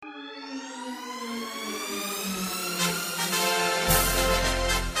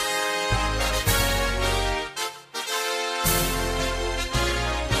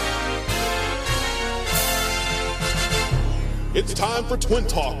It's time for Twin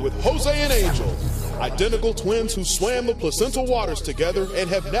Talk with Jose and Angel. Identical twins who swam the placental waters together and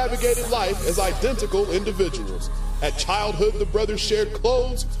have navigated life as identical individuals. At childhood, the brothers shared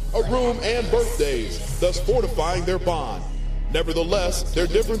clothes, a room, and birthdays, thus fortifying their bond. Nevertheless, their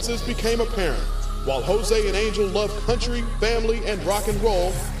differences became apparent. While Jose and Angel love country, family, and rock and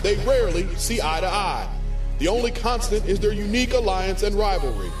roll, they rarely see eye to eye. The only constant is their unique alliance and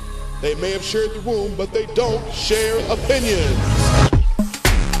rivalry. They may have shared the room, but they don't share opinions.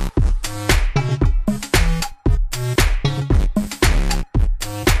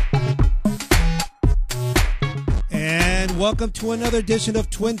 And welcome to another edition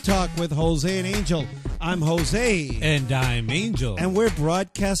of Twin Talk with Jose and Angel. I'm Jose. And I'm Angel. And we're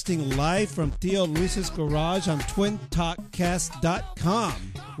broadcasting live from Theo Luis's garage on twintalkcast.com.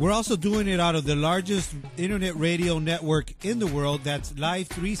 We're also doing it out of the largest internet radio network in the world. That's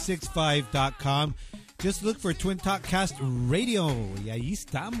live365.com. Just look for Twin Talk Cast Radio. Y ahí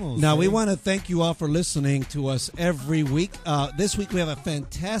estamos. Now, we want to thank you all for listening to us every week. This week we have a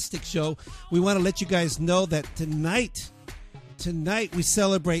fantastic show. We want to let you guys know that tonight we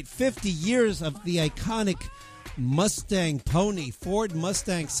celebrate 50 years of the iconic Mustang pony. Ford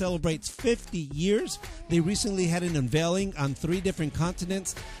Mustang celebrates 50 years. They recently had an unveiling on 3 different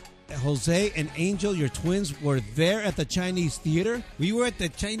continents. Jose and Angel, your twins, were there at the Chinese Theater. We were at the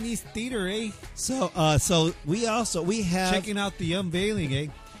Chinese Theater, eh? So we have checking out the unveiling, eh?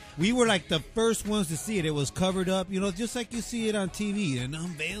 We were like the first ones to see it. It was covered up, just like you see it on TV. An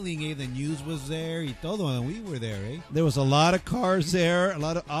unveiling, eh? The news was there y todo, and we were there, eh? There was a lot of cars there, a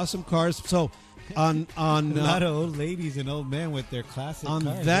lot of awesome cars. So on a lot of old ladies and old men with their classic on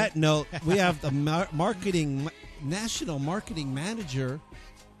cars. On that note, we have the national marketing manager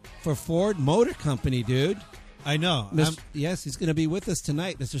for Ford Motor Company, dude. I know. Yes, he's going to be with us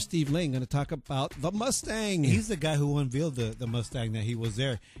tonight. Mr. Steve Ling going to talk about the Mustang. He's the guy who unveiled the Mustang that he was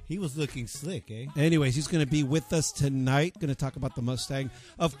there. He was looking slick, eh? Anyways, he's going to be with us tonight, going to talk about the Mustang.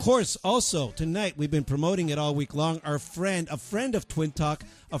 Of course, also, tonight, we've been promoting it all week long. A friend of Twin Talk,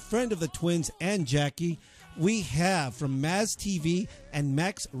 a friend of the twins and Jackie, we have from Maz TV and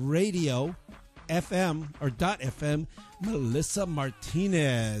Max Radio FM or .fm, Melissa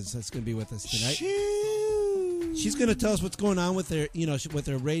Martinez. That's going to be with us tonight. She's going to tell us what's going on with her, with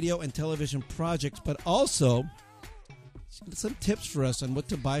her radio and television projects, but also some tips for us on what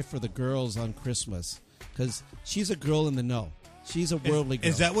to buy for the girls on Christmas, because she's a girl in the know. She's a worldly girl.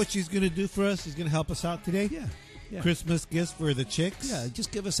 Is that what she's going to do for us? She's going to help us out today? Yeah. Christmas gifts for the chicks? Yeah,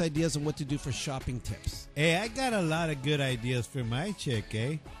 just give us ideas on what to do for shopping tips. Hey, I got a lot of good ideas for my chick,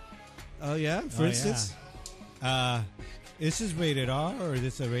 eh? Oh, yeah? For instance? Yeah. Is this rated R or is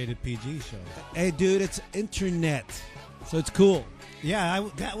this a rated PG show? Hey, dude, it's internet, so it's cool. Yeah,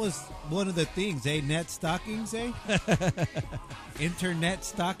 that was one of the things, eh? Net stockings, eh? Internet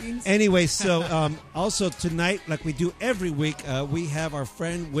stockings? Anyway, so also tonight, like we do every week, we have our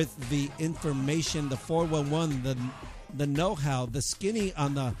friend with the information, the 411, the know-how, the skinny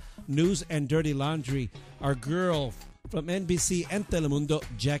on the news and dirty laundry, our girl from NBC and Telemundo,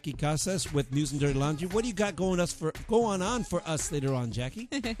 Jackie Casas with News and Dirty Laundry. What do you got going on for us later on, Jackie?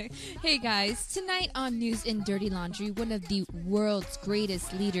 Hey guys, tonight on News and Dirty Laundry, one of the world's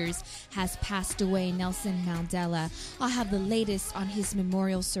greatest leaders has passed away, Nelson Mandela. I'll have the latest on his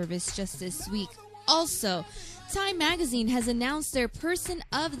memorial service just this week. Also, Time Magazine has announced their Person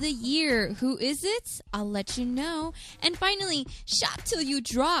of the Year. Who is it? I'll let you know. And finally, Shop Till You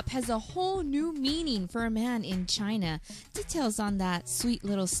Drop has a whole new meaning for a man in China. Details on that sweet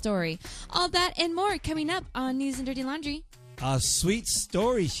little story. All that and more coming up on News and Dirty Laundry. A sweet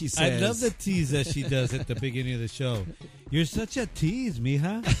story, she says. I love the tease that she does at the beginning of the show. You're such a tease,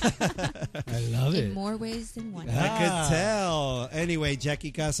 mija. I love it. In more ways than one. I could tell. Anyway,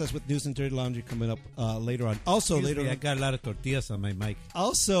 Jackie Casas with News and Dirty Laundry coming up later on. Also, I got a lot of tortillas on my mic.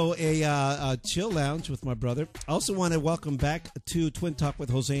 Also, a chill lounge with my brother. Also want to welcome back to Twin Talk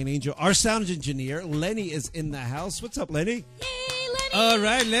with Jose and Angel. Our sound engineer, Lenny, is in the house. What's up, Lenny? Yay, Lenny! All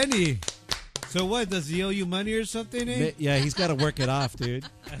right, Lenny. So what, does he owe you money or something, eh? Yeah, he's got to work it off, dude.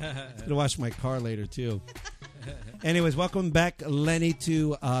 He's going to wash my car later, too. Anyways, welcome back, Lenny,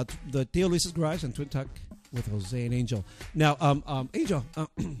 to the Theo Luis's Garage on Twin Talk with Jose and Angel. Now, Angel.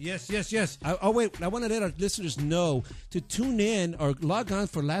 Yes. Wait. I want to let our listeners know to tune in or log on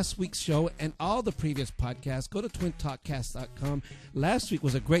for last week's show and all the previous podcasts. Go to twintalkcast.com. Last week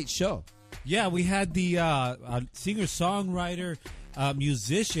was a great show. Yeah, we had the singer-songwriter,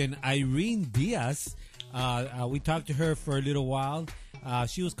 musician Irene Diaz. We talked to her for a little while.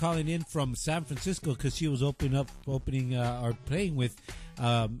 She was calling in from San Francisco because she was playing with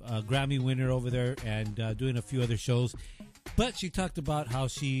a Grammy winner over there and doing a few other shows. But she talked about how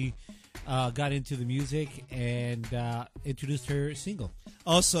she got into the music and introduced her single.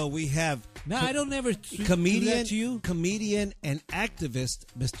 Also, we have No, I don't ever do that comedian, to you. comedian and activist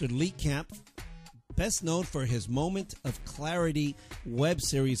Mr. Lee Camp, best known for his Moment of Clarity web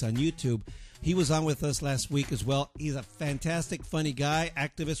series on YouTube. He was on with us last week as well. He's a fantastic, funny guy,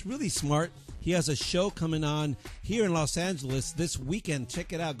 activist, really smart. He has a show coming on here in Los Angeles this weekend.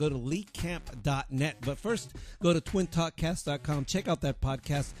 Check it out. Go to leecamp.net. But first, go to twintalkcast.com. Check out that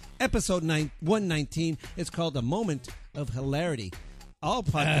podcast, episode 119. It's called A Moment of Hilarity. All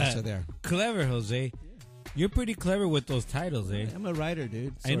podcasts are there. Clever, Jose. You're pretty clever with those titles, eh? I'm a writer,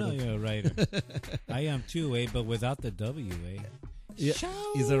 dude. I know you're a writer. I am too, eh? But without the W, eh? Yeah,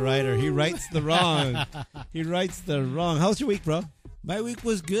 he's a writer. He writes the wrong. He writes the wrong. How's your week, bro? My week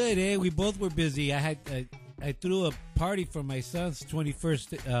was good, eh? We both were busy. I threw a party for my son's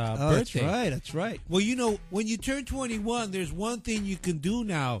 21st birthday. That's right. Well, you know, when you turn 21, there's one thing you can do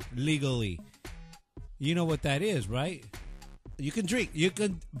now legally. You know what that is, right? You can drink. You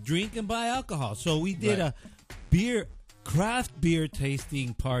can drink and buy alcohol. So we did Right. a craft beer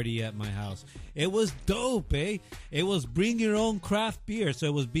tasting party at my house. It was dope, eh? It was bring your own craft beer. So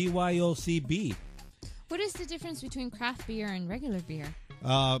it was BYOCB. What is the difference between craft beer and regular beer?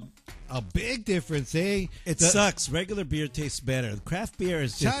 A big difference, eh? It sucks. Regular beer tastes better. Craft beer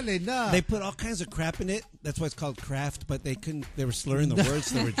is just... Chale, nah. They put all kinds of crap in it. That's why it's called craft, but they couldn't... They were slurring the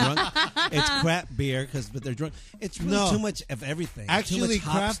words. They were drunk. It's crap beer, but they're drunk. It's really too much of everything. Too Actually, much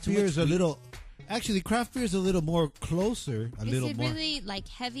hops, craft too beer much is a wheat. little... Actually, craft beer is a little more closer. Is it really like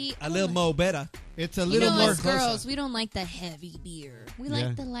heavy? A little more better. It's a You little know, more as closer. girls, we don't like the heavy beer. We Yeah.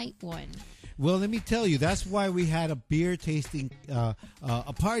 like the light one. Well, let me tell you, that's why we had a beer tasting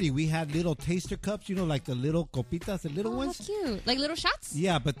a party. We had little taster cups, you know, like the little copitas, the little Oh, how ones. cute! Like little shots.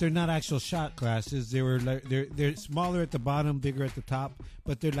 Yeah, but they're not actual shot glasses. They were like, they're smaller at the bottom, bigger at the top,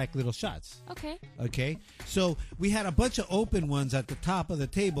 but they're like little shots. Okay. Okay, so we had a bunch of open ones at the top of the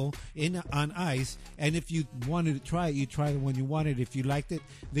table on ice, and if you wanted to try it, you try the one you wanted. If you liked it,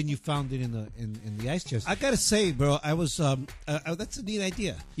 then you found it in the ice chest. I gotta say, bro, I was that's a neat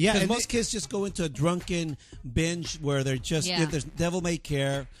idea. Yeah, because and most kids just go into a drunken binge where they're just Yeah. there's devil may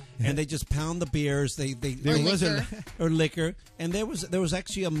care, and they just pound the beers. They There Or was liquor. or liquor, and there was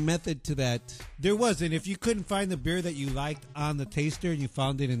actually a method to that. There was, and if you couldn't find the beer that you liked on the taster and you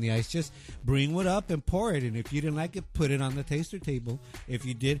found it in the ice chest, bring it up and pour it. And if you didn't like it, put it on the taster table. If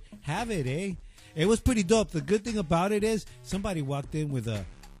you did, have it, eh? It was pretty dope. The good thing about it is somebody walked in with a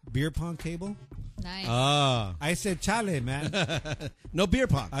beer pong table. Nice. Ah, I said, chale, man. no beer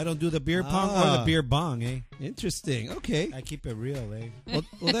pong. I don't do the beer pong or the beer bong, eh? Interesting. Okay. I keep it real, eh?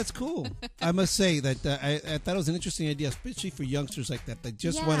 Well, that's cool. I must say that I thought it was an interesting idea, especially for youngsters like that. They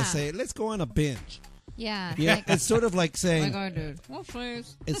just want Yeah. to say, "Let's go on a binge." yeah. Yeah, Like, it's sort of like saying, dude. Well,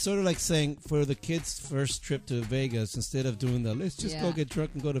 please. it's sort of like saying for the kids' first trip to Vegas, instead of doing the let's just go Yeah. get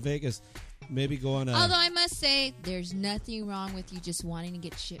drunk and go to Vegas, maybe go on a. Although I must say, there's nothing wrong with you just wanting to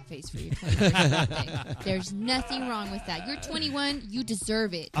get shit faced for your 21st birthday. There's nothing wrong with that. You're 21. You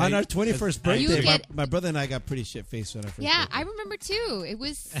deserve it. on our 21st You birthday, get- my brother and I got pretty shit faced on our first Yeah, birthday. I remember too. It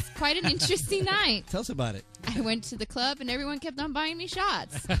was quite an interesting night. Tell us about it. I went to the club and everyone kept on buying me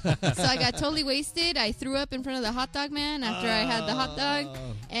shots. So I got totally wasted. I threw up in front of the hot dog man after I had the hot dog.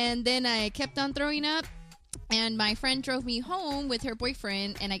 And then I kept on throwing up. And my friend drove me home with her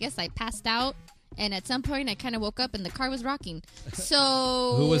boyfriend. And I guess I passed out. And at some point I kind of woke up and the car was rocking.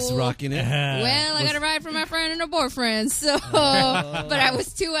 So Who was rocking it? Well, I got a ride from my friend and her boyfriend. So, but I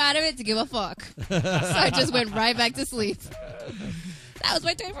was too out of it to give a fuck. So I just went right back to sleep. That was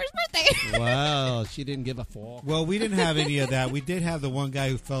my 21st birthday. Wow, she didn't give a fuck. Well, we didn't have any of that. We did have the one guy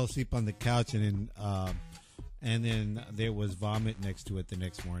who fell asleep on the couch, and then there was vomit next to it the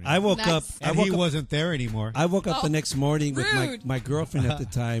next morning. I woke up. Nice. I and woke he up. wasn't there anymore. I woke up Oh, the next morning with rude. my girlfriend at the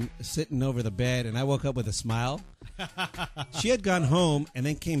time sitting over the bed, and I woke up with a smile. She had gone home and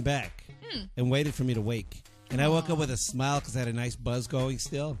then came back and waited for me to wake. And I woke up with a smile because I had a nice buzz going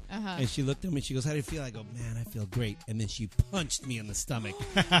still. Uh-huh. And she looked at me and she goes, "How do you feel?" I go, "Man, I feel great." And then she punched me in the stomach.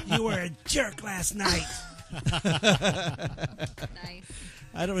 "You were a jerk last night." Nice.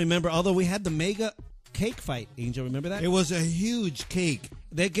 I don't remember, although we had the mega cake fight, Angel. Remember that? It was a huge cake.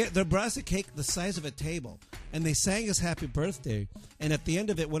 They brought us a cake the size of a table, and they sang us happy birthday. And at the end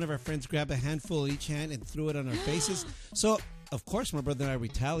of it, one of our friends grabbed a handful in each hand and threw it on our faces. So of course, my brother and I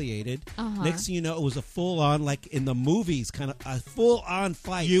retaliated. Uh-huh. Next thing you know, it was a full-on, like in the movies, kind of a full-on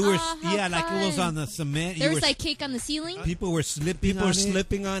fight. You were, Oh, how like it was fun. on the cement. There You was were, like cake on the ceiling. people were slipping. People on were it,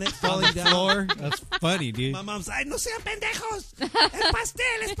 slipping on it, on falling the down. floor. That's funny, dude. My mom's, ay, no sean pendejos. Es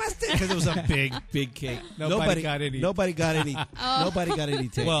pastel, es pastel. Because it was a big cake. Nobody got any. Nobody got any. Nobody got any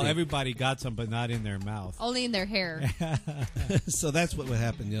tape. Well, everybody got some, but not in their mouth. Only in their hair. So that's what would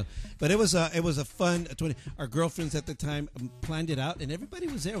happen, you know. But it was a fun 20. Our girlfriends at the time planned it out, and everybody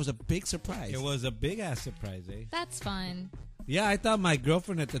was there. It was a big surprise. It was a big ass surprise, eh? That's fun. Yeah, I thought my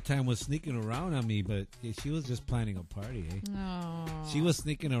girlfriend at the time was sneaking around on me, but she was just planning a party, eh? Oh. She was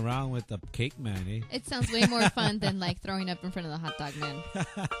sneaking around with the cake man, eh? It sounds way more fun than like throwing up in front of the hot dog man.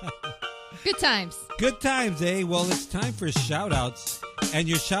 Good times. Good times, eh? Well, it's time for shout-outs. And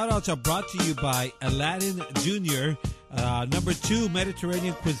your shout-outs are brought to you by Aladdin Jr., number 2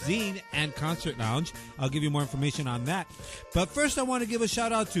 Mediterranean Cuisine and Concert Lounge. I'll give you more information on that. But first, I want to give a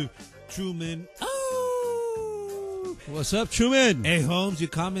shout-out to Truman. What's up, Truman? Hey, Holmes, you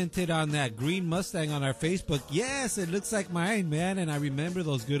commented on that green Mustang on our Facebook. Yes, it looks like mine, man. And I remember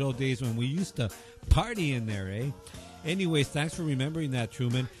those good old days when we used to party in there, eh? Anyways, thanks for remembering that,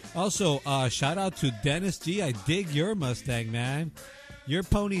 Truman. Also, shout out to Dennis G. I dig your Mustang, man. Your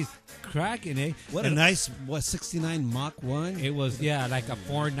pony's cracking, eh? What a nice 69 Mach 1. It was, yeah, like a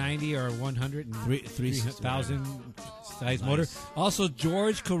 490 or 3,000 size motor. Also,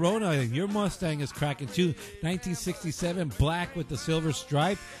 George Corona, your Mustang is cracking too. 1967, black with the silver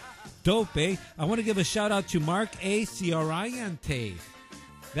stripe. Dope, eh? I want to give a shout out to Mark A. Ciarrante.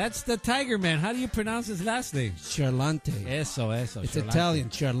 That's the Tiger Man. How do you pronounce his last name? Charlante. Eso. It's Charlante. Italian,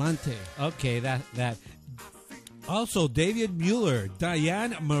 Charlante. Okay, that. Also, David Mueller,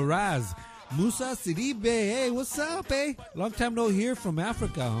 Diane Miraz, Musa Siribe. Hey, what's up, eh? Long time no hear from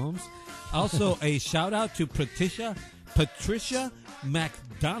Africa, Holmes. Also, a shout out to Patricia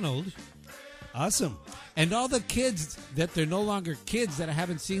McDonald. Awesome. And all the kids that they're no longer kids that I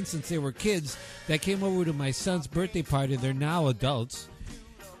haven't seen since they were kids that came over to my son's birthday party. They're now adults.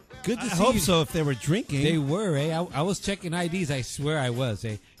 Good to I see hope you. so if they were drinking. They were, eh? I was checking IDs. I swear I was,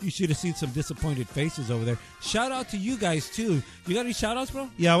 eh? You should have seen some disappointed faces over there. Shout out to you guys, too. You got any shout outs, bro?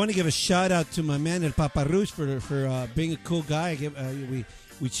 Yeah, I want to give a shout out to my man, El Paparouche, for being a cool guy.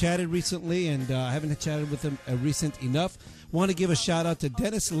 We chatted recently, and I haven't chatted with him recent enough. Want to give a shout out to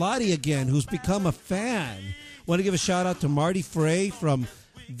Dennis Lottie again, who's become a fan. Want to give a shout out to Marty Frey from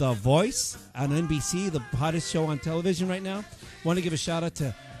The Voice on NBC, the hottest show on television right now. Want to give a shout out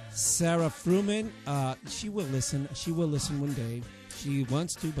to Sarah Fruman. She will listen. She will listen one day. She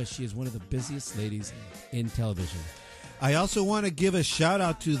wants to, but she is one of the busiest ladies in television. I also want to give a shout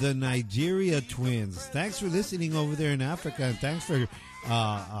out to the Nigeria twins. Thanks for listening over there in Africa, and thanks for,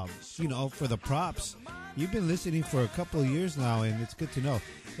 for the props. You've been listening for a couple of years now, and it's good to know.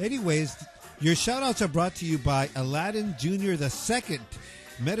 Anyways, your shout outs are brought to you by Aladdin Jr. II,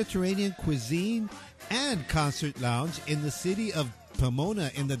 Mediterranean Cuisine and Concert Lounge in the city of Pomona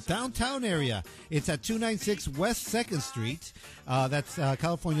in the downtown area. It's at 296 West 2nd Street. That's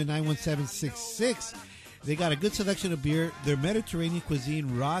California 91766. They got a good selection of beer. Their Mediterranean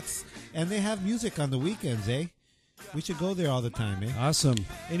cuisine rocks, and they have music on the weekends, eh? We should go there all the time, eh? Awesome.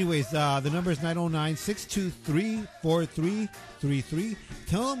 Anyways, the number is 909-623-4333.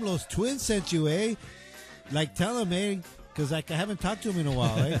 Tell them Los Twins sent you, eh? Like, tell them, eh? Because I haven't talked to him in a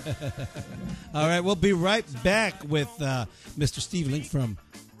while, eh? All right, we'll be right back with Mr. Steve Link from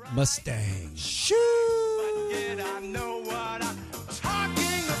Mustang. Shoo! I know what I'm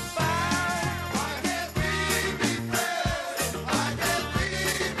talking about. Why can't we be friends? Why can't we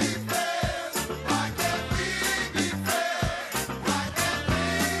be friends? Why can't we be friends? Why can't we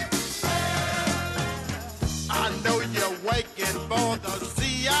be friends? I know you're waiting for the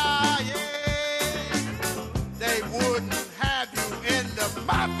CIA. They wouldn't have you in the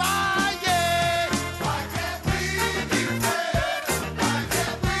mafia. Why can't we be friends? Why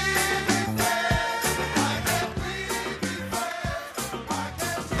can't we be friends?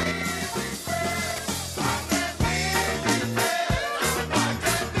 Why can't we be friends?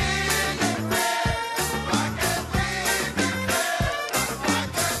 Why can't we be friends? Why can't we be friends? Why can't we be friends? Why can't we be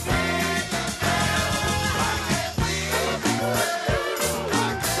friends? Why can't we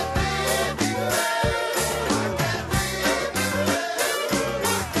be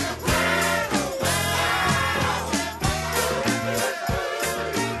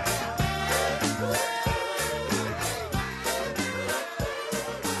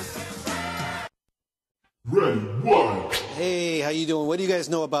Ready, one. Hey, how you doing? What do you guys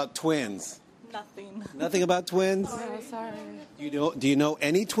know about twins? Nothing. Nothing about twins? No, sorry. Do you know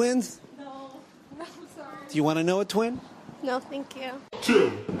any twins? No, I'm sorry. Do you want to know a twin? No, thank you.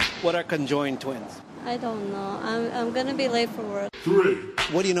 What are conjoined twins? I don't know. I'm gonna be late for work.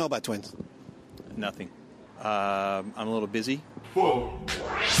 What do you know about twins? Nothing. I'm a little busy.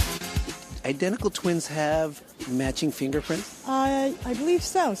 Identical twins have matching fingerprints? I believe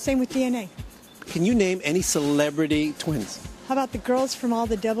so. Same with DNA. Can you name any celebrity twins? How about the girls from all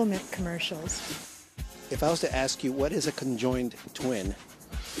the Doublemint commercials? If I was to ask you what is a conjoined twin,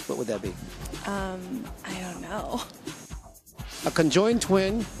 what would that be? I don't know. A conjoined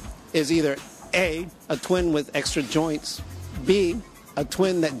twin is either A, a twin with extra joints, B, a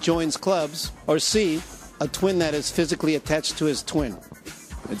twin that joins clubs, or C, a twin that is physically attached to his twin.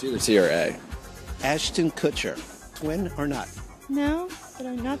 It's either C or A. Ashton Kutcher, twin or not? No,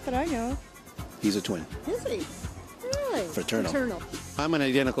 not that I know. He's a twin. Is he? Really? Fraternal. I'm an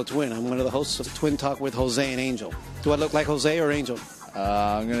identical twin. I'm one of the hosts of Twin Talk with Jose and Angel. Do I look like Jose or Angel?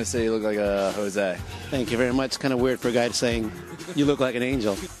 I'm going to say you look like a Jose. Thank you very much. It's kind of weird for a guy saying you look like an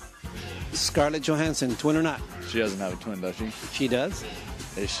angel. Scarlett Johansson, twin or not? She doesn't have a twin, does she? She does?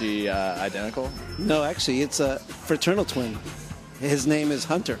 Is she identical? No, actually, it's a fraternal twin. His name is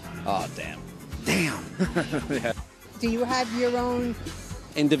Hunter. Oh, damn. Damn. Yeah. Do you have your own?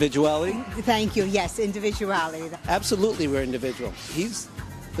 Individuality? Thank you. Yes, individuality. Absolutely, we're individual. He's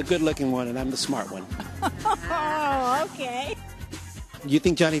the good-looking one, and I'm the smart one. Oh, okay. You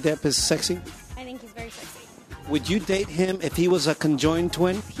think Johnny Depp is sexy? I think he's very sexy. Would you date him if he was a conjoined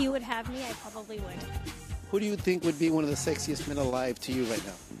twin? If he would have me, I probably would. Who do you think would be one of the sexiest men alive to you right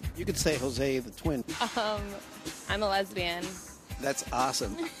now? You could say Jose the twin. I'm a lesbian. That's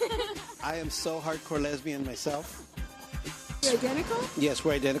awesome. I am so hardcore lesbian myself. You're identical? Yes,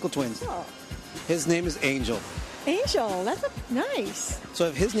 we're identical twins. Oh. His name is Angel. Angel, that's nice. So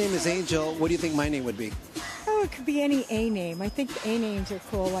if his name is Angel, what do you think my name would be? Oh, it could be any A name. I think the A names are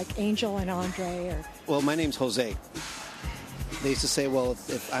cool, like Angel and Andre. Or Well, my name's Jose. They used to say, well,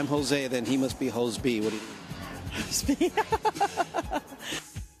 if I'm Jose, then he must be Jose B. What do you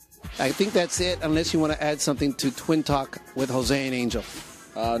I think that's it, unless you want to add something to Twin Talk with Jose and Angel.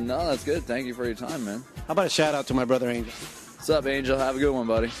 No, that's good. Thank you for your time, man. How about a shout out to my brother Angel? What's up, Angel? Have a good one,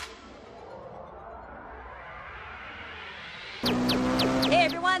 buddy. Hey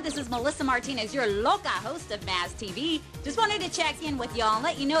everyone, this is Melissa Martinez, your loca host of Maz TV. Just wanted to check in with y'all and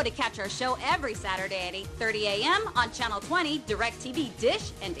let you know to catch our show every Saturday at 8:30 a.m. on Channel 20, DirecTV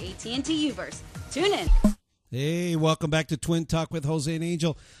Dish, and AT&T Uverse. Tune in. Hey, welcome back to Twin Talk with Jose and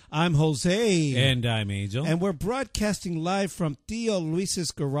Angel. I'm Jose. And I'm Angel. And we're broadcasting live from Theo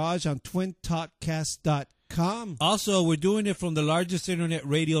Luis's garage on twintalkcast.com. Also, we're doing it from the largest internet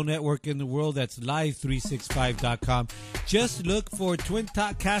radio network in the world. That's live365.com. Just look for Twin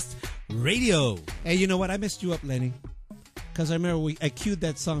Talk Cast Radio. Hey, you know what? I messed you up, Lenny. Because I remember I queued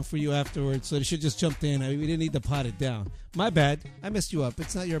that song for you afterwards, so they should just jumped in. We didn't need to pot it down. My bad. I messed you up.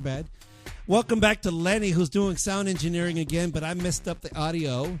 It's not your bad. Welcome back to Lenny, who's doing sound engineering again, but I messed up the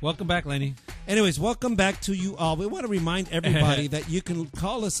audio. Welcome back, Lenny. Anyways, welcome back to you all. We want to remind everybody that you can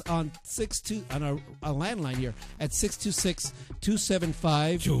call us on our landline here at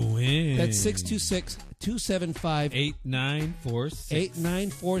 626-275. Join. That's 626-275 8946.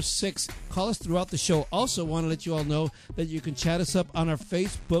 8946. Call us throughout the show. Also want to let you all know that you can chat us up on our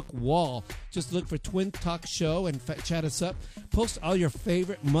Facebook wall. Just look for Twin Talk Show and chat us up. Post all your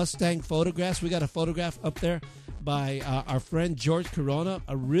favorite Mustang photographs. We got a photograph up there by our friend George Corona.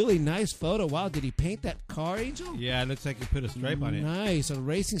 A really nice photo. Wow, did he paint that car, Angel? Yeah, it looks like he put a stripe on it. Nice, a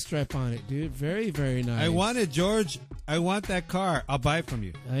racing stripe on it, dude. Very, very nice. I want it, George. I want that car. I'll buy it from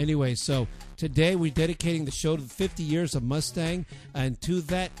you. Anyway, so today we're dedicating the show to 50 years of Mustang, and to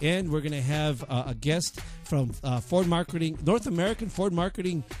that end, we're going to have a guest from Ford Marketing, North American Ford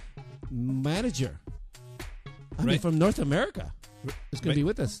Marketing manager. I mean, from North America. It's going to be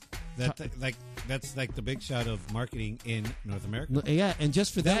with us. That's like the big shot of marketing in North America. Yeah, and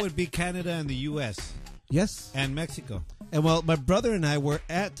just for that would be Canada and the U.S. Yes. And Mexico. And well, my brother and I were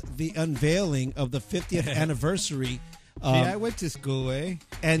at the unveiling of the 50th anniversary. I went to school, eh?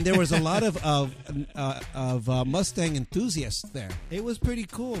 And there was a lot of Mustang enthusiasts there. It was pretty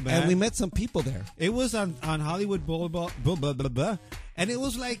cool, man. And we met some people there. It was on Hollywood Boulevard, and it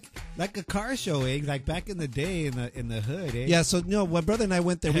was like a car show, eh? Like back in the day in the hood, eh? Yeah. So no, my brother and I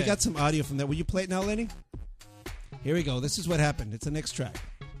went there. We got some audio from that. Will you play it now, Lenny? Here we go. This is what happened. It's the next track.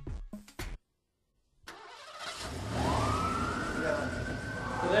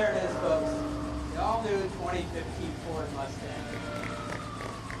 So there it is, folks. The all-new 2015 Ford Mustang.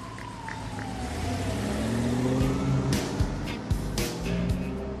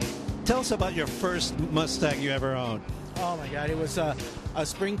 Tell us about your first Mustang you ever owned. Oh my God! It was a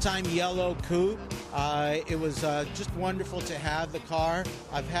springtime yellow coupe. It was just wonderful to have the car.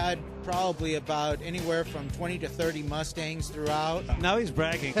 I've had probably about anywhere from 20 to 30 Mustangs throughout. Now he's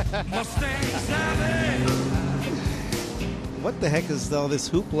bragging. Mustang Sally. What the heck is all this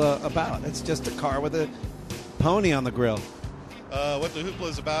hoopla about? It's just a car with a pony on the grill. What the hoopla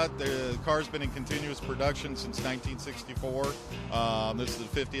is about, the car's been in continuous production since 1964. This is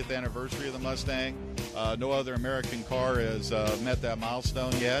the 50th anniversary of the Mustang. No other American car has met that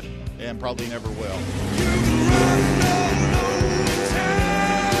milestone yet, and probably never will.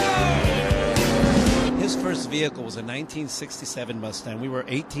 His first vehicle was a 1967 Mustang. We were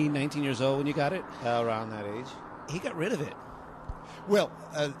 18, 19 years old when you got it. Around that age. He got rid of it. Well,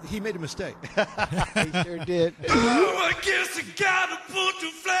 he made a mistake. He sure did. Oh, I guess I gotta put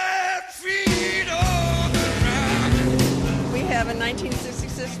your flat feet on the ground. We have a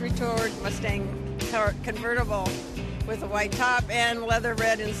 1966 Retord Mustang convertible with a white top and leather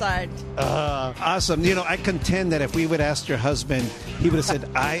red inside. Awesome. You know, I contend that if we would ask your husband, he would have said,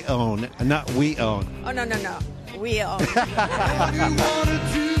 I own, not we own. Oh, no. We own. All you wanna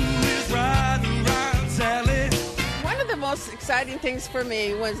do is ride around, Sally. One of the most exciting things for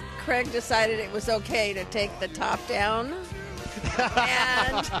me was Craig decided it was okay to take the top down.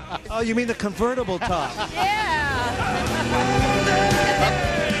 And oh, you mean the convertible top?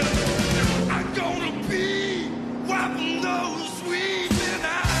 I'm gonna be wiping those sweet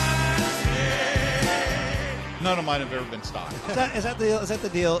eyes. None of mine have ever been stock. Is that the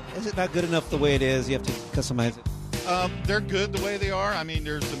deal? Is it not good enough the way it is? You have to customize it. They're good the way they are. I mean,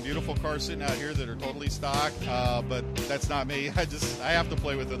 there's some beautiful cars sitting out here that are totally stock, but that's not me. I have to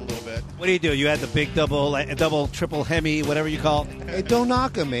play with it a little bit. What do? You add the big double, triple Hemi, whatever you call it. Hey, don't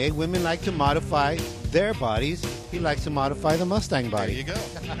knock him, eh? Women like to modify their bodies. He likes to modify the Mustang body. There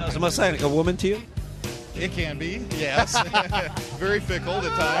you go. Is a Mustang like a woman to you? It can be, yes. Very fickle at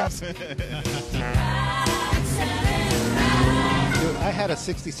times. Dude, I had a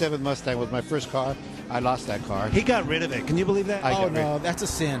 67 Mustang with my first car. I lost that car. He got rid of it. Can you believe that? Oh, no, that's a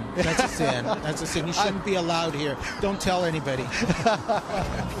sin. That's a sin. That's a sin. You shouldn't be allowed here. Don't tell anybody.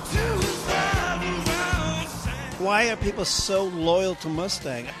 Why are people so loyal to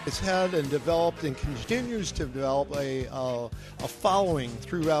Mustang? It's had and developed and continues to develop a following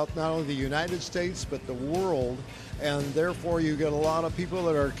throughout not only the United States but the world, and therefore you get a lot of people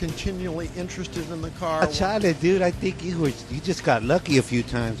that are continually interested in the car. Charlie, dude, I think you just got lucky a few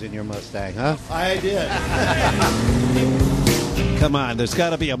times in your Mustang, huh? I did. Come on, there's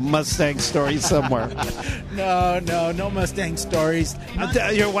got to be a Mustang story somewhere. No Mustang stories.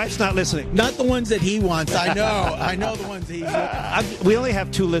 Your wife's not listening. Not the ones that he wants. I know the ones he's looking. We only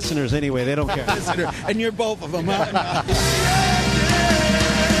have 2 listeners anyway. They don't care. And you're both of them, huh?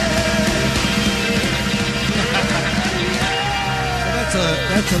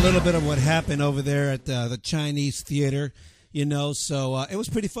 That's a little bit of what happened over there at the Chinese theater, you know. So it was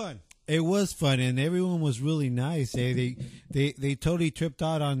pretty fun. It was fun, and everyone was really nice. They totally tripped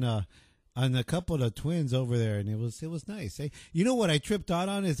out on a couple of the twins over there, and it was nice. You know what I tripped out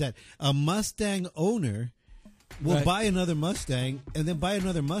on is that a Mustang owner will buy another Mustang and then buy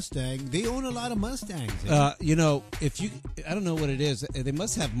another Mustang. They own a lot of Mustangs. You know, I don't know what it is. They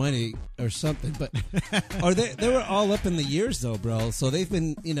must have money or something, but or they were all up in the years though, bro. So they've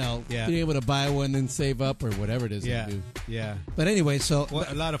been, being able to buy one and save up or whatever it is they do. Yeah. But anyway, so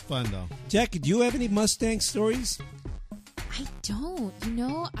a lot of fun though. Jackie, do you have any Mustang stories? I don't.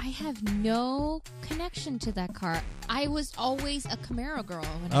 I have no connection to that car. I was always a Camaro girl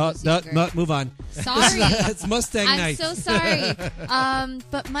when I was younger. No, move on. Sorry. It's Mustang night. I'm so sorry.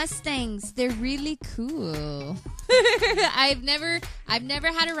 But Mustangs, they're really cool. I've never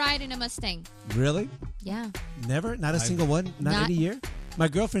had a ride in a Mustang. Really? Yeah. Never? Not a single one? Not in a year? My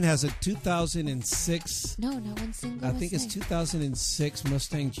girlfriend has a 2006. No, not one single I think it's 2006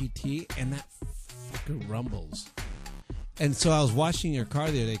 Mustang GT, and that fucker rumbles. And so I was washing your car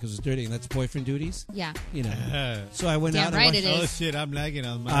the other day because it was dirty, and that's boyfriend duties. Yeah. So I went out and right washed. it is. Oh shit! I'm lagging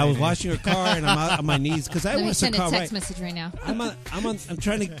on my. I was washing her car, and I'm out on my knees because I Let me washed the send car a text right. message right now. I'm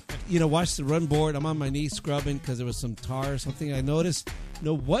trying to, wash the run board. I'm on my knees scrubbing because there was some tar or something. I noticed.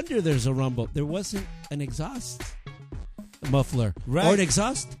 No wonder there's a rumble. There wasn't an exhaust muffler or an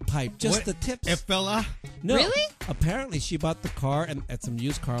exhaust pipe. Just the tips. It fell off. No. Really? Apparently, she bought the car at some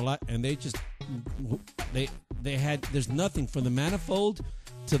used car lot, and they had. There's nothing from the manifold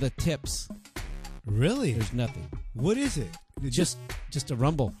to the tips. Really? There's nothing. What is it? Just a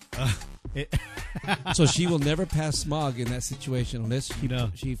rumble. So she will never pass smog in that situation unless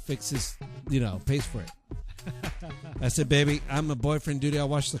she fixes, pays for it. I said, baby, I'm a boyfriend duty. I'll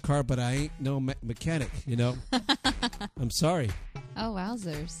wash the car, but I ain't no mechanic, I'm sorry. Oh,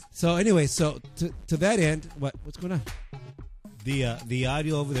 wowzers. So anyway, to that end, what's going on? The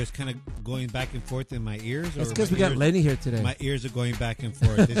audio over there is kind of going back and forth in my ears. That's because we got Lenny here today. My ears are going back and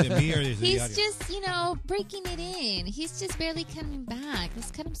forth. Is it me or is it the audio? He's just, breaking it in. He's just barely coming back.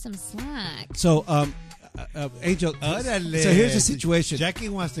 Let's cut him some slack. So, Angel, so here's the situation. Jackie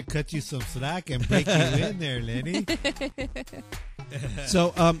wants to cut you some slack and break you in there, Lenny.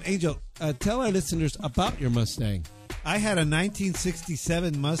 So, Angel, tell our listeners about your Mustang. I had a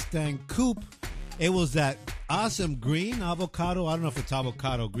 1967 Mustang Coupe. It was that awesome green avocado. I don't know if it's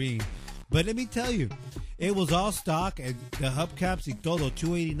avocado green, but let me tell you, it was all stock and the hubcaps y todo,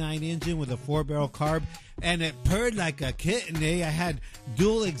 289 engine with a 4-barrel carb, and it purred like a kitten. I had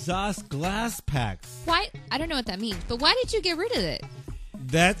dual exhaust glass packs. Why? I don't know what that means, but why did you get rid of it?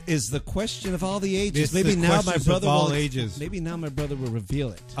 That is the question of all the ages. It's Maybe the now my questions brother of all will. ages. Maybe now my brother will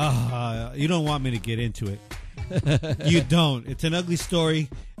reveal it. You don't want me to get into it. You don't. It's an ugly story,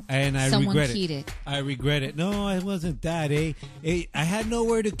 and I regret it. I regret it. No, it wasn't that, I had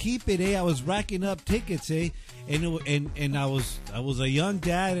nowhere to keep it, I was racking up tickets, and I was a young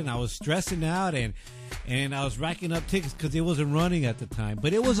dad, and I was stressing out, and I was racking up tickets because it wasn't running at the time,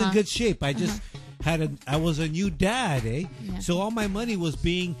 but it was in good shape. I just I was a new dad, Yeah. So all my money was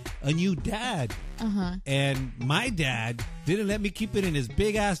being a new dad. And my dad didn't let me keep it in his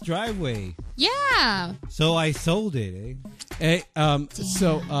big ass driveway. Yeah. So I sold it, Hey, Lourdes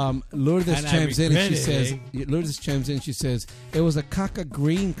And I chimes in and regret she it, says, Lourdes chimes in, she says, it was a caca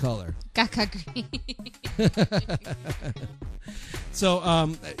green color. Caca green. So,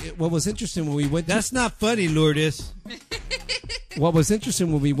 what was interesting when we went to... That's not funny, Lourdes. What was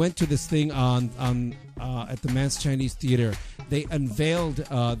interesting when we went to this thing at the Mann's Chinese Theater, they unveiled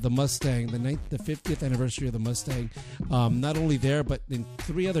the Mustang, the 50th anniversary of the Mustang, not only there, but in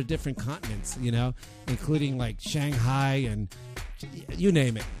 3 other different continents, including like Shanghai and you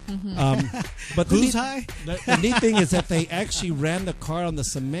name it. But Who's high? The neat thing is that they actually ran the car on the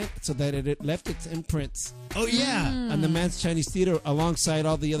cement so that it left its imprints. Oh, yeah. On the Mann's Chinese Theater alongside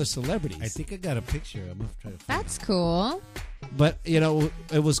all the other celebrities. I think I got a picture. I'm going to try to find That's cool. But,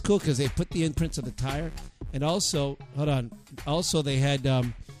 it was cool because they put the imprints of the tire. And also, hold on. Also, they had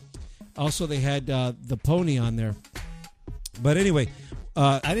the pony on there. But anyway,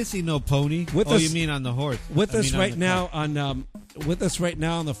 I didn't see no pony. You mean on the horse? With us right now on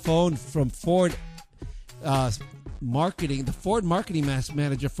the phone from Ford marketing, the Ford marketing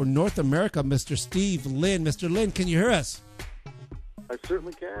manager for North America, Mr. Steve Lin. Mr. Lin, can you hear us? I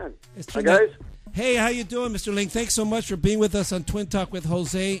certainly can. Hi, guys. Hey, how you doing, Mr. Ling? Thanks so much for being with us on Twin Talk with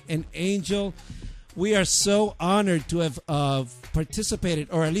Jose and Angel. We are so honored to have participated,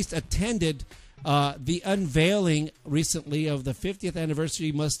 or at least attended, the unveiling recently of the 50th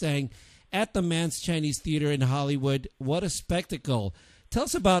anniversary Mustang at the Mann's Chinese Theater in Hollywood. What a spectacle. Tell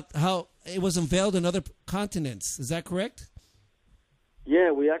us about how it was unveiled in other continents. Is that correct?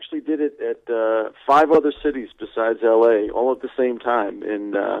 Yeah, we actually did it at 5 other cities besides L.A., all at the same time.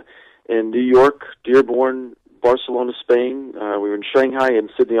 In New York, Dearborn, Barcelona, Spain. We were in Shanghai and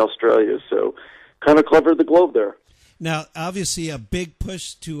Sydney, Australia. So kind of covered the globe there. Now, obviously, a big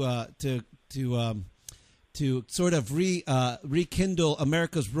push to sort of rekindle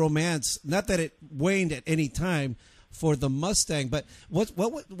America's romance. Not that it waned at any time for the Mustang, but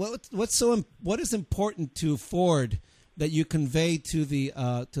what is important to Ford that you convey to the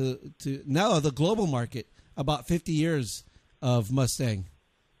to now the global market about 50 years of Mustang?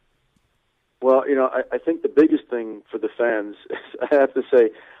 Well, I think the biggest thing for the fans, I have to say,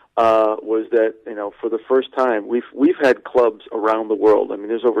 was that for the first time we've had clubs around the world. I mean,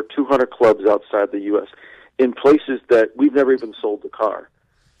 there's over 200 clubs outside the U.S. in places that we've never even sold the car,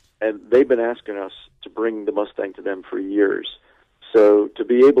 and they've been asking us to bring the Mustang to them for years. So to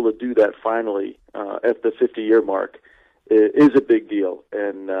be able to do that finally at the 50-year mark is a big deal.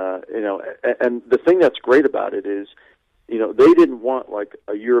 And and the thing that's great about it is, they didn't want like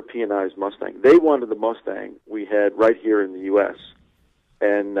a Europeanized Mustang. They wanted the Mustang we had right here in the U.S.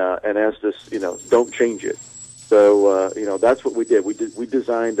 and asked us, don't change it. So that's what we did. We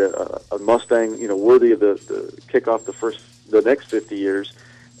designed a Mustang, worthy of the kick off the next 50 years,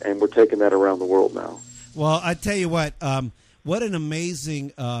 and we're taking that around the world now. Well, I tell you what an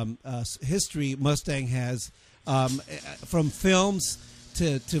amazing history Mustang has, from films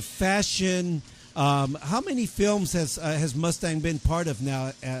to fashion. How many films has Mustang been part of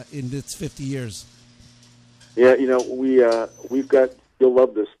now in its 50 years? Yeah, we've got. You'll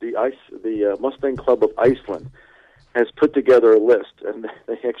love this. The Mustang Club of Iceland has put together a list, and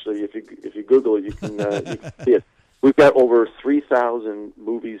they actually, if you Google it, you can see it. We've got over 3,000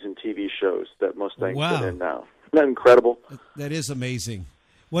 movies and TV shows that Mustang's been in now. that incredible? That is amazing.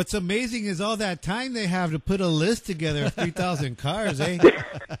 What's amazing is all that time they have to put a list together of 3,000 cars, eh?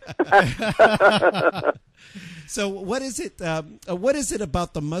 So what is it? What is it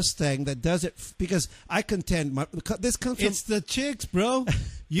about the Mustang that does it? Because I contend this comes from It's the chicks, bro.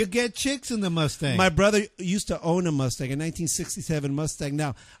 You get chicks in the Mustang. my brother used to own a Mustang, a 1967 Mustang.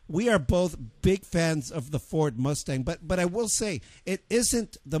 Now we are both big fans of the Ford Mustang, but I will say it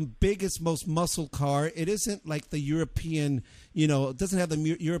isn't the biggest, most muscle car. It isn't like the European. It doesn't have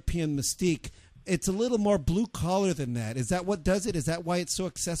the European mystique. It's a little more blue collar than that. Is that what does it? Is that why it's so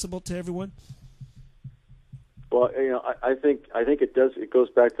accessible to everyone? Well, I think it does. It goes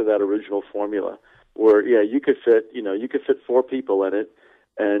back to that original formula where, you could fit 4 people in it,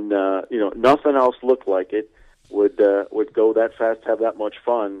 and nothing else looked like it would go that fast, have that much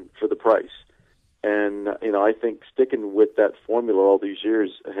fun for the price. And I think sticking with that formula all these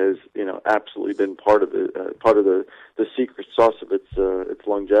years has absolutely been part of the secret sauce of its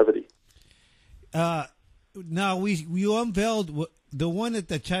longevity. Now you unveiled the one at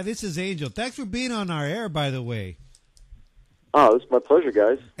the chat. This is Angel. Thanks for being on our air, by the way. Oh, it's my pleasure,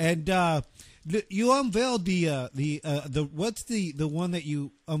 guys. And you unveiled the what's the one that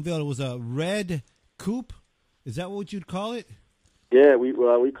you unveiled? It was a red coupe. Is that what you'd call it? Yeah, we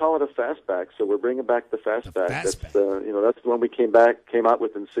call it a fastback. So we're bringing back the fastback. That's that's the one we came out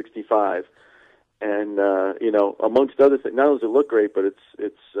with in '65. And amongst other things, not only does it look great, but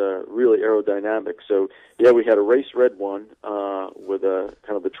it's really aerodynamic. So we had a race red one with a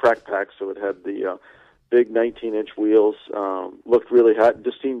kind of the track pack, so it had the big 19-inch wheels. Looked really hot, and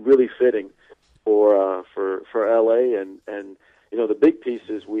just seemed really fitting for LA. And the big piece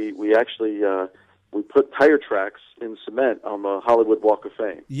is we actually we put tire tracks in cement on the Hollywood Walk of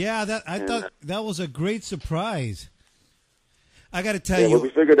Fame. Yeah, I thought that was a great surprise. I got to tell you, well, we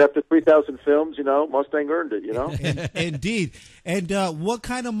figured after 3,000 films, Mustang earned it. Indeed. And what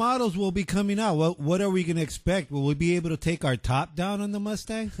kind of models will be coming out? What are we going to expect? Will we be able to take our top down on the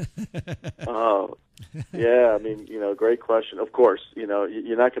Mustang? Oh, yeah. I mean, great question. Of course, you're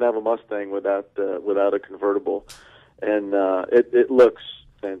not going to have a Mustang without a convertible, and it looks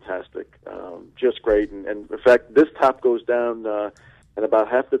fantastic, just great. And in fact, this top goes down. And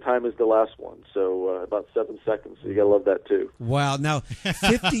about half the time is the last one, so about 7 seconds. So you gotta love that too. Wow! Now,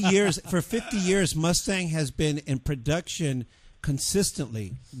 50 years for 50 years, Mustang has been in production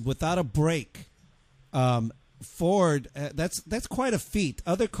consistently, without a break. Ford, that's quite a feat.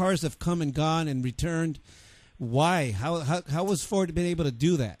 Other cars have come and gone and returned. Why? How has Ford been able to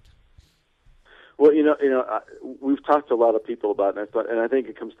do that? Well, we've talked to a lot of people about it, and I think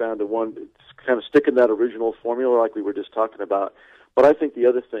it comes down to one, it's kind of sticking that original formula like we were just talking about. But I think the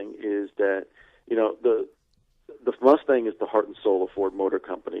other thing is that, the Mustang is the heart and soul of Ford Motor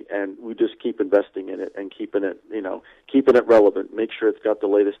Company, and we just keep investing in it and keeping it relevant, make sure it's got the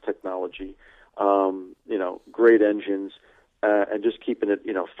latest technology, great engines, and just keeping it,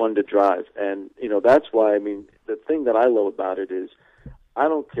 fun to drive. And, that's why, the thing that I love about it is I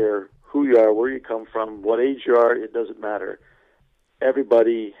don't care who you are, where you come from, what age you are, it doesn't matter.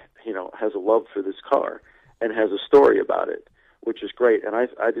 Everybody, has a love for this car and has a story about it, which is great. And I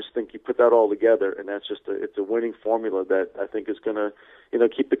just think you put that all together, and that's it's a winning formula that I think is going to,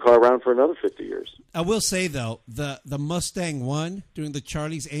 keep the car around for another 50 years. I will say, though, the Mustang won during the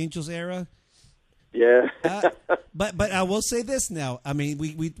Charlie's Angels era. Yeah. But I will say this now. I mean,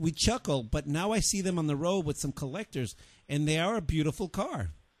 we chuckle, but now I see them on the road with some collectors, and they are a beautiful car.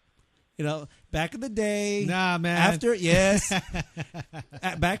 Back in the day. Nah, man.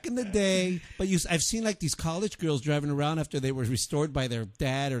 Back in the day. But I've seen like these college girls driving around after they were restored by their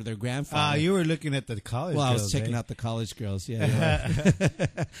dad or their grandfather. You were looking at the college girls. Well, I was checking out the college girls, yeah.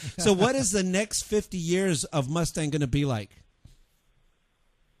 So what is the next 50 years of Mustang going to be like?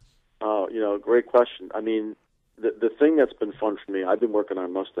 Oh, great question. I mean, the thing that's been fun for me, I've been working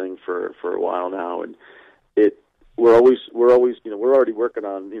on Mustang for a while now, and we're always we're already working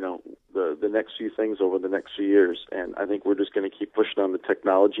on the next few things over the next few years, and I think we're just going to keep pushing on the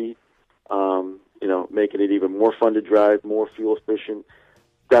technology, making it even more fun to drive, more fuel efficient,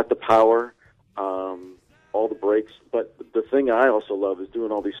 got the power, all the brakes. But the thing I also love is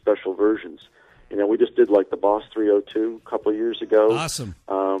doing all these special versions. We just did like the Boss 302 a couple of years ago. Awesome.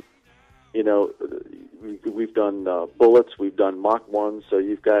 We've done Bullets, we've done Mach 1, so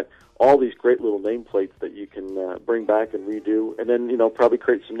you've got all these great little nameplates that you can bring back and redo, and then, probably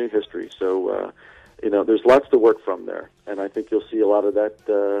create some new history. So, there's lots to work from there, and I think you'll see a lot of that,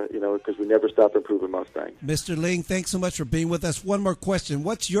 because we never stop improving Mustang. Mr. Ling, thanks so much for being with us. One more question.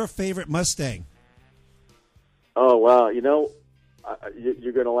 What's your favorite Mustang? Oh, wow.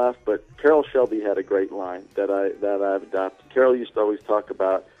 you're going to laugh, but Carol Shelby had a great line that I've adopted. Carol used to always talk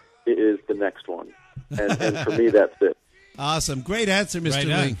about, "It is the next one," and for me, that's it. Awesome. Great answer, Mr. Right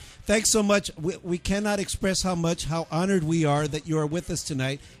on. Ling. Thanks so much. We cannot express how honored we are that you are with us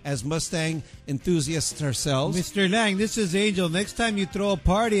tonight as Mustang enthusiasts ourselves. Mr. Lang, this is Angel. Next time you throw a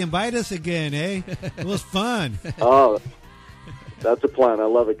party, invite us again, eh? It was fun. Oh, that's a plan. I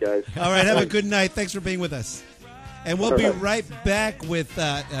love it, guys. All right. Have a good night. Thanks for being with us. And we'll All be right. right back with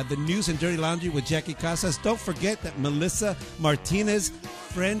the news and Dirty Laundry with Jackie Casas. Don't forget that Melissa Martinez,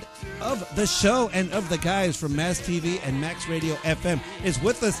 friend of the show and of the guys from Mass TV and Max Radio FM, is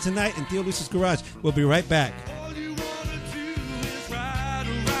with us tonight in Theo Luis's Garage. We'll be right back.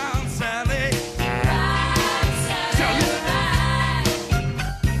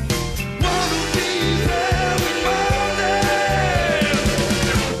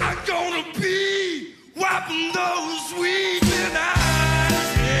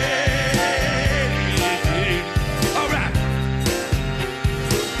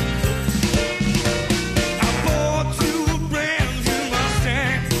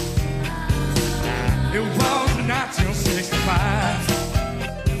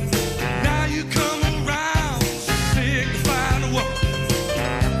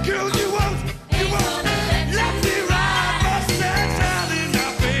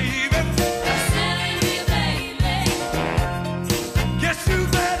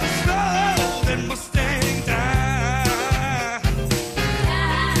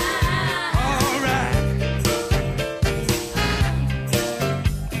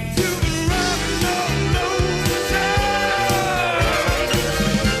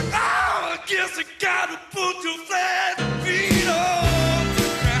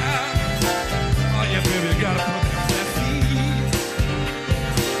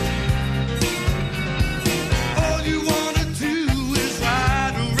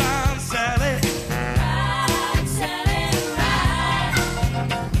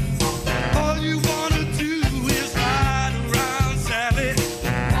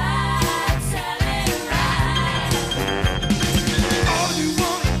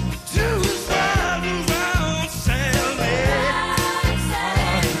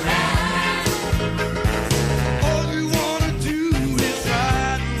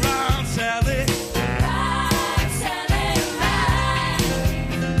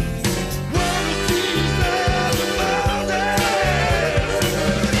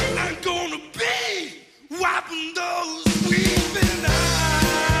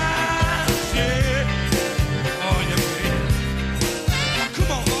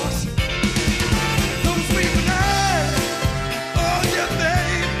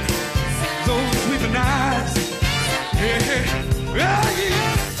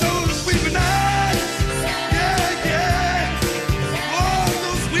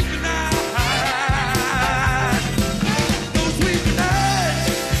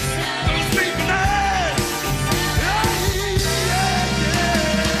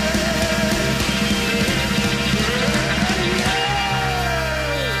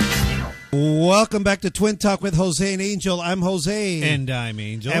 Welcome back to Twin Talk with Jose and Angel. I'm Jose. And I'm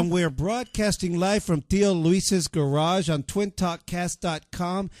Angel. And we're broadcasting live from Theo Luis's Garage on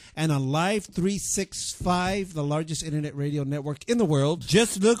twintalkcast.com and on Live 365, the largest internet radio network in the world.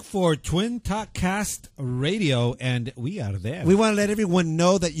 Just look for Twin Talk Cast Radio, and we are there. We want to let everyone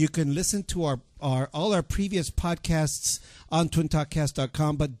know that you can listen to all our previous podcasts on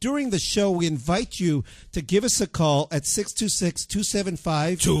twintalkcast.com. But during the show, we invite you to give us a call at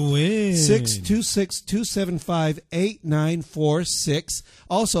 626-275 Twin. 626-275-8946.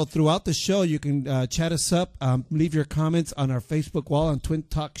 Also, throughout the show, you can chat us up, leave your comments on our Facebook wall on Twin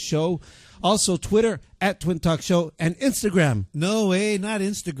Talk Show. Also, Twitter at Twin Talk Show and Instagram. No, not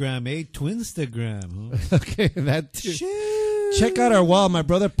Instagram, Twinstagram. Huh? Okay, that too. Check out our wall. My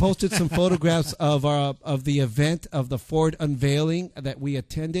brother posted some photographs of the event of the Ford unveiling that we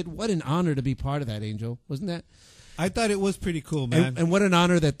attended. What an honor to be part of that, Angel. Wasn't that? I thought it was pretty cool, man. And what an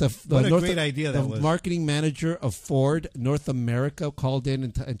honor that the great idea that was. Marketing manager of Ford North America called in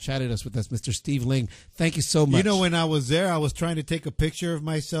and chatted us with us, Mr. Steve Ling. Thank you so much. You know, when I was there, I was trying to take a picture of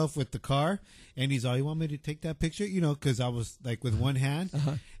myself with the car, and he's all, "You want me to take that picture?" You know, because I was like with one hand,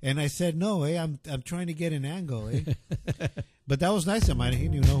 and I said, "No, I'm trying to get an angle." But that was nice of mine. He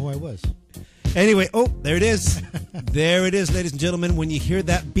didn't even know who I was. Anyway, there it is. There it is, ladies and gentlemen. When you hear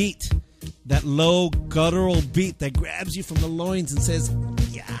that beat, that low guttural beat that grabs you from the loins and says,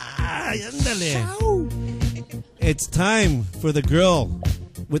 "Yeah, ándale." It's time for the girl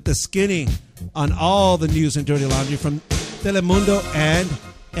with the skinny on all the news and dirty laundry from Telemundo and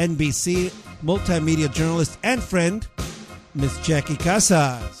NBC, multimedia journalist and friend, Miss Jackie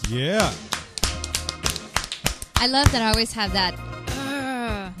Casas. Yeah. I love that I always have that,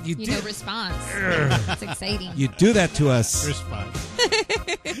 You know, did. response. It's exciting. You do that to us. Response.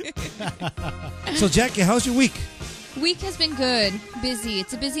 So, Jackie, how's your week? Week has been good. Busy.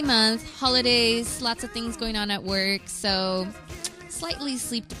 It's a busy month. Holidays, lots of things going on at work. So, slightly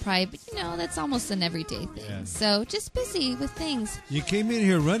sleep deprived. But, that's almost an everyday thing. Yeah. So, just busy with things. You came in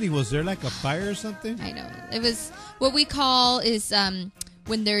here running. Was there like a fire or something? I know. It was what we call is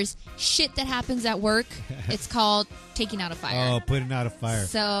when there's shit that happens at work, it's called taking out a fire. Oh, putting out a fire.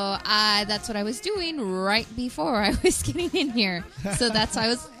 So that's what I was doing right before I was getting in here. So that's why I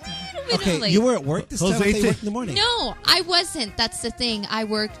was a little bit late. You were at work this time? I thought you worked in the morning. No, I wasn't. That's the thing. I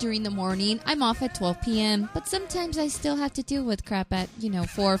work during the morning. I'm off at 12 p.m., but sometimes I still have to deal with crap at,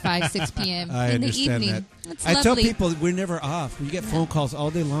 4, 5, 6 p.m. I in the understand evening. that. It's I lovely. tell people we're never off. We get phone calls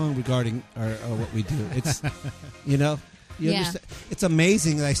all day long regarding what we do. It's, you Yeah. understand? It's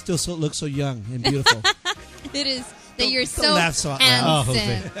amazing that I still look so young and beautiful. It is that you're Don't so laugh so out handsome. loud. Oh,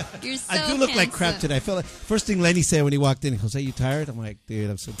 Jose. You're so I do look like crap handsome. today. I feel like first thing Lenny said when he walked in, Jose, you tired? I'm like, dude,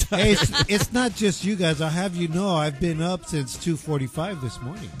 I'm so tired. Hey, it's not just you guys. I'll have you know I've been up since 2:45 this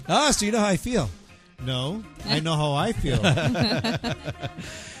morning. So you know how I feel. No, I know how I feel.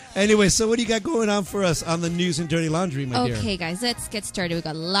 Anyway, so what do you got going on for us on the news and dirty laundry, my dear? Okay, guys, let's get started. We've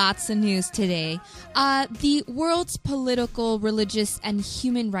got lots of news today. The world's political, religious, and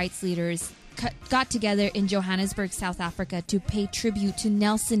human rights leaders got together in Johannesburg, South Africa to pay tribute to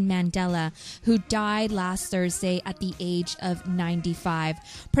Nelson Mandela, who died last Thursday at the age of 95.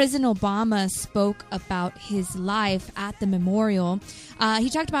 President Obama spoke about his life at the memorial. He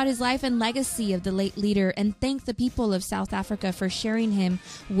talked about his life and legacy of the late leader and thanked the people of South Africa for sharing him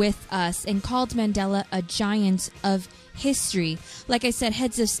with us and called Mandela a giant of history. Like I said,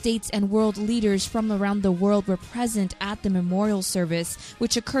 heads of states and world leaders from around the world were present at the memorial service,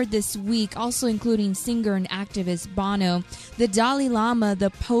 which occurred this week, also including singer and activist Bono. The Dalai Lama, the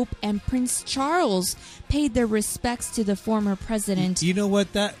Pope, and Prince Charles paid their respects to the former president. You know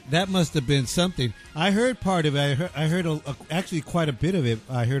what? That must have been something. I heard part of it. I heard actually quite a bit of it.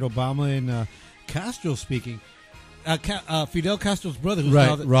 I heard Obama and Castro speaking. Fidel Castro's brother, who's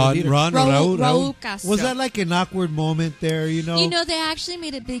now the leader. Raul Castro. Was that like an awkward moment there? They actually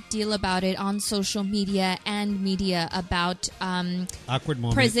made a big deal about it on social media and media about awkward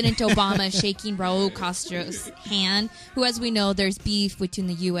moment. President Obama shaking Raul Castro's hand, who, as we know, there's beef between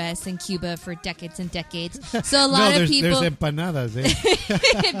the U.S. and Cuba for decades and decades. So a lot of people... there's empanadas,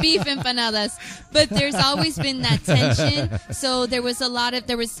 eh? Beef empanadas. But there's always been that tension. So there was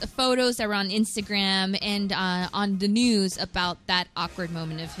photos that were on Instagram and on the news about that awkward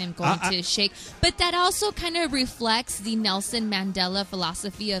moment of him going to shake. But that also kind of reflects the Nelson Mandela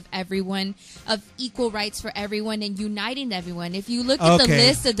philosophy of equal rights for everyone and uniting everyone. If you look at the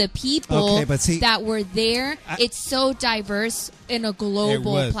list of the people that were there, it's so diverse in a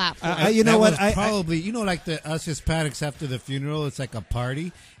global platform. Probably, like us Hispanics after the funeral, it's like a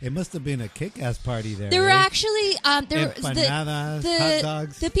party. It must have been a kick-ass party there. There were actually empanadas, hot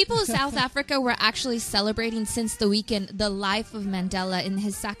dogs. The people of South Africa were actually celebrating since the weekend the life of Mandela and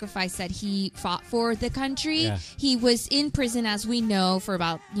his sacrifice that he fought for the country. Yeah. He was in prison, as we know, for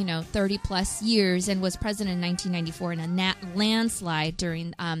about 30 plus years and was president in 1994 in a landslide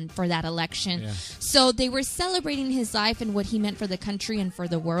during for that election. Yeah. So they were celebrating his life and what he meant for the country and for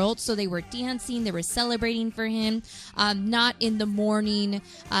the world. So they were dancing, they were celebrating for him, not in the mourning,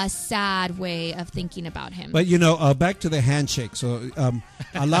 sad way of thinking about him. But back to the handshake. So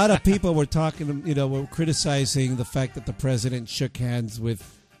a lot of people were talking, were criticizing the fact that the president shook hands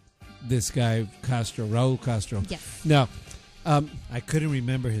with this guy Raul Castro. Yes. Now, I couldn't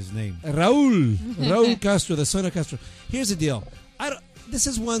remember his name. Raul Castro, the son of Castro. Here's the deal. This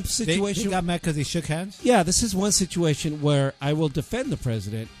is one situation. They got mad because he shook hands? Yeah, this is one situation where I will defend the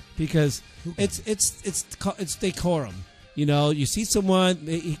president because it's decorum. You see someone,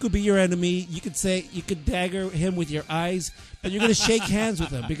 he could be your enemy. You could dagger him with your eyes, but you're going to shake hands with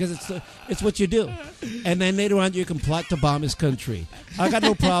him because it's what you do. And then later on, you can plot to bomb his country. I got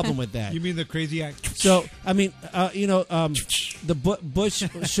no problem with that. You mean the crazy act? So, I mean, the Bush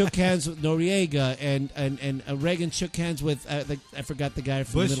shook hands with Noriega, and Reagan shook hands with I forgot the guy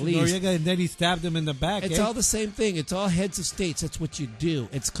from Bush, the Middle East. Noriega, and then he stabbed him in the back. It's all the same thing. It's all heads of states. That's what you do.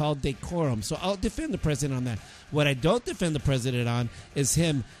 It's called decorum. So I'll defend the president on that. What I don't defend the president on is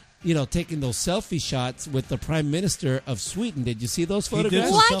him, taking those selfie shots with the prime minister of Sweden. Did you see those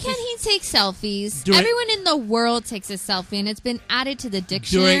photographs? Why can't he take selfies? Everyone in the world takes a selfie, and it's been added to the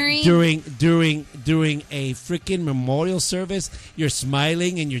dictionary. During during a freaking memorial service. You're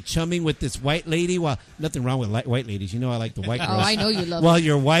smiling and you're chumming with this white lady. Well, nothing wrong with white ladies. You know I like the white girls. Oh, I know you love While it.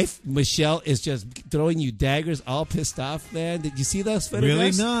 your wife, Michelle, is just throwing you daggers, all pissed off, man. Did you see those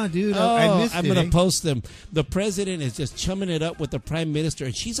photographs? Really? No, dude. Oh, I missed I'm it. going to post them. The president is just chumming it up with the prime minister,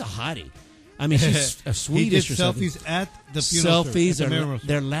 and she's a hottie. I mean, she's a Swedish He or did something. selfies at the funeral service, Selfies. at the memorial service.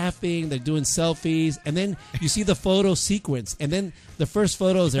 They're laughing. They're doing selfies. And then you see the photo sequence. And then the first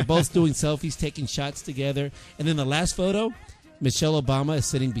photos, they're both doing selfies, taking shots together. And then the last photo, Michelle Obama is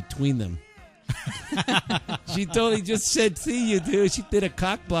sitting between them. She totally just said, see you, dude. She did a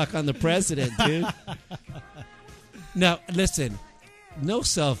cock block on the president, dude. Now, listen, no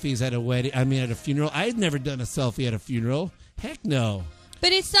selfies at a wedding. I mean, at a funeral. I had never done a selfie at a funeral. Heck no.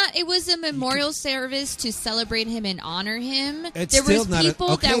 But it's not. It was a memorial service to celebrate him and honor him. It's There still was not a-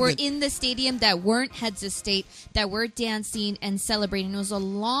 people okay, that were then- in the stadium that weren't heads of state that were dancing and celebrating. It was a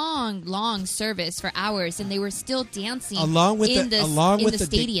long, long service for hours, and they were still dancing Along with in the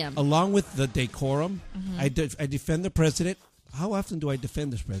stadium. Along with the decorum, Mhm. I defend the president. How often do I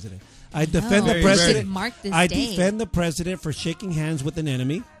defend this president? I defend No, the you president. should mark this I day. defend the president for shaking hands with an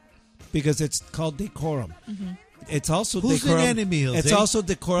enemy because it's called decorum. Mhm. It's also Who's decorum. an enemy, Jose? It's also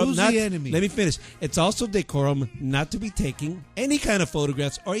decorum. Who's not, the enemy? Let me finish. It's also decorum not to be taking any kind of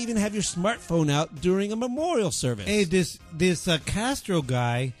photographs or even have your smartphone out during a memorial service. Hey, this Castro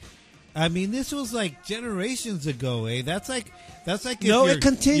guy. I mean, this was like generations ago. That's like if No, it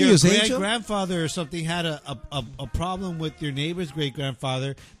continues, Your Angel. great-grandfather or something had a problem with your neighbor's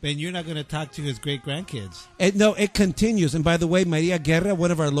great-grandfather, then you're not going to talk to his great-grandkids. No, it continues. And by the way, Maria Guerra,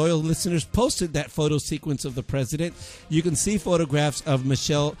 one of our loyal listeners, posted that photo sequence of the president. You can see photographs of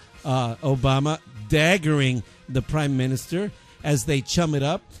Michelle Obama daggering the prime minister as they chum it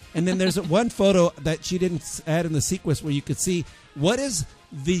up. And then there's one photo that she didn't add in the sequence where you could see what is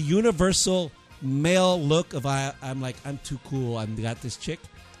the universal male look of I'm too cool. I've got this chick.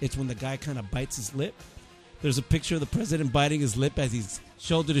 It's when the guy kind of bites his lip. There's a picture of the president biting his lip as he's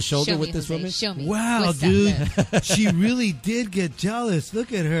shoulder to shoulder Show with me, this Jose, woman. show me. Wow, What's that dude. lip? She really did get jealous.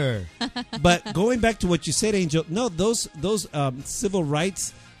 Look at her. But going back to what you said, Angel, no, those civil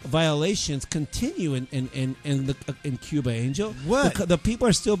rights violations continue in Cuba, Angel. What? The people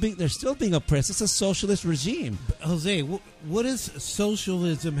are still being oppressed. It's a socialist regime. Jose, what does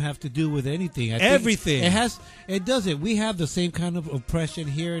socialism have to do with anything? I think Everything. It doesn't. We have the same kind of oppression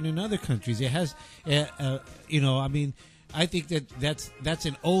here and in other countries. It has, I mean, I think that's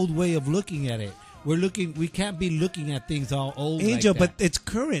an old way of looking at it. We can't be looking at things all old. Angel, like that. but it's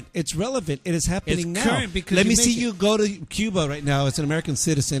current. It's relevant. It is happening It's now. current because let you me make see it- you go to Cuba right now as an American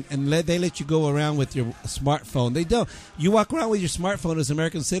citizen, and they let you go around with your smartphone. They don't. You walk around with your smartphone as an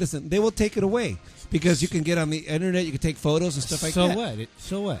American citizen, they will take it away because you can get on the internet, you can take photos and stuff like so that. what?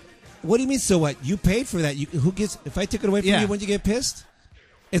 So what? What do you mean? So what? You paid for that. Who gets? If I took it away from Yeah. you, wouldn't you get pissed?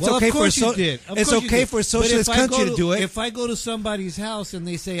 It's Well, okay of course for you did. Of it's course you okay did. for a But socialist if I country go to do it. If I go to somebody's house and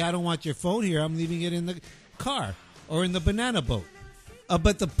they say I don't want your phone here, I'm leaving it in the car or in the banana boat.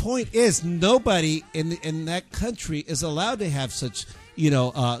 But the point is, nobody in that country is allowed to have such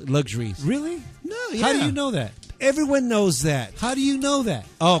luxuries. Really? No. How do you know that? Everyone knows that. How do you know that?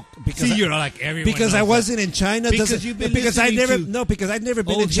 Oh, because See, you're like everyone because knows I wasn't that. in China. Because doesn't- you've been because I've listening never to because I've never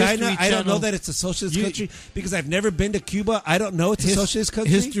been old in China. History I don't know Channel. that it's a socialist You- country because I've never been to Cuba. I don't know it's a socialist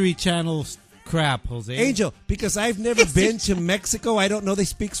country. History Channel crap, Jose. Angel, because I've never been to Mexico. I don't know they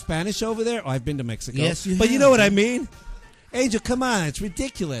speak Spanish over there. Oh, I've been to Mexico. Yes, you but you have. know what I mean? Angel, come on. It's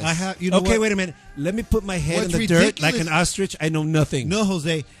ridiculous. I have- you know okay, what? wait a minute. Let me put my head What's in the dirt like ridiculous- an ostrich. I know nothing. No,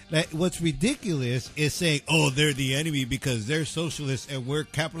 Jose. What's ridiculous is saying, "Oh, they're the enemy because they're socialists and we're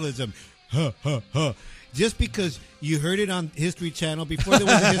capitalism." Huh, huh, huh. Just because you heard it on History Channel before there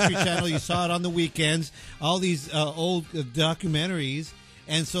was a History Channel, you saw it on the weekends. All these old documentaries,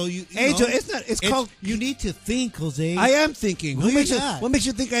 and so you Angel, know, it's called. You need to think, Jose. I am thinking. No, What makes you're you? not. What makes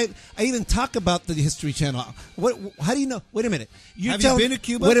you think I even talk about the History Channel? What? How do you know? Wait a minute. Have you been to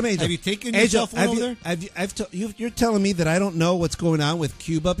Cuba? Wait a minute. Have you taken Angel, yourself have over you- there? You're telling me that I don't know what's going on with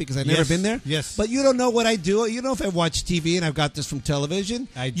Cuba because I've never Yes, been there. yes. But you don't know what I do. You know if I watch TV and I've got this from television.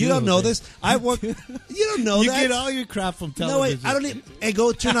 I You do, don't know Jose. this. I work. You don't know You that. get all your crap from No, television. wait. I don't need. Hey,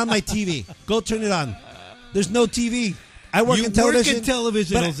 go turn on my TV. Go turn it on. There's no TV. I work You in television. work in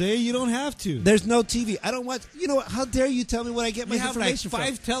television, but Jose. You don't have to. There's no TV. I don't watch. You know what? How dare you tell me what I get my You have, like, information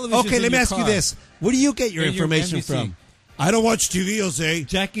 5 from? televisions Okay, in let me your ask you car. this: where do you get your And your information NBC. from? I don't watch TV, Jose.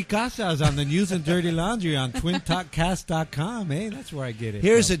 Jackie Casa is on the News and Dirty Laundry on twintalkcast.com. Hey, that's where I get it.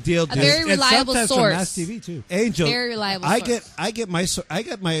 Here's the deal, dude. A very reliable sometimes source. from Mass TV too. Angel, Very reliable I source.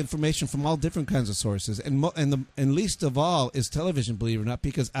 get my information from all different kinds of sources, and least of all is television. Believe it or not,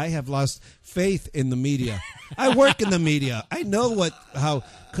 because I have lost faith in the media. I work in the media. I know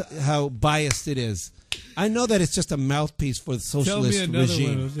how biased it is. I know that it's just a mouthpiece for the socialist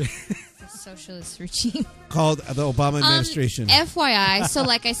regime Socialist regime. called the Obama administration. FYI, so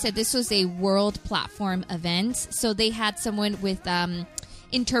like I said, this was a world platform event. So they had someone with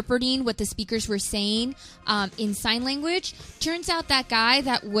interpreting what the speakers were saying in sign language. Turns out that guy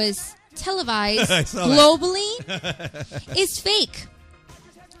that was televised globally is fake.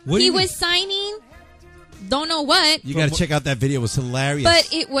 He was signing, don't know what. You got to check out that video. It was hilarious.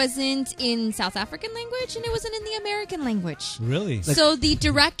 But it wasn't in South African language, and it wasn't in the American language. Really? So the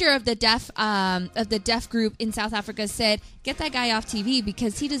director of the deaf group in South Africa said, "Get that guy off TV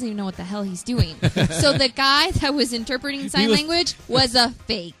because he doesn't even know what the hell he's doing." So the guy that was interpreting sign language was a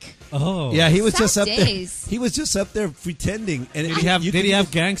fake. Oh, yeah, he was Sad just up days. there. He was just up there pretending. And Did he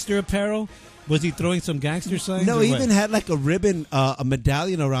have gangster apparel? Was he throwing some gangster signs? No, or he what? even had like a ribbon, a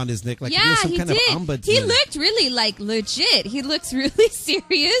medallion around his neck, like he was some kind of ombudsman. He looked really like legit. He looks really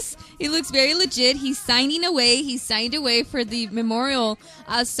serious. He looks very legit. He's signing away. He signed away for the memorial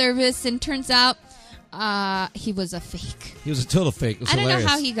service, and turns out he was a fake. He was a total fake. It was I don't hilarious.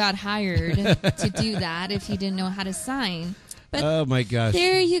 know how he got hired to do that if he didn't know how to sign. But oh my gosh!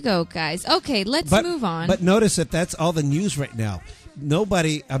 there you go, guys. Okay, let's move on. But notice that that's all the news right now.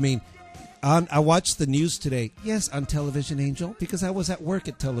 Nobody. I mean. I watched the news today. Yes, on Television Angel, because I was at work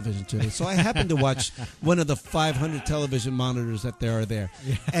at Television today. So I happened to watch one of the 500 television monitors that there are there.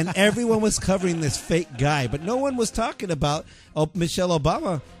 Yeah. And everyone was covering this fake guy, but no one was talking about Michelle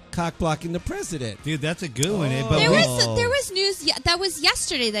Obama cock-blocking the president. Dude, that's a good one. Oh. But there was news that was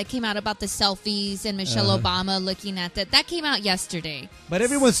yesterday that came out about the selfies and Michelle Obama looking at that. That came out yesterday. But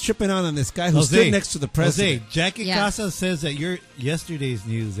everyone's tripping on this guy who stood next to the president. Jose, Jackie Casa says that you're yesterday's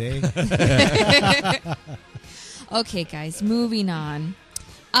news, eh? Okay, guys, moving on.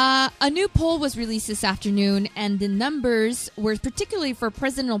 A new poll was released this afternoon, and the numbers were particularly for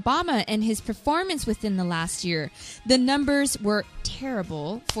President Obama and his performance within the last year. The numbers were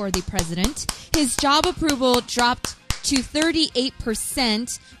terrible for the president. His job approval dropped to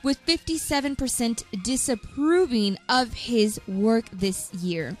 38%, with 57% disapproving of his work this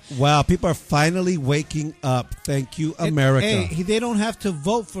year. Wow, people are finally waking up. Thank you, America. Hey, they don't have to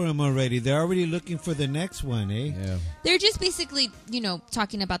vote for him already. They're already looking for the next one, eh? Yeah. They're just basically,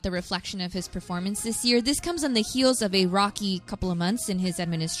 talking about the reflection of his performance this year. This comes on the heels of a rocky couple of months in his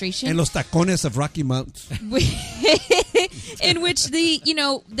administration. En los tacones of Rocky Mounts. In which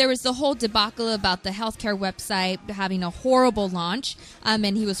there was the whole debacle about the healthcare website having a horrible launch,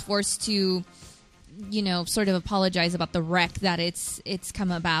 and he was forced to, sort of apologize about the wreck that it's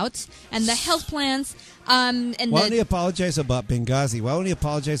come about, and the health plans. Why don't he apologize about Benghazi? Why don't he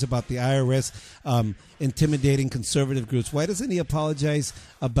apologize about the IRS intimidating conservative groups? Why doesn't he apologize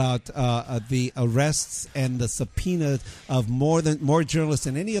about the arrests and the subpoena of more journalists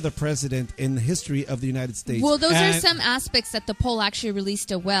than any other president in the history of the United States? Well, those are some aspects that the poll actually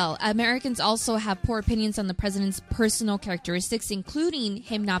released as well. Americans also have poor opinions on the president's personal characteristics, including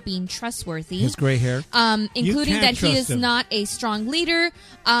him not being trustworthy. His gray hair. Including that he is not a strong leader.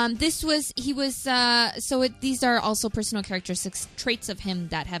 These are also personal characteristics, traits of him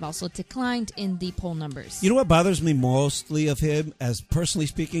that have also declined in the poll numbers. You know what bothers me mostly of him, as personally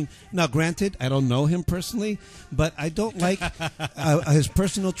speaking? Now, granted, I don't know him personally, but I don't like his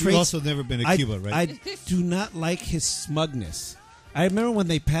personal traits. You've also never been to Cuba, right? I do not like his smugness. I remember when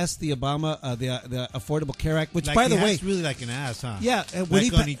they passed the Obama, the Affordable Care Act, which, by the way, it's really like an ass, huh? Yeah, when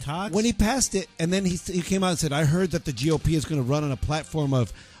he talks, when he passed it, and then he came out and said, "I heard that the GOP is going to run on a platform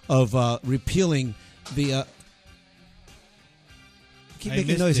of repealing the." Keep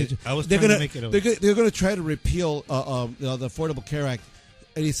making noises. I was trying to make it over. They're going to try to repeal the Affordable Care Act,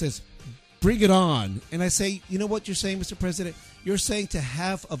 and he says, "Bring it on." And I say, you know what you're saying, Mr. President? You're saying to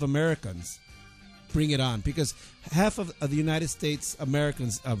half of Americans, bring it on, because half of the United States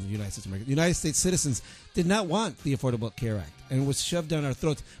citizens did not want the Affordable Care Act, and it was shoved down our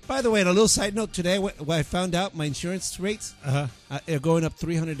throats. By the way, on a little side note, today when I found out my insurance rates are going up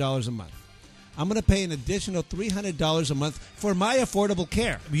 $300 a month. I'm going to pay an additional $300 a month for my affordable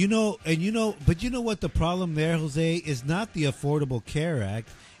care. But you know what the problem there, Jose, is not the Affordable Care Act.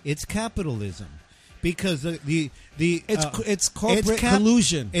 It's capitalism, because it's corporate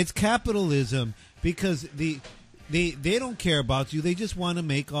collusion. It's capitalism because the They don't care about you. They just want to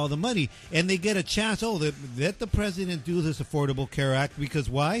make all the money, and they get a chance. Oh, let the president do this Affordable Care Act, because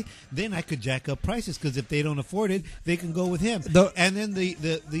why? Then I could jack up prices, because if they don't afford it, they can go with him. And then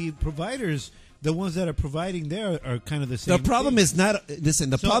the providers, the ones that are providing there, are kind of the same. The problem thing. is not. Listen,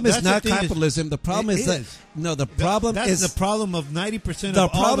 the So problem is that's not the thing capitalism. The problem is that the problem that's is the problem of 90% the of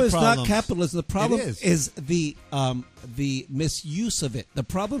all problem the is problems. not capitalism. The problem It is the misuse of it. The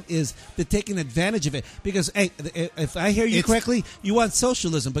problem is the taking advantage of it. Because hey, if I hear you correctly, you want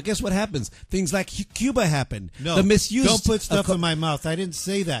socialism, but guess what happens? Things like Cuba happened. No, the misuse. Don't put stuff in my mouth. I didn't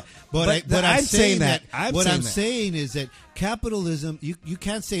say that. But I'm saying that. What I'm saying is that capitalism. You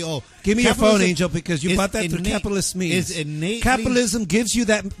can't say, "Oh, give me your phone, capitalism Angel," because you bought that through capitalist means. Is innately, capitalism gives you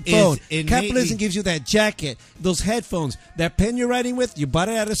that phone. innately- Capitalism gives you that jacket, those headphones, that pen you're writing with. You bought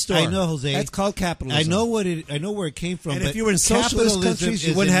it at a store. I know, Jose. That's called capitalism. I know where it came from. And but if you were in socialist capitalism countries,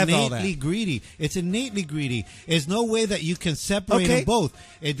 you is wouldn't have all that. innately greedy. It's innately greedy. There's no way that you can separate them both.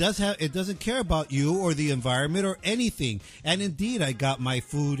 It doesn't care about you or the environment or anything. And indeed, I got my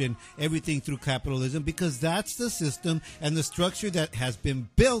food and everything through capitalism, because that's the system and the structure that has been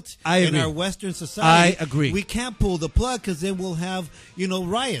built in our Western society. I agree. We can't pull the plug, because then we'll have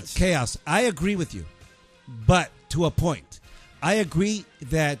riots, chaos. I agree with you, but to a point. I agree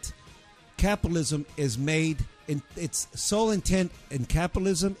that capitalism is made in its sole intent in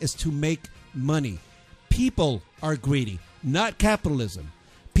capitalism is to make money. People are greedy, not capitalism.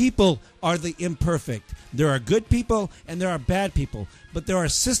 People are the imperfect. There are good people and there are bad people, but there are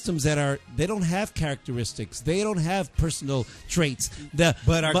systems that they don't have characteristics. They don't have personal traits.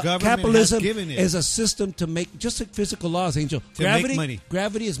 But our government capitalism has given it. is a system to make, just like physical laws, Angel. To make money.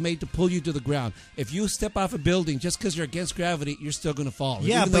 Gravity is made to pull you to the ground. If you step off a building just because you're against gravity, you're still going to fall.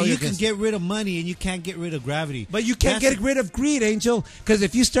 Yeah, even though but you're you can against- get rid of money and you can't get rid of gravity. But you can't get rid of greed, Angel, because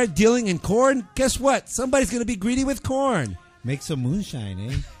if you start dealing in corn, guess what? Somebody's going to be greedy with corn. Make some moonshine,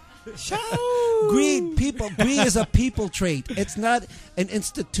 eh? Greed is a people trait. It's not an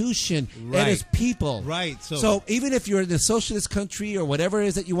institution. Right. It is people. Right. So even if you're in a socialist country or whatever it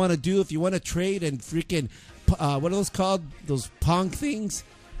is that you want to do, if you want to trade and freaking what are those called? Those Pong things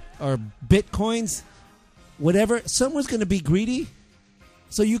or Bitcoins, whatever. Someone's going to be greedy.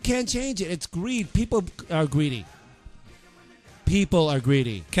 So you can't change it. It's greed. People are greedy. People are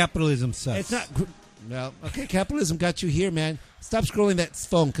greedy. Capitalism sucks. It's not. Well, okay, capitalism got you here, man. Stop scrolling that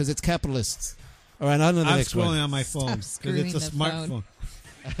phone because it's capitalists. All right, on to the I'm next scrolling one. on my phone because it's a smartphone.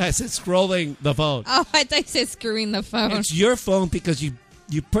 I said scrolling the phone. Oh, I thought you said screwing the phone. It's your phone because you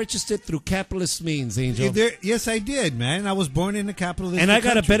purchased it through capitalist means, Angel. Yes, I did, man. I was born in a capitalist And I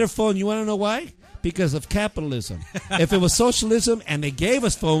got a country. better phone. You want to know why? Because of capitalism. If it was socialism and they gave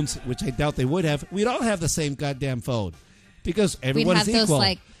us phones, which I doubt they would have, we'd all have the same goddamn phone. Because everyone's We'd have equal.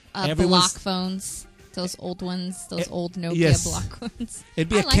 those block phones. Those old ones, those old Nokia block ones. It'd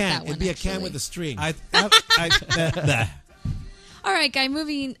be I a like can. that one, It'd be a can actually. with a string. All right, guy,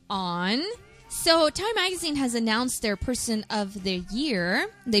 moving on. So Time Magazine has announced their Person of the Year.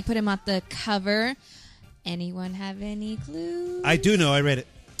 They put him at the cover. Anyone have any clues? I do know. I read it.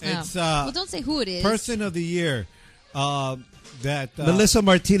 Oh. It's well, don't say who it is. Person of the Year. Melissa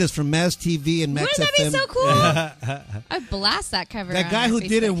Martinez from Maz TV and Max Wouldn't that FM. be so cool? I'd blast that cover. That on guy our who Facebook.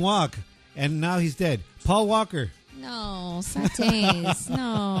 didn't walk and now he's dead. Paul Walker. No, Satays.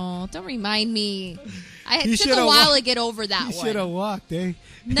 No, don't remind me. It You took a shoulda while walked. to get over that You one. should have walked, eh?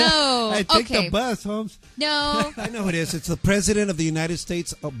 No. I take Okay. the bus, Holmes. No. I know it is. It's the President of the United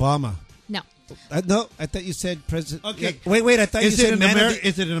States, Obama. No. No, I thought you said President. Okay. Wait. I thought you said man of the...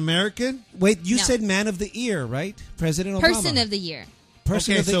 Is it an American? Wait, you No. said man of the year, right? President Obama. Person of the Year.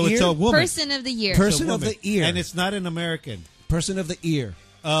 Person Okay, of the so year. it's a woman. Person of the Year. Person It's a of the woman. year. And it's not an American. Person of the ear.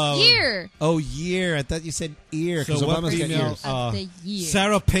 Year. Oh, year. I thought you said ear So because what Obama's got female? ears. Of the year.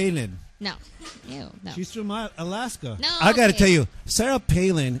 Sarah Palin. No. Ew, no. She's from Alaska. No. I got to okay. tell you, Sarah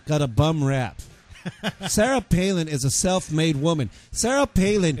Palin got a bum rap. Sarah Palin is a self-made woman. Sarah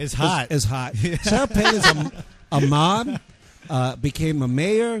Palin Is hot. Is hot. Sarah Palin's a mom, became a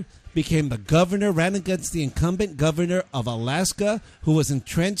mayor, became the governor, ran against the incumbent governor of Alaska, who was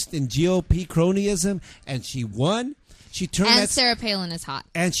entrenched in GOP cronyism, and she won. She turned And that, Sarah Palin is hot.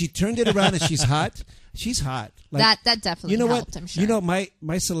 and she turned it around, and she's hot. She's hot. Like, That definitely you know helped, what? I'm sure. You know,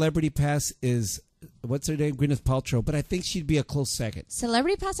 my celebrity pass is what's her name, Gwyneth Paltrow, but I think she'd be a close second.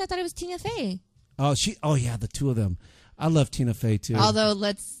 Celebrity Pass, I thought it was Tina Fey. Oh yeah, the two of them. I love Tina Fey too. Although,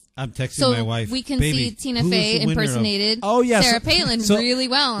 let's... I'm texting So my wife. we can Baby, see Tina who is Fey the winner of- impersonated Oh yeah, Sarah Palin really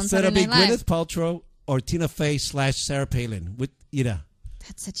well on so it'll Saturday be Night Live. Gwyneth Paltrow or Tina Fey / Sarah Palin with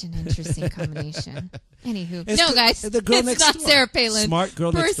That's such an interesting combination. Anywho, It's no, the- guys, the girl it's next not door. Sarah Palin. Smart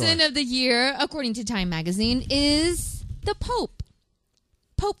girl next Person door. of the year, according to Time Magazine, is the Pope.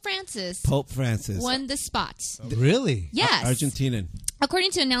 Pope Francis. Pope Francis. Won the spot. Really? Yes. Argentinian. According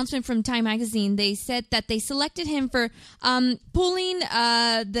to an announcement from Time Magazine, they said that they selected him for pulling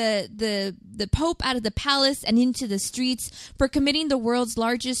the Pope out of the palace and into the streets, for committing the world's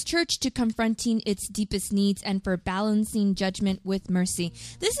largest church to confronting its deepest needs, and for balancing judgment with mercy.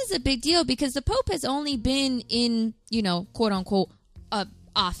 This is a big deal because the Pope has only been in, quote unquote,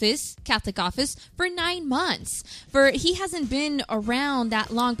 Catholic office, for 9 months. He hasn't been around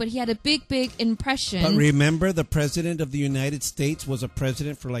that long, but he had a big impression. But remember, the president of the United States was a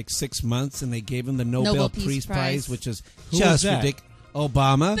president for like 6 months, and they gave him the Nobel Peace Prize, which is Who just was that? ridiculous.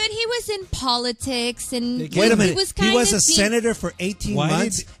 Obama. But he was in politics, and Wait a minute. he was He was a being- senator for 18 Why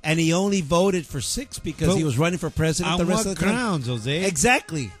months, did- and he only voted for 6 because But he was running for president on the rest what of the time. grounds, Jose?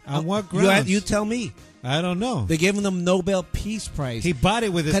 Exactly. On what You- grounds? You tell me. I don't know. They gave him the Nobel Peace Prize. He bought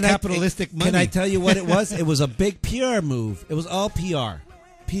it with his capitalistic money. Can I tell you what it was? It was a big PR move. It was all PR.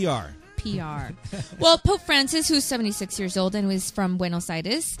 PR. Well, Pope Francis, who's 76 years old and was from Buenos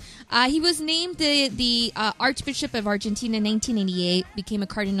Aires, he was named the Archbishop of Argentina in 1988, became a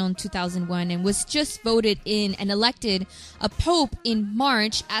cardinal in 2001, and was just voted in and elected a pope in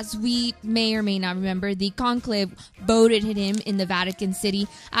March. As we may or may not remember, the conclave voted him in the Vatican City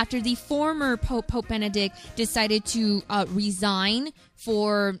after the former Pope Benedict decided to resign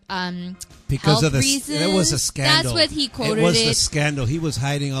for Because health of the reasons. it was a scandal. That's what he quoted. It was the scandal. He was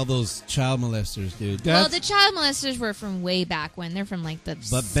hiding all those child molesters, dude. Well, the child molesters were from way back when. They're from like the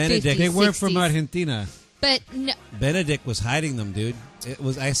But Benedict, 50s, They weren't 60s. from Argentina. But no, Benedict was hiding them, dude. It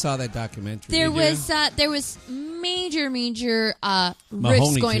was. I saw that documentary. there was major rifts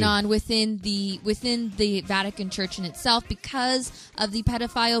Mahoney going too. on within the Vatican Church in itself because of the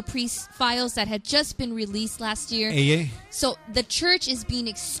pedophile priest files that had just been released last year. AA? So the church is being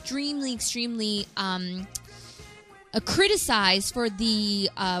extremely criticized for the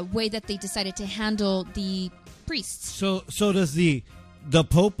way that they decided to handle the priests. So does the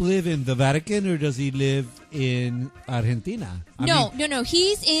Pope live in the Vatican, or does he live in Argentina? No.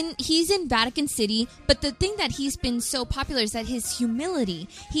 He's in Vatican City, but the thing that he's been so popular is that his humility.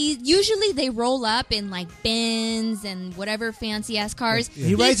 Usually they roll up in like Benz and whatever fancy ass cars.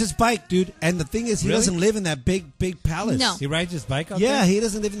 He rides his bike, dude. And the thing is, he Really? doesn't live in that big palace. No. He rides his bike out Yeah, there? he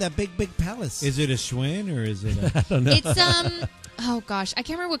doesn't live in that big palace. Is it a Schwinn or is it a... I don't know. It's oh gosh, I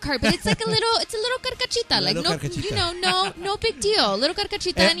can't remember what car, but it's like a little carcachita, like Little no, carcachita. no big deal, little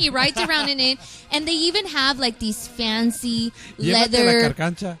carcachita, and he rides around in it, and they even have like these fancy Llévate la leather,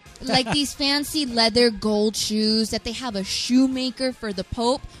 carcancha. like these fancy leather gold shoes that they have a shoemaker for the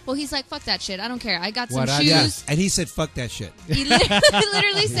Pope. Well, he's like, fuck that shit, I don't care, I got some shoes. Yeah. And he said, "Fuck that shit." He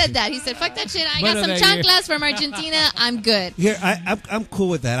literally said that. He said, "Fuck that shit. I got some chanclas from Argentina. I'm good." Here, I'm cool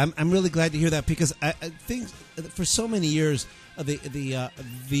with that. I'm really glad to hear that because I think for so many years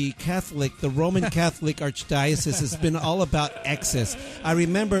the Catholic, the Roman Catholic Archdiocese has been all about excess. I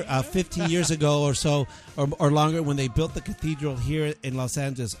remember 15 years ago or so, or longer, when they built the cathedral here in Los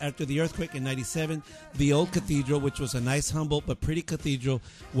Angeles after the earthquake in '97. The old cathedral, which was a nice, humble but pretty cathedral,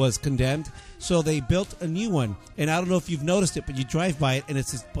 was condemned. So they built a new one, and I don't know if you've noticed it, but you drive by it, and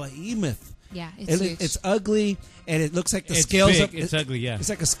it's this behemoth. Yeah, it's huge. It's ugly, and it looks like the It's scales big. of It's ugly, yeah. It's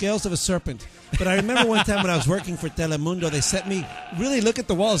like the scales of a serpent. But I remember one time when I was working for Telemundo, they sent me, really look at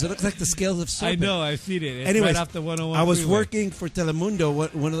the walls. It looks like the scales of a I serpent. know, I've seen it. It's Anyways, right off the 101 I was freeway. working for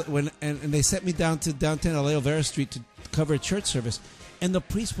Telemundo and they sent me down to downtown Alejo Vera Street to cover a church service. And the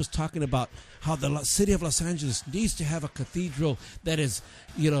priest was talking about how the city of Los Angeles needs to have a cathedral that is,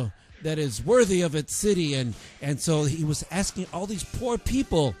 that is worthy of its city. And so he was asking all these poor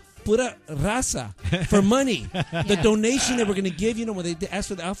people, pura raza, for money. The donation they were going to give, when they asked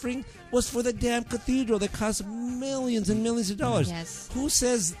for the offering, was for the damn cathedral that cost millions and millions of dollars. Yes. Who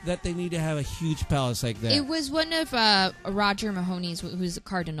says that they need to have a huge palace like that? It was one of Roger Mahoney's, who's a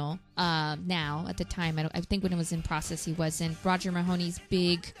cardinal now. At the time, I think when it was in process, he wasn't. Roger Mahoney's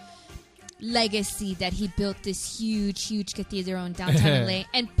big legacy that he built this huge cathedral in downtown LA.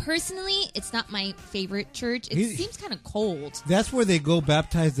 And personally, it's not my favorite church. It seems kind of cold. That's where they go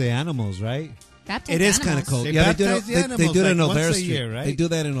baptize the animals, right? Baptize It is animals. kind of cold. They Yeah, they baptize the do it animals in like once Olvera a Street. year, right? They do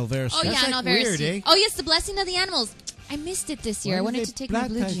that in Olvera Oh Street. yeah, That's in like Olvera weird, Street. eh? Oh yes, the blessing of the animals. I missed it this year. I Why wanted do to they take my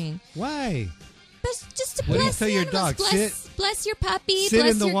blue baptize- jean. Why? But just to What do you bless tell the your animals. dog? Bless your puppy, Sit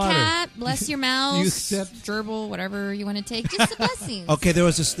bless in the your water. cat, bless your mouse, You accept- gerbil, whatever you want to take. Just a blessing. Okay, there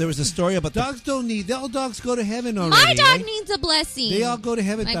was a story about Dogs don't need. All dogs go to heaven already. My dog eh? needs a blessing. They all go to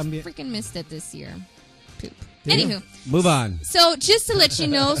heaven I también. freaking missed it this year. Poop. Anywho. Move on. So just to let you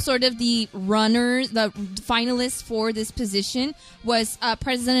know, sort of the finalist for this position was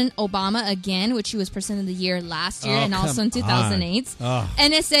President Obama again, which he was President of the Year last year and also in 2008.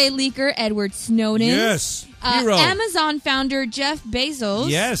 NSA leaker Edward Snowden. Yes. Hero. Amazon founder Jeff Bezos.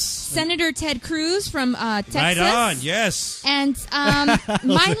 Yes. Senator Ted Cruz from Texas. Right on. Yes. And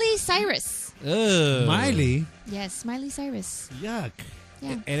Miley Cyrus. Miley? Yes, Miley Cyrus. Yuck.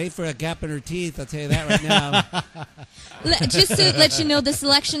 Yeah. It ain't for a gap in her teeth, I'll tell you that right now. Just to let you know, the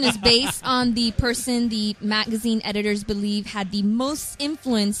selection is based on the person the magazine editors believe had the most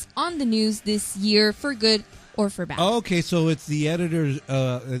influence on the news this year, for good or for bad. Okay, so it's the editors.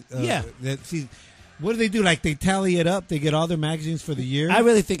 Yeah. What do they do? Like they tally it up? They get all their magazines for the year? I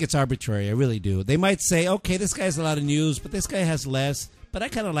really think it's arbitrary. I really do. They might say, okay, this guy has a lot of news, but this guy has less. But I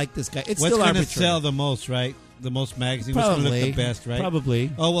kind of like this guy. It's What's still going to arbitrary. sell the most, right? The most magazine. Probably. What's going to look the best, right?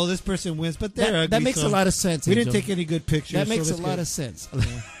 Probably. Oh, well, this person wins, but they're ugly. That makes a lot of sense, We didn't Angel. take any good pictures. That makes a lot of sense.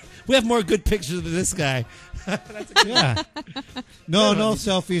 We have more good pictures than this guy. Yeah. No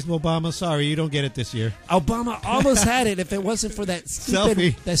selfies, Obama. Sorry, you don't get it this year. Obama almost had it if it wasn't for that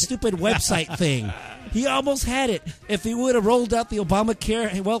stupid website thing. He almost had it. If he would have rolled out the Obamacare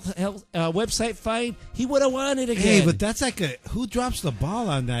website fine, he would have won it again. Hey, but that's like who drops the ball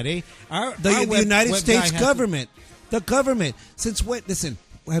on that, eh? The United States government. The government. Since when? Listen,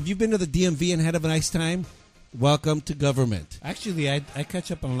 have you been to the DMV and had a nice time? Welcome to government. Actually, I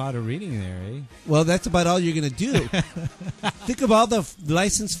catch up on a lot of reading there, eh? Well, that's about all you're going to do. Think of all the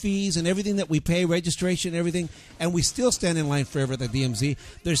license fees and everything that we pay, registration and everything, and we still stand in line forever at the DMV.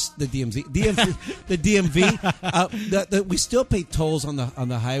 There's the DMV. We still pay tolls on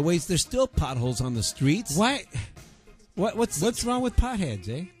the highways. There's still potholes on the streets. Why? What's wrong with potheads,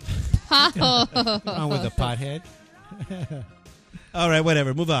 eh? What's wrong with a pothead? All right,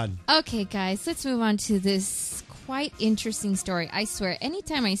 whatever. Move on. Okay, guys, let's move on to this quite interesting story. I swear,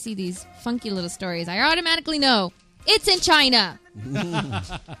 anytime I see these funky little stories, I automatically know it's in China.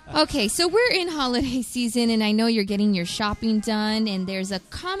 Okay, so we're in holiday season, and I know you're getting your shopping done, and there's a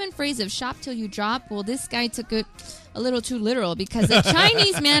common phrase of shop till you drop. Well, this guy took it a little too literal because a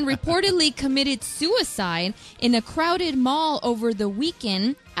Chinese man reportedly committed suicide in a crowded mall over the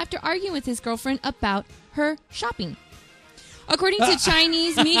weekend after arguing with his girlfriend about her shopping. According to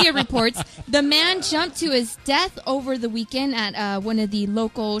Chinese media reports, the man jumped to his death over the weekend at one of the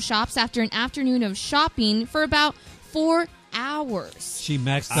local shops after an afternoon of shopping for about 4 hours. She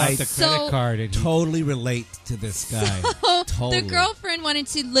maxed out the credit card. And totally relate to this guy. Totally. The girlfriend wanted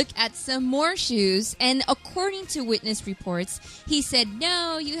to look at some more shoes, and according to witness reports, he said,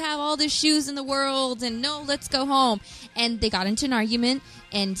 no, you have all the shoes in the world, and no, let's go home. And they got into an argument,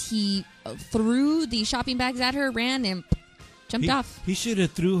 and he threw the shopping bags at her, ran, and jumped off. He should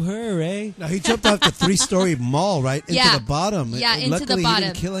have threw her, eh? No, he jumped off the 3-story mall, right? Into the bottom. Yeah, and into the luckily, bottom. He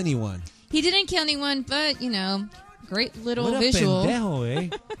didn't kill anyone. He didn't kill anyone, but, great little What a visual.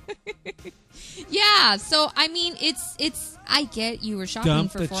 pendejo, eh? Yeah, so, I mean, it's I get you were shopping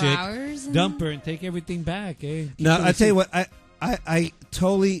Dump for the 4 chick, hours. And dump her, and take everything back, eh? No, I tell you what, I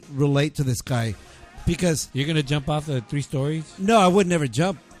totally relate to this guy because... You're going to jump off the 3 stories? No, I would never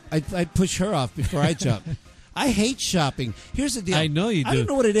jump. I'd push her off before I jump. I hate shopping. Here's the deal. I know you do. I don't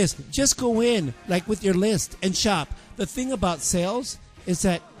know what it is. Just go in, like with your list, and shop. The thing about sales is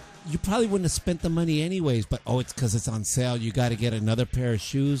that you probably wouldn't have spent the money anyways, but it's because it's on sale. You got to get another pair of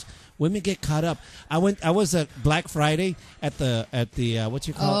shoes. Women get caught up. I was at Black Friday at the what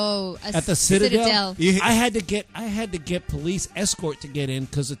you call it? At the Citadel. I had to get police escort to get in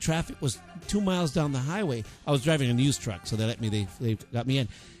because the traffic was 2 miles down the highway. I was driving a news truck, so they let me. They got me in.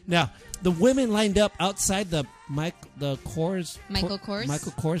 Now the women lined up outside the Michael Kors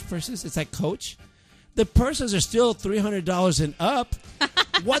purses. It's like Coach. The purses are still $300 and up.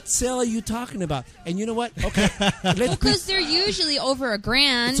 What sale are you talking about? And you know what? Okay, because they're usually over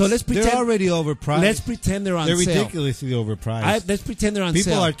 $1,000. So let's pretend they're already overpriced. Let's pretend they're on sale. sale. They're ridiculously overpriced. Let's pretend they're on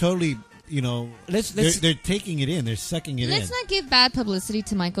People sale. People are totally, they're taking it in. They're sucking it in. Let's not give bad publicity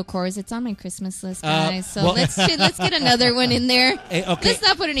to Michael Kors. It's on my Christmas list, guys. Let's get another one in there. Hey, okay. Let's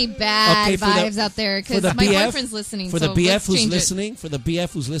not put any bad vibes out there because my boyfriend's listening. For the BF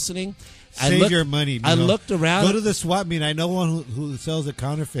who's listening, Save your money. I looked around. Go to the swap meet. I know one who sells the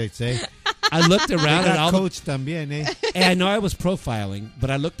counterfeits, eh? I looked around at all Coach también, eh? And I know I was profiling, but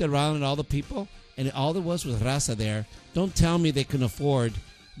I looked around at all the people, and all there was raza there. Don't tell me they can afford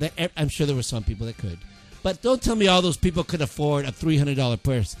that. I'm sure there were some people that could, but don't tell me all those people could afford a $300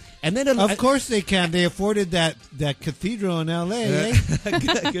 purse. And then, of course they can. They afforded that cathedral in L.A.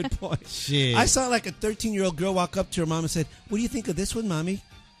 Eh? Good point. Shit. I saw like a 13-year-old girl walk up to her mom and said, "What do you think of this one, mommy?"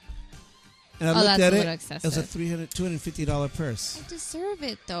 And I Oh, looked that's at a it. little It was excessive. a $250 purse. I deserve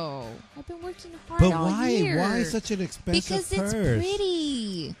it though. I've been working hard But all why? year. Why such an expensive Because purse? it's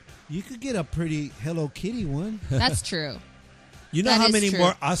pretty. You could get a pretty Hello Kitty one. That's true. You know That how is many true.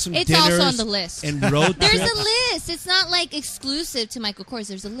 more awesome It's dinners also on the list. and road There's trips? a list. It's not like exclusive to Michael Kors.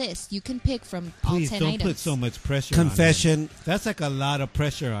 There's a list. You can pick from Please all 10 don't items. put so much pressure Confession. on him. That's like a lot of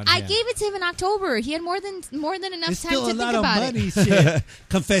pressure on I him. gave it to him in October. He had more than enough It's time still to a think lot of about money, it. shit.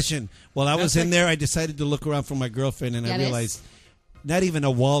 Confession. While I was That's in like- there, I decided to look around for my girlfriend, and I Ya ves? realized not even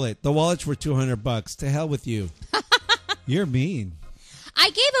a wallet. The wallets were $200. To hell with you. You're mean. I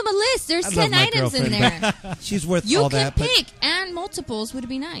gave him a list. There's I 10 love my items in girlfriend, there. but she's worth You all can that. But pick, and multiples would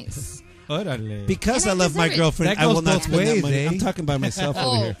be nice. Órale. because I And I love my deserve it. girlfriend, That I will goes not both spend that ways, money. eh? I'm talking by myself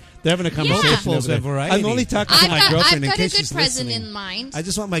Oh. over here. They're having a conversation. Multiples over and there. variety. I'm only talking to my girlfriend I've in got a case good she's present listening. in mind. I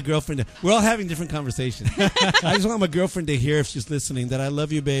just want my girlfriend to. We're all having different conversations. I just want my girlfriend to hear if she's listening that I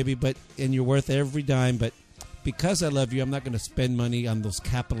love you, baby, and you're worth every dime. But because I love you, I'm not going to spend money on those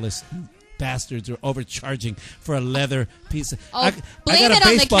capitalist bastards who are overcharging for a leather piece. Oh, I blame got a it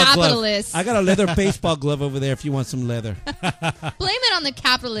on the baseball glove. capitalists. I got a leather baseball glove over there if you want some leather. Blame it on the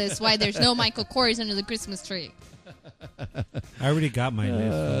capitalists why there's no Michael Kors under the Christmas tree. I already got my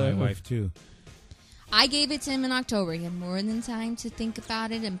list for my wife, too. I gave it to him in October. He had more than time to think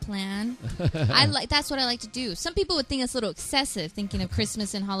about it and plan. That's what I like to do. Some people would think it's a little excessive thinking of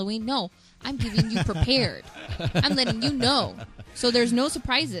Christmas and Halloween. No, I'm giving you prepared. I'm letting you know. So there's no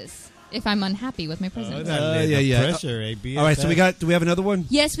surprises if I'm unhappy with my presents. Pressure, eh? All right, so do we have another one?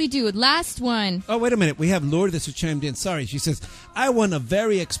 Yes, we do. Last one. Oh, wait a minute. We have Lourdes who chimed in. Sorry. She says, I won a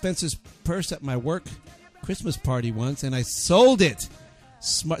very expensive purse at my work Christmas party once, and I sold it.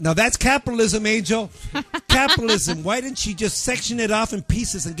 Smart. Now, that's capitalism, Angel. Capitalism. Why didn't she just section it off in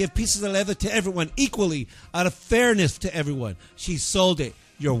pieces and give pieces of leather to everyone equally out of fairness to everyone? She sold it.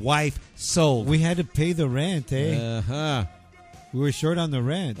 Your wife sold. We had to pay the rent, eh? Uh-huh. We were short on the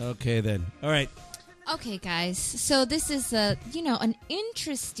rent. Okay, then. All right. Okay, guys. So this is an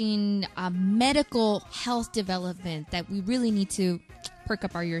interesting medical health development that we really need to perk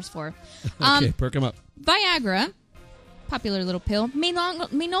up our ears for. Okay, perk them up. Viagra, popular little pill, may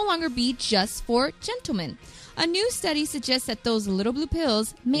no longer be just for gentlemen. A new study suggests that those little blue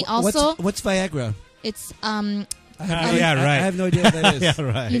pills may also. What's Viagra? It's yeah, right. I have no idea what that is. Yeah,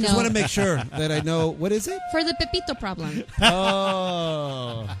 right. I just want to make sure that I know. What is it? for the pepito problem.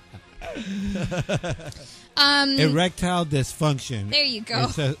 Oh. Erectile dysfunction. There you go.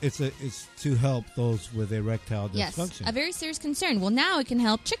 It's to help those with erectile Yes, dysfunction. a very serious concern. Well, now it can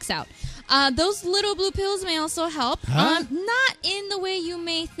help chicks out. Those little blue pills may also help. Huh? Not in the way you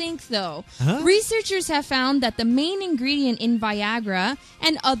may think, though. Huh? Researchers have found that the main ingredient in Viagra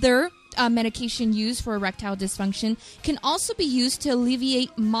and other medication used for erectile dysfunction can also be used to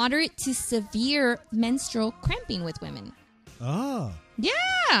alleviate moderate to severe menstrual cramping with women. Oh.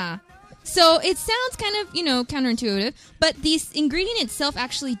 Yeah. So it sounds kind of, counterintuitive, but this ingredient itself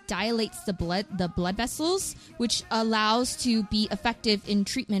actually dilates the blood vessels, which allows to be effective in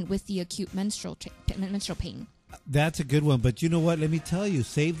treatment with the acute menstrual pain. That's a good one. But you know what? Let me tell you,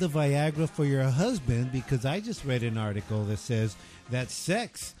 save the Viagra for your husband, because I just read an article that says that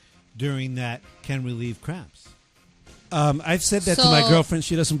sex during that can relieve cramps. I've said that to my girlfriend.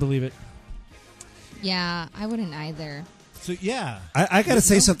 She doesn't believe it. Yeah, I wouldn't either. So yeah, I got to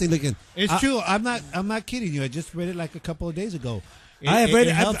say something. Looking, it's true. I'm not kidding you. I just read it like a couple of days ago. I have read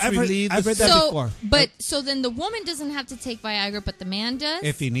it. helps I've relieve read the that So, before. so then the woman doesn't have to take Viagra, but the man does.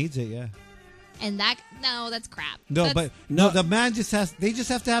 if he needs it. Yeah. And that's crap. No, That's- but no, the man just has. They just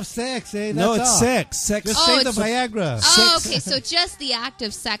have to have sex. Eh? That's No, it's all. sex. Sex. Just Oh, say the it's- Viagra. Oh, okay. So just the act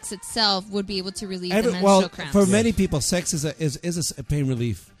of sex itself would be able to relieve the menstrual well, cramps. for many people, sex is a pain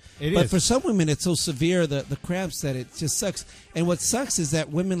relief. It but is. for some women, it's so severe the cramps that it just sucks. And what sucks is that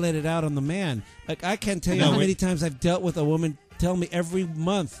women let it out on the man. Like I can't tell you how many times I've dealt with a woman tell me every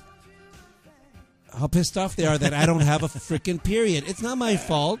month how pissed off they are that I don't have a freaking period. It's not my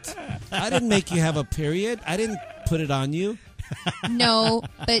fault. I didn't make you have a period. I didn't put it on you. No,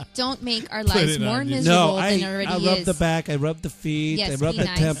 but don't make our lives it more on you. miserable No, than it already I is. rub the back, I rub the feet, Yes, I rub be the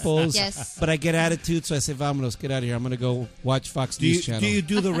nice. temples. Yes. But I get attitude, so I say, "Vámonos, get out of here. I'm going to go watch Fox Do News you, Channel." do you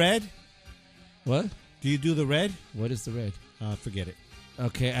do the red? What? Do you do the red? What is the red? Forget it.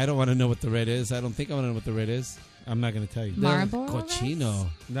 Okay, I don't want to know what the red is. I don't think I want to know what the red is. I'm not going to tell you. Marlboro Cochino.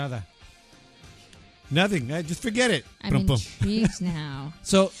 Nada. Nothing. Just forget it. I'm intrigued now.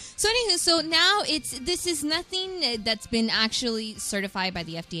 So anywho, so now this is nothing that's been actually certified by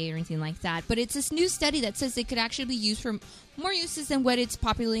the FDA or anything like that, but it's this new study that says it could actually be used for more uses than what it's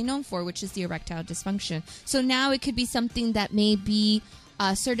popularly known for, which is the erectile dysfunction. So now it could be something that may be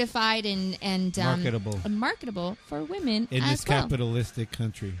certified and marketable for women in as this well. capitalistic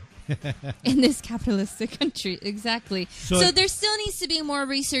country. In this capitalistic country, exactly. So there still needs to be more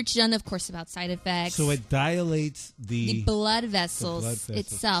research done, of course, about side effects. So it dilates the blood vessels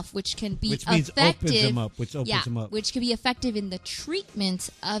itself, which can be means effective. opens them up, which opens them up. Which can be effective in the treatment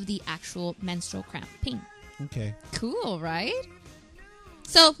of the actual menstrual cramp pain. Okay. Cool, right?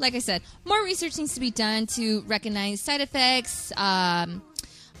 So, like I said, more research needs to be done to recognize side effects. How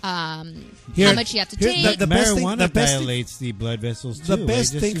much you have to take. The marijuana dilates the blood vessels too. The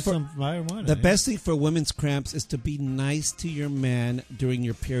best thing for marijuana. The best thing for women's cramps is to be nice to your man during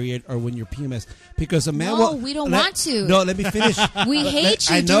your period or when you're PMS, because a man. No, we don't want to. No, let me finish. We hate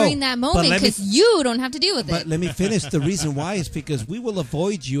you during that moment because you don't have to deal with it. But let me finish. The reason why is because we will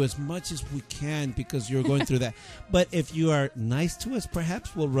avoid you as much as we can because you're going through that. But if you are nice to us,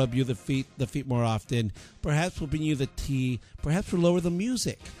 perhaps we'll rub you the feet more often. Perhaps we'll bring you the tea. Perhaps we'll lower the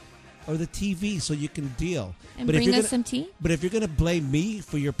music or the TV so you can deal. And bring us some tea? But if you're going to blame me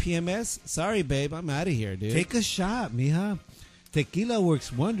for your PMS, sorry, babe, I'm out of here, dude. Take a shot, mija. Tequila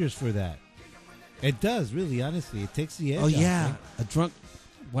works wonders for that. It does, really, honestly. It takes the edge off, right? A drunk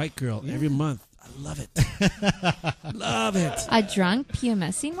white girl every month. I love it. Love it. A drunk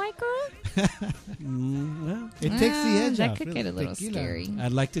PMSing white girl? Well, it takes the edge that off. That could get a little scary.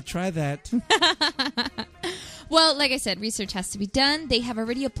 I'd like to try that. Well, like I said, research has to be done. They have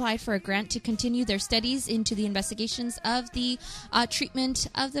already applied for a grant to continue their studies into the investigations of the treatment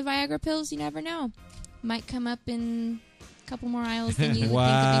of the Viagra pills. You never know. Might come up in a couple more aisles than you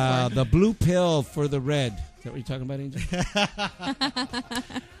wow, think before. The blue pill for the red. Is that what you're talking about, Angel?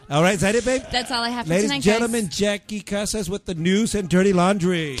 All right, is that it, babe? That's all I have for Ladies tonight, and gentlemen, guys. Jackie Casas with the news and dirty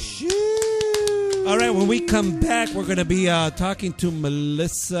laundry. All right, when we come back, we're going to be talking to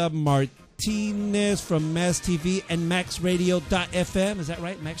Melissa Martinez from Mass TV and MaxRadio.fm. Is that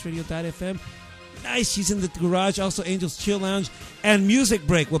right? MaxRadio.fm. Nice. She's in the garage. Also, Angel's Chill Lounge and Music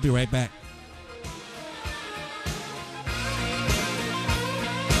Break. We'll be right back.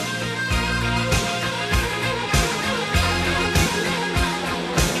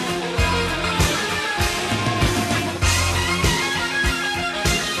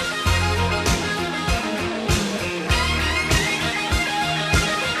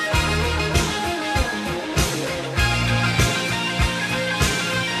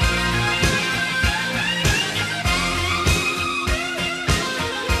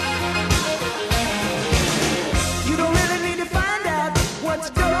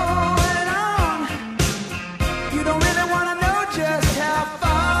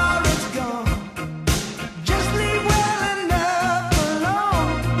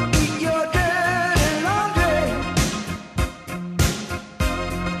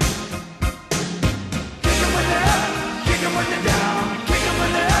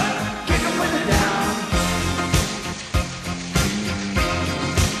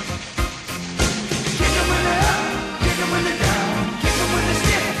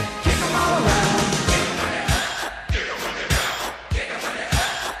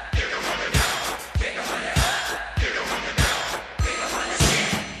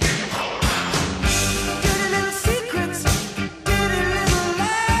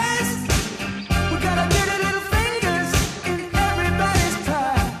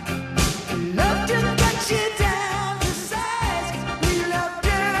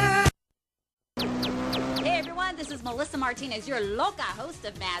 Martinez, your loca host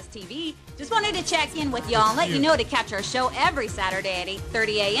of Maz TV. Just wanted to check in with y'all and let you know to catch our show every Saturday at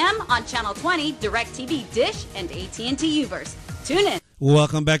 8:30 a.m. on Channel 20, DirecTV, Dish, and AT&T Uverse. Tune in.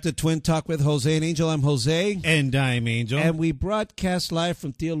 Welcome back to Twin Talk with Jose and Angel. I'm Jose. And I'm Angel. And we broadcast live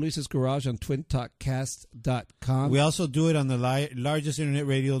from Theo Luis's garage on twintalkcast.com. We also do it on the largest internet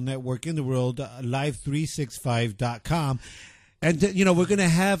radio network in the world, live365.com. And, you know, we're going to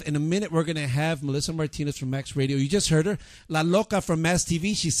have, in a minute, we're going to have Melissa Martinez from Max Radio. You just heard her. La Loca from Mass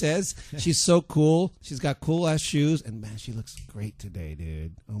TV, she says. She's so cool. She's got cool-ass shoes. And, man, she looks great today,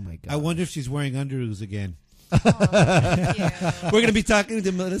 dude. Oh, my God. I wonder if she's wearing underoos again. We're going to be talking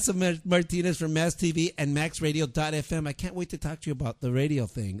to Melissa Martinez from Mass TV and MaxRadio.fm. I can't wait to talk to you about the radio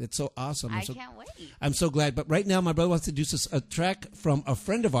thing. It's so awesome. I can't wait. I'm so glad. But right now, my brother wants to do a track from a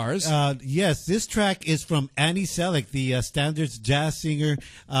friend of ours. Yes, this track is from Annie Selick, the Standards jazz singer,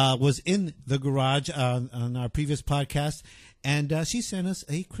 was in the garage on our previous podcast. And she sent us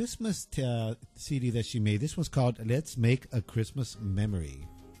a Christmas CD that she made. This one's called Let's Make a Christmas Memory.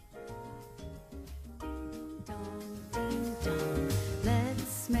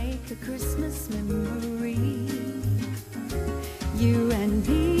 Let's make a Christmas memory. You and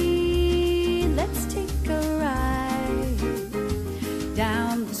me, let's take a ride down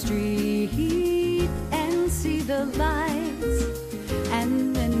street and see the lights,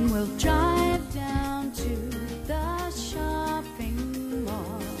 and then we'll drive down to the shopping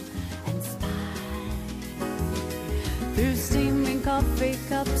mall and spy through steaming coffee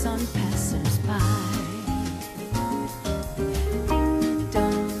cups on passers-by. Ding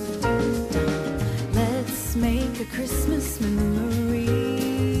dong, ding dong, let's make a Christmas memory.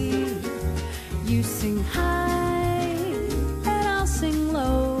 You sing high and I'll sing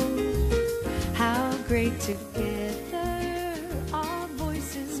low. How great together our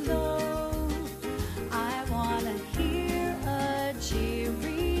voices go. I wanna hear a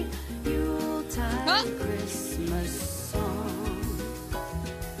cheery Yuletide Christmas song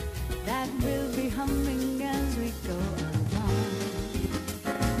that we'll be humming as we go along.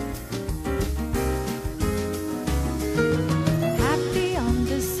 Happy on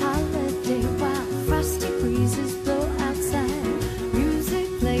this holiday while frosty breezes blow outside. Music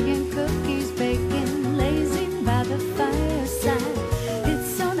playing, cookies baking, lazy by the fireside. It's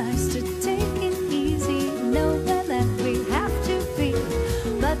so nice to take it easy, knowing that we have to be.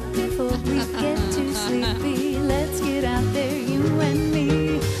 But before we get too sleepy, let's get out there, you and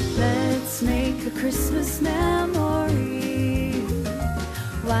me. Let's make a Christmas memory.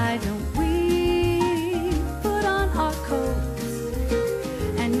 Why don't we put on our coats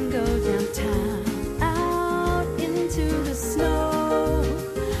and go downtown, out into the snow?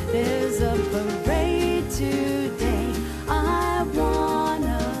 There's a parade today. I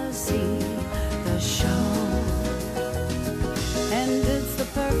wanna see the show, and it's the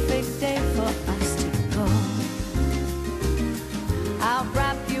perfect day for us to go. I'll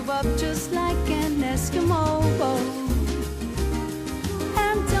wrap you up just like an Eskimo.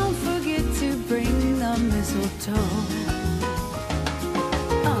 And don't forget to bring the mistletoe.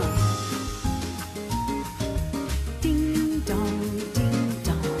 Ding dong, ding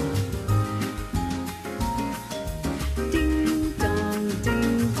dong. Ding dong,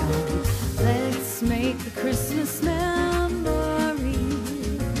 ding dong. Let's make a Christmas memory.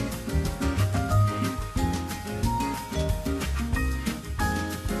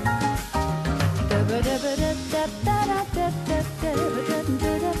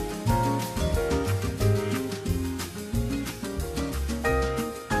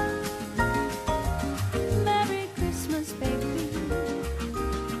 Merry Christmas, baby.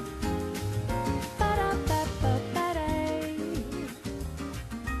 Ba-da-ba-ba-ba-day.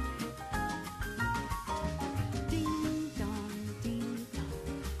 Ding dong, ding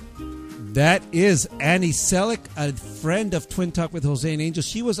dong. That is Annie Selick, a friend of Twin Talk with Jose and Angel.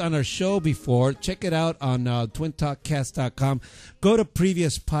 She was on our show before. Check it out on twintalkcast.com. Go to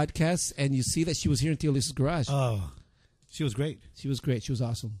previous podcasts, and you see that she was here in Tio Lisa's garage. Oh, she was great. She was great. She was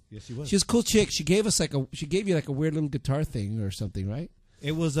awesome. Yes, she was. She was a cool chick. She gave us she gave you like a weird little guitar thing or something, right?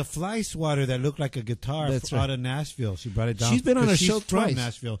 It was a fly swatter that looked like a guitar That's out right. of Nashville. She brought it down. She's been on But our she's show from twice.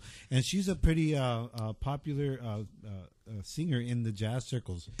 Nashville, and she's a pretty popular singer in the jazz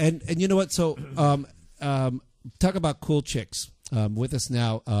circles. And you know what? So talk about cool chicks. With us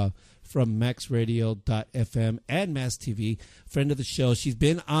now from maxradio.fm and Mass TV, friend of the show. She's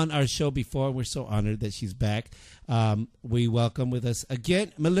been on our show before. We're so honored that she's back. We welcome with us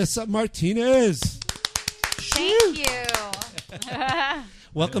again, Melissa Martinez. Thank you.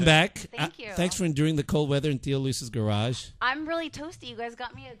 Welcome back. Thank you. Thanks for enduring the cold weather in Theo Luis's garage. I'm really toasty. You guys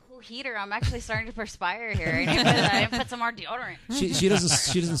got me a cool heater. I'm actually starting to perspire here. I didn't put some more deodorant. She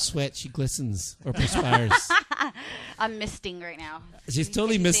doesn't sweat. She glistens or perspires. I'm misting right now. She's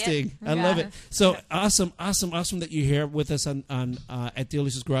totally Can you see misting. it? I love Yeah. it. So awesome that you're here with us on at Theo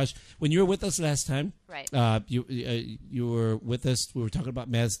Luis's garage. When you were with us last time, Right. You were with us. We were talking about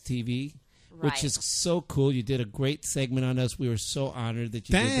Maz TV. Which Right. is so cool. You did a great segment on us. We were so honored that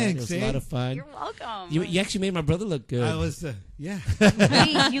you did that. It Thanks, was a lot of fun. You're welcome. You actually made my brother look good. I was, yeah.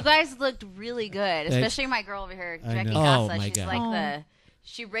 You guys looked really good, especially my girl over here, I Jackie know. Casa. Oh, my She's God. like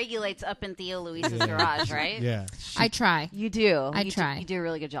she regulates up in Theo Luis's garage, right? Yeah. I try. You do. I try. You do a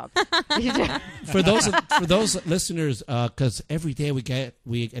really good job. You do. for those listeners, because every day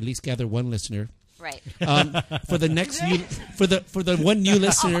we at least gather one listener. Right. For the next for the one new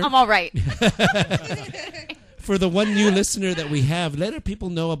listener, I'm all right. For the one new listener that we have, let our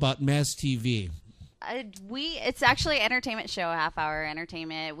people know about Maz TV. It's actually an entertainment show, half-hour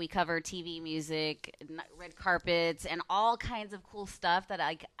entertainment. We cover TV, music, red carpets, and all kinds of cool stuff that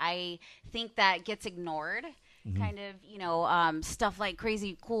I think that gets ignored. Mm-hmm. Kind of, stuff like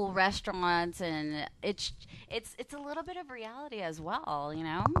crazy cool restaurants, and it's a little bit of reality as well, you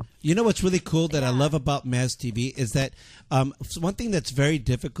know. You know what's really cool that I love about Maz TV is that one thing that's very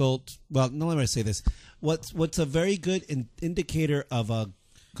difficult. Well, no, let me say this. What's a very good indicator of a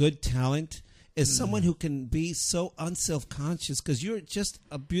good talent is someone who can be so unself-conscious, because you're just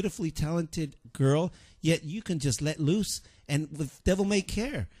a beautifully talented girl, yet you can just let loose and with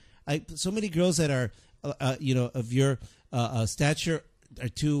devil-may-care. So many girls that are, of your stature are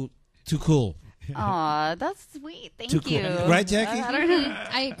too cool. Aw, that's sweet. Too Thank cool. you. Right, Jackie? I don't know.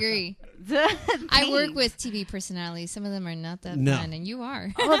 I agree. I work with TV personalities. Some of them are not that No. fun, and you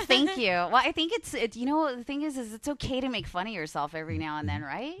are. Oh, thank you. Well, I think it's the thing is it's okay to make fun of yourself every now and then,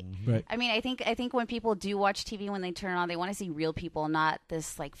 right? Right. I mean, I think when people do watch TV, when they turn it on, they want to see real people, not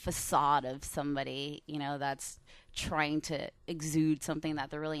this like facade of somebody, that's trying to exude something that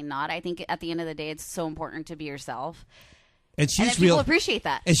they're really not. I think at the end of the day, it's so important to be yourself. And she's then real. People appreciate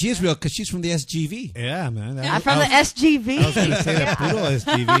that. And she is real because she's from the SGV. Yeah, man. I'm from the SGV. I was going to say that brutal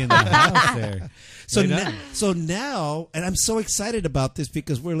SGV in the house there. So now, and I'm so excited about this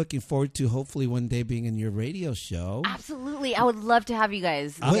because we're looking forward to hopefully one day being in your radio show. Absolutely, I would love to have you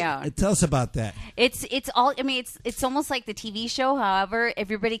guys. Tell us about that. It's all. I mean, it's almost like the TV show. However,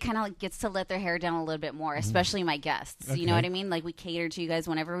 everybody kind of gets to let their hair down a little bit more, especially my guests. You know Okay. what I mean? Like we cater to you guys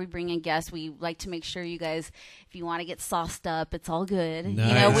whenever we bring in guests. We like to make sure you guys, if you want to get sauced up, it's all good.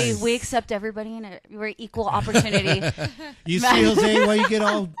 Nice. We accept everybody in we're equal opportunity. You see, Jose, why you get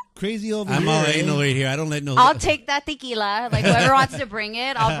all crazy over I'm here? all anal right here. I don't let no. I'll take that tequila. Like whoever wants to bring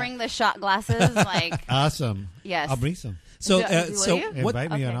it, I'll bring the shot glasses. Like Awesome. Yes. I'll bring some. So, Will you? what?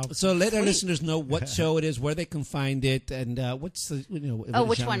 Invite me and I'll- So let our Sweet. listeners know what show it is, where they can find it, and what's the which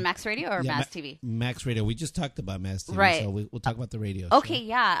genre? one, Max Radio or Yeah, Mass TV? Max Radio. We just talked about Mass TV, Right. so we'll talk about the radio. Okay,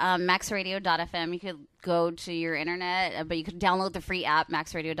 yeah, maxradio.fm. You could go to your internet, but you could download the free app.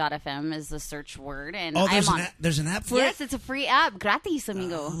 Maxradio.fm is the search word, and Oh, there's I'm an on. app, there's an app for Yes, it. it's a free app, gratis,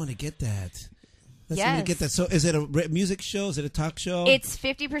 amigo. I'm gonna get that. Let's Yes. get that. So, is it a music show? Is it a talk show? It's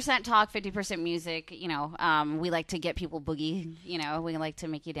 50% talk, 50% music. We like to get people boogie. We like to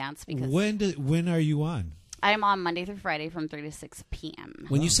make you dance because When are you on? I'm on Monday through Friday from 3 to 6 p.m.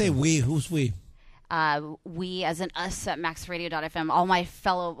 When you say we, who's we? We, as in us at maxradio.fm, all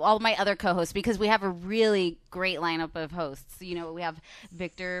my other co-hosts, because we have a really great lineup of hosts. We have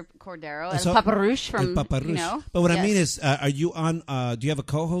Victor Cordero, So- El Paparouche from, El Paparouche. But what I Yes. mean is, are you on? Do you have a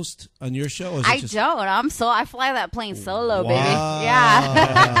co-host on your show? Or is it I just- don't. I fly that plane solo, Wow. baby.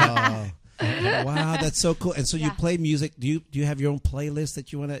 Yeah. Wow, that's so cool. And so you play music. Do you have your own playlist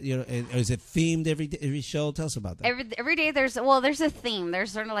that you want to? Or is it themed every show? Tell us about that. Every day there's a theme.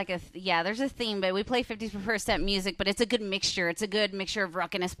 There's sort of like there's a theme, but we play 50% music, but it's a good mixture. It's a good mixture of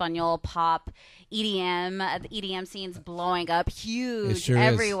rock and espanol, pop, EDM. The EDM scene's blowing up huge It sure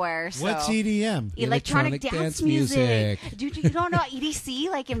is. everywhere. So. What's EDM? Electronic dance music. Dude, you don't know EDC?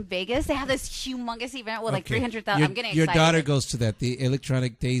 Like in Vegas, they have this humongous event with like 300,000. I'm getting Your excited. daughter goes to that, the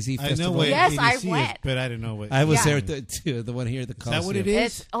Electronic Daisy I Festival. know what Yes, I EDC went. Is, but I don't know what. I was Yeah. there too. The one here at the Is that what it Coliseum.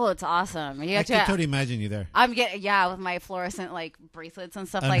 is? It's awesome. You I have can to. totally imagine you there. I'm getting with my fluorescent like bracelets and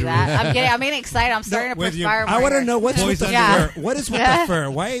stuff like Under- that. I'm getting excited. I'm starting to with your- perspire. I want to know what's with Boys the Yeah. fur. What is with the fur?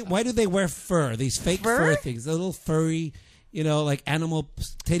 Why do they wear fur? These fake fur things, the little furry, like animal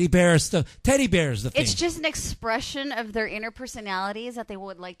teddy bear stuff. Teddy bears, the thing. It's just an expression of their inner personalities that they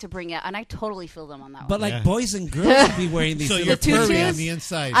would like to bring out, and I totally feel them on that But one. like boys and girls should be wearing these. So little you're furry tutus? on the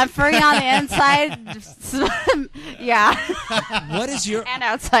inside. I'm furry on the inside, yeah, What is your? and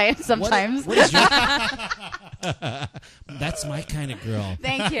outside sometimes. What is your? That's my kind of girl.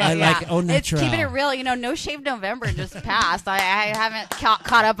 Thank you. I yeah. like au It's natural. keeping it real. No shave November just passed. I haven't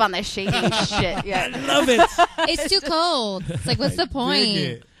caught up on the shaving shit yet. Love it. It's too cold. It's like, what's the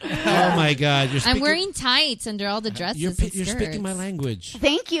point? Oh my God! You're speaking, I'm wearing tights under all the dresses. You're and speaking skirts. my language.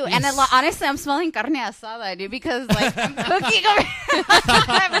 Thank you. And Yes. honestly, I'm smelling carne asada, dude, because like I'm cooking over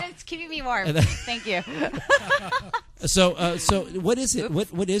but it's keeping me warm. Thank you. So what is it?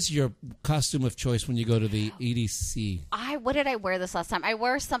 What is your costume of choice when you go to the EDC? What did I wear this last time? I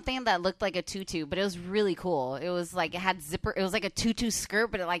wore something that looked like a tutu, but it was really cool. It was like it had zipper. It was like a tutu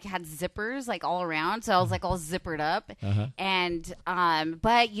skirt, but it like had zippers like all around. So I was like all zippered up. Uh-huh. And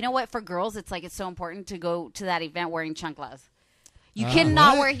but you know what? For girls, it's like it's so important to go to that event wearing chanclas. You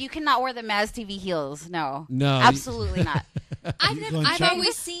cannot what? wear the Maz TV heels. No, No. absolutely not. I've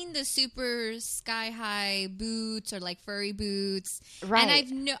always seen the super sky high boots or like furry boots, Right.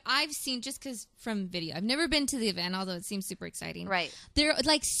 And I've seen just because from video. I've never been to the event, although it seems super exciting. Right. They're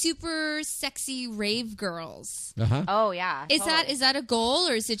like super sexy rave girls. Uh-huh. Oh yeah. Is that a goal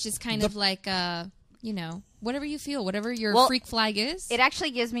or is it just kind of like whatever you feel, whatever your Well, freak flag is. It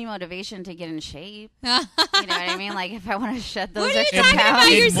actually gives me motivation to get in shape. You know what I mean? Like if I want to shed those What are you extra talking pounds.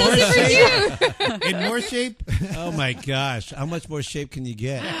 about? You're so super cute. In more shape? Oh my gosh! How much more shape can you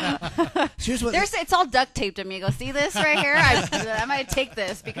get? Here's what. It's all duct taped, amigo. See this right here? I'm going to take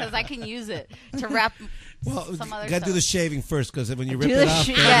this because I can use it to wrap some other Gotta stuff. do the shaving first because when you rip Do it the off,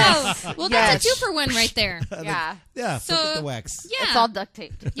 yes. Well, that's a 2-for-1 right there. Yeah. yeah, So- forget the wax. Yeah. It's all duct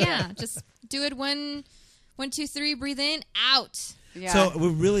taped. Yeah, just do it 1, 2, 3, breathe in, out. Yeah. So we're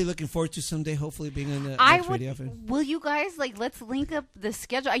really looking forward to someday, hopefully, being on the I next radio. will you guys let's link up the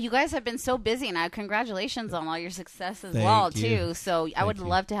schedule. You guys have been so busy now. Congratulations on all your success as Thank well you. too. So I would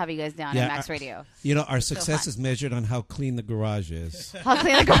love to have you guys down at Max Radio. Our success is measured on how clean the garage is. How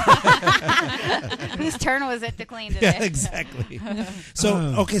clean the garage. Whose turn was it to clean today? Yeah, exactly. So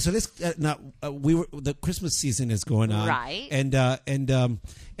okay, so this the Christmas season is going on, Right.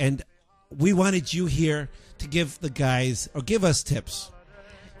 And we wanted you here to give the guys or give us tips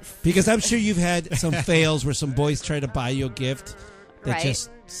because I'm sure you've had some fails where some boys try to buy you a gift that Right.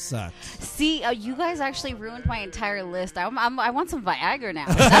 just sucked. See, you guys actually ruined my entire list. I want some Viagra now.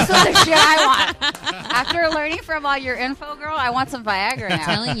 That's what the shit I want. After learning from all your info, girl, I want some Viagra now. I'm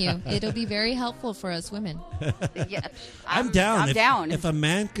telling you, it'll be very helpful for us women. Yeah, I'm down. I'm down. If a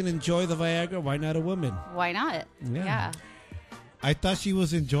man can enjoy the Viagra, why not a woman? Why not? Yeah. I thought she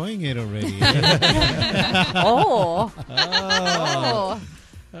was enjoying it already. Oh.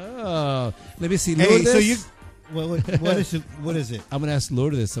 Oh. Let me see. Hey, Lourdes? so you... What is it? I'm going to ask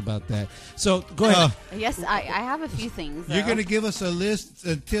Lourdes about that. So, go ahead. Yes, I have a few things. You're though. going to give us a list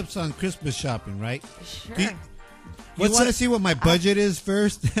of tips on Christmas shopping, right? Sure. You want to see what my budget is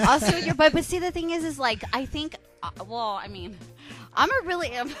first? I'll see what your but see the thing is like I think I mean I'm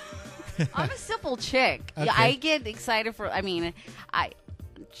a simple chick. Okay. I get excited for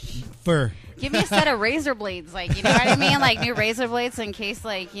Fur. give me a set of razor blades, like you know what I mean, like new razor blades in case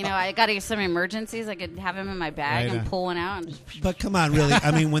I got to get some emergencies. I could have them in my bag Right and on. pull one out. And But come on, really.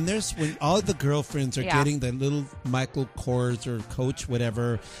 I mean, when all the girlfriends are Yeah. getting the little Michael Kors or Coach,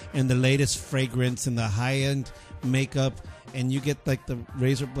 whatever, and the latest fragrance and the high-end makeup, and you get like the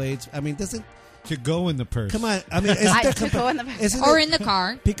razor blades, I mean, doesn't... To go in the purse. Come on. I mean, isn't there to go in the purse. isn't Or it- in the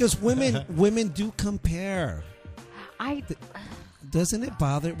car. Because women do compare. Doesn't it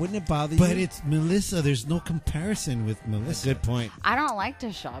bother? Wouldn't it bother you? But it's Melissa. There's no comparison with Melissa. Good point. I don't like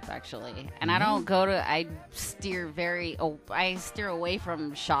to shop actually, and I don't go to. I steer away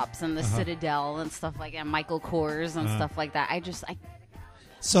from shops and the Citadel and stuff like that, Michael Kors and stuff like that. I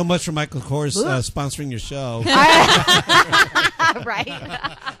So much for Michael Kors sponsoring your show.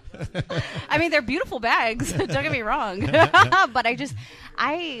 right. I mean, they're beautiful bags. Don't get me wrong, but I don't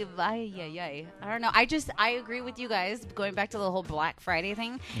know. I agree with you guys. Going back to the whole Black Friday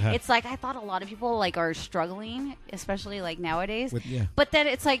thing, it's like I thought a lot of people like are struggling, especially like nowadays. But then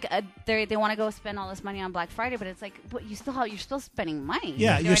it's like they want to go spend all this money on Black Friday, but it's like, but you're still spending money.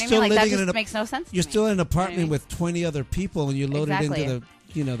 Yeah, you know you're what I still mean? Like, living that in just makes no sense. You're to still me. in an You know what I apartment mean? with 20 other people, and you load Exactly. it into the.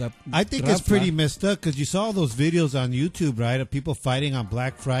 The I think it's pretty messed up because you saw all those videos on YouTube, right, of people fighting on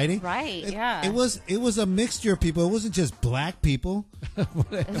Black Friday. Right. It was a mixture of people. It wasn't just black people. I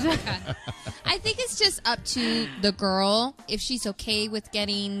think it's just up to the girl if she's okay with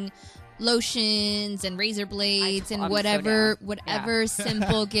getting lotions and razor blades and I'm so whatever down. whatever Yeah.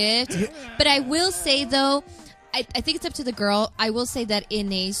 simple gift. But I will say though, I think it's up to the girl. I will say that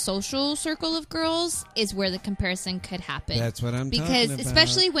in a social circle of girls is where the comparison could happen. That's what I'm because talking about.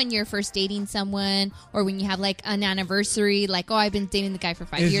 especially when you're first dating someone or when you have like an anniversary, like, oh, I've been dating the guy for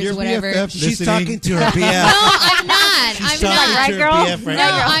 5 Is years your or whatever. BFF She's listening? talking to her BF. No, I'm not. She's I'm talking not. to Right, her girl? BF right No,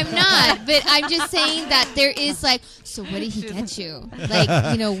 now. I'm not. But I'm just saying that there is like, so what did he get you? Like,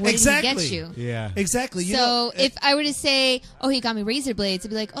 what Exactly. did he get you? Yeah. Exactly. So if I were to say, oh, he got me razor blades,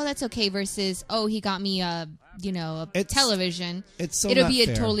 it'd be like, oh, that's okay. Versus, oh, he got me a television. It'll It'll be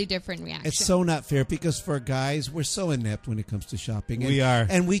a totally different reaction. It's so not fair because for guys, we're so inept when it comes to shopping. We are.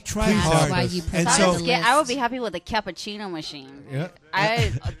 And we try That's hard. why you put and that so on the list. I would be happy with a cappuccino machine. Yeah.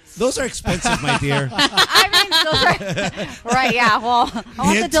 those are expensive, my dear. Right, yeah. Well, I want the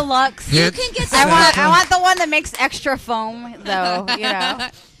Hint. deluxe. You can get I want the one that makes extra foam, though.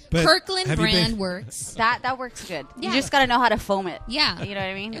 But Kirkland have you been- brand works. That works good. Yeah. You just got to know how to foam it. Yeah. You know what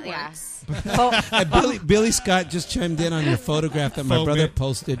I mean? It Yeah. works. Billy Scott just chimed in on your photograph that my Foam brother it.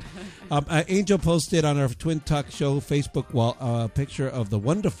 posted. Angel posted on our Twin Talk Show Facebook wall a picture of the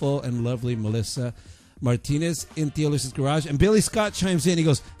wonderful and lovely Melissa Martinez in Tio Luis's garage. And Billy Scott chimes in. He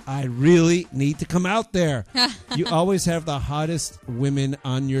goes, I really need to come out there. You always have the hottest women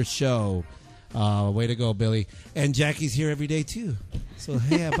on your show. Way to go, Billy. And Jackie's here every day, too. So,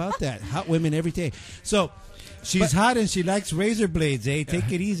 hey, how about that? Hot women every day. So, She's hot and she likes razor blades, eh?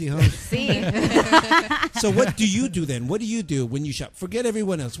 Take it easy, huh? See? so what do you do then? What do you do when you shop? Forget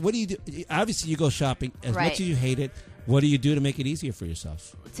everyone else. What do you do? Obviously, you go shopping. As Right. much as you hate it, what do you do to make it easier for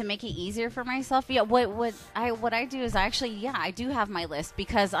yourself? To make it easier for myself, yeah. What I do is I do have my list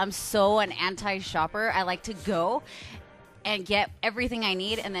because I'm so an anti-shopper. I like to go and get everything I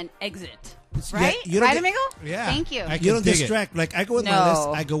need and then exit. Right? you don't Right, get- Amigo? Yeah. Thank you. You don't distract. Like I go with my list.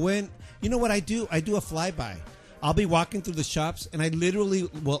 No. I go in. You know what I do? I do a flyby. I'll be walking through the shops, and I literally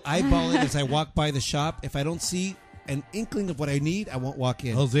will eyeball it as I walk by the shop. If I don't see an inkling of what I need, I won't walk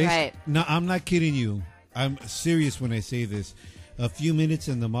in. Jose, no, I'm not kidding you. I'm serious when I say this. A few minutes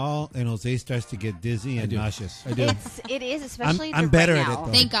in the mall, and Jose starts to get dizzy and nauseous. I do. It is, especially I'm better right at it, now.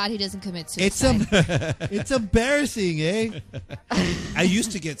 though. Thank God he doesn't commit It's suicide. it's embarrassing, eh? I did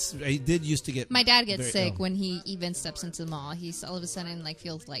used to get. My dad gets very sick ill. when he even steps into the mall. He's all of a sudden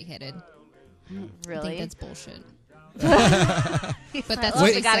feels lightheaded. Really? I think that's bullshit. But But that's Wait. what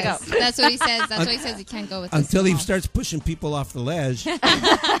he We gotta says. go. That's what he says. That's why he says he can't go with us Until to the he mall. starts pushing people off the ledge.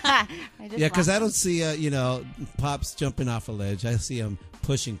 I just Yeah, because I laughed. don't see Pops jumping off a ledge. I see him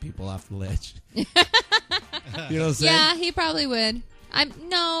pushing people off the ledge. You know what I'm saying? Yeah, he probably would.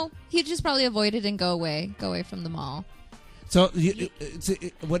 He'd just probably avoid it and go away from the mall. So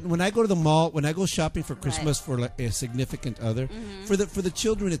when I go to the mall, when I go shopping for Christmas for like a significant other, for the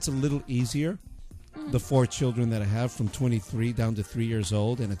children, it's a little easier. The 4 children that I have, from 23 down to 3 years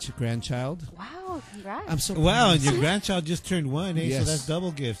old, and a grandchild. Wow, congrats. I'm so Wow, and your grandchild just turned 1, eh? Yes. So that's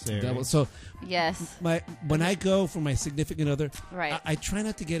double gifts there. Double. eh? So Yes. when I go for my significant other, Right. I try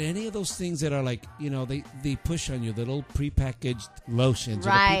not to get any of those things that are like, they push on you, little prepackaged lotions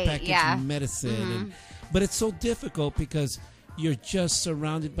Right, or the prepackaged yeah. medicine. But it's so difficult because you're just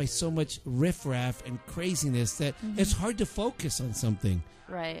surrounded by so much riffraff and craziness that it's hard to focus on something.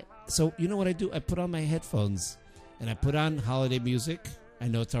 Right. So you know what I do? I put on my headphones and I put on holiday music. I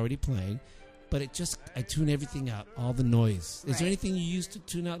know it's already playing, but I tune everything out, all the noise. Is there Right. anything you use to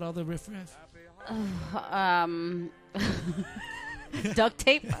tune out all the riffraff? Duct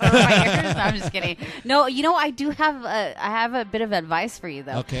tape over my ears. No, I'm just kidding. No, I have a bit of advice for you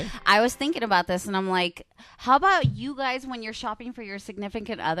though. Okay. I was thinking about this and I'm like, how about you guys, when you're shopping for your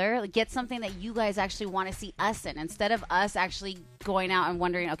significant other, get something that you guys actually want to see us in, instead of us actually going out and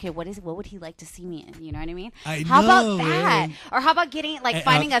wondering, okay, what would he like to see me in? You know what I mean? How know, about that? man. Or how about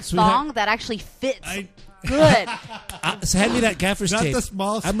finding a sweetheart. thong that actually fits good? So hand me that gaffer's Not tape. the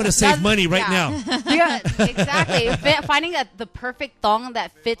small- I'm going to save money right Yeah. now. Yeah, exactly. Finding the perfect thong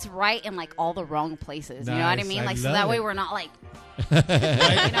that fits right in like all the wrong places. You know what I Nice. mean? I Like so love that way it. we're not like. You know what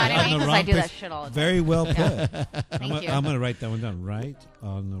I mean? Because I do that shit all the time. Very well put. Thank you. I'm going to write that one down. Right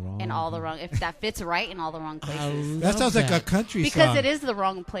on the wrong. In all the wrong, if that fits right in all the wrong places. That sounds like a country Because song. it is the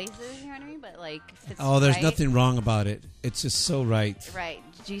wrong places. You know what I mean? But like, fits Oh, there's right, nothing wrong about it. It's just so right. Right,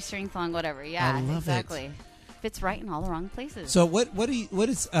 G-string thong, whatever. Yeah, love it. exactly. Fits right in all the wrong places. So what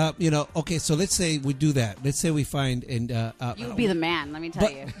is okay, so let's say we do that. Let's say we find and You would be the man. Let me tell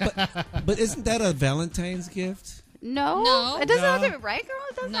you. but isn't that a Valentine's gift? No, it doesn't have to No. be right, girl.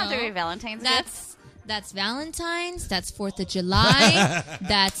 It doesn't have to be Valentine's. That's Valentine's. That's 4th of July.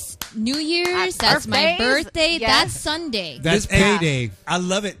 That's New Year's. That's my birthdays. birthday. Yes. That's Sunday. That's payday. I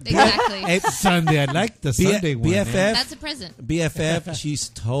love it. Exactly. Hey, Sunday. I like the Sunday one. BFF. That's a present. BFF. She's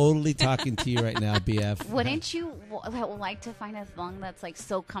totally talking to you right now, BF. Wouldn't you like to find a thong that's like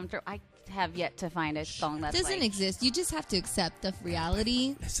so comfortable? I have yet to find a thong that's Doesn't like, exist. You just have to accept the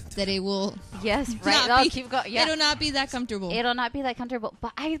reality that it will. Yes, right. not Oh, be- keep going. Yeah. It'll not be that comfortable. It'll not be that comfortable,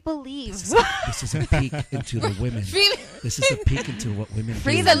 but I believe. This is a peek into the women. This is a peek into what women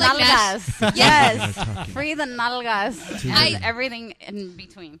Free do. the nalgas. Yes. Yes. Free the nalgas. I- And everything in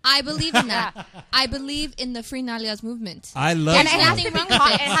between. I believe in that. I believe in the Free Nalgas movement. I love And it that. has to be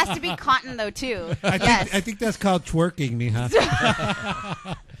cotton. It has to be cotton though too. I think that's called twerking,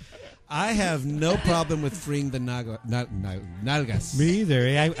 Mija. I have no problem with freeing the nalgas. Me either.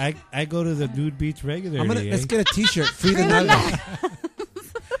 Eh? I go to the nude beach regularly. Let's eh? get a T-shirt. Free the nalgas.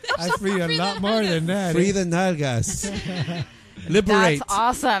 I free a lot more than that. Free eh? the nalgas. Liberate. That's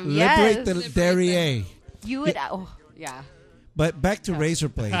awesome. Liberate Yes. the derriere. You would. Oh, yeah. But back to razor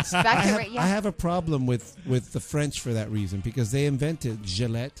blades. Back to I have a problem with the French for that reason, because they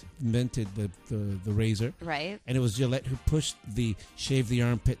Gillette invented the razor. Right. And it was Gillette who pushed the shave the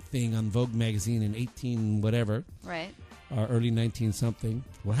armpit thing on Vogue magazine in 18 whatever. Right. Or early 19 something.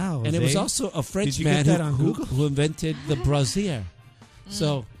 Wow. And it was Jose? also a French Did you man get that on Google? who invented the brassiere.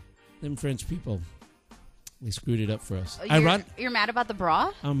 So, them French people. They screwed it up for us. You're mad about the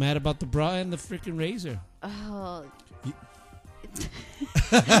bra? I'm mad about the bra and the freaking razor. Oh.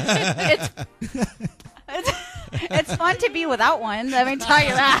 It's fun to be without one. Let me tell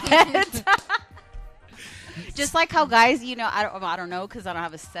you that. Just like how guys, I don't know because I don't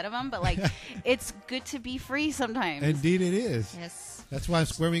have a set of them, but like, it's good to be free sometimes. Indeed, it is. Yes. That's why I'm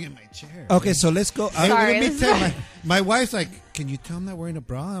squirming in my chair. Okay, so let's go. Sorry, Let me tell my wife's like, "Can you tell I'm not wearing a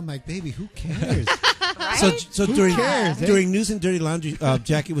bra?" I'm like, "Baby, who cares?" So Who during cares, eh? during News and Dirty Laundry,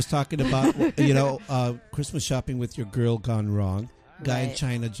 Jackie was talking about Christmas shopping with your girl gone wrong. Guy in Right.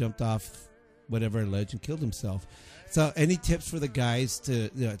 China jumped off whatever ledge and killed himself. So, any tips for the guys to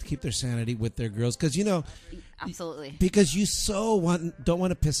keep their sanity with their girls? Because Absolutely. because you don't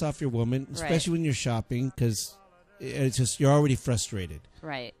want to piss off your woman, especially Right. when you're shopping, because it's just you're already frustrated.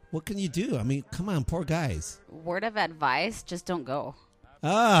 Right. What can you do? I mean, come on, poor guys. Word of advice: just don't go.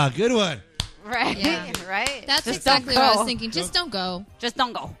 Ah, good one. Right. Yeah. Right. That's Just exactly don't what I go. was thinking. Just don't go. Just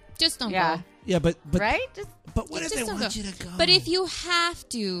don't go. Just don't Yeah. go. Yeah, but Right. Just. But what if Just they don't want go. you to go? But if you have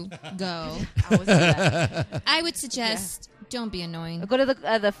to go, I would suggest don't be annoying. Go to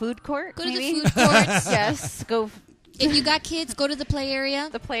the food court. Go to maybe? the food courts. Yes. Go. If you got kids, go to the play area.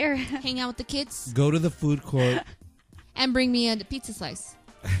 The player. Hang out with the kids Go to the food court. and bring me a pizza slice.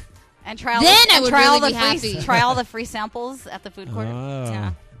 And try all Then the, I and would try all really the be free, happy. try all the free samples at the food court. Oh.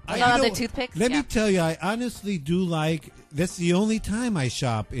 Yeah. I- With all you the know, toothpicks. Let yeah. me tell you, I honestly do like. That's the only time I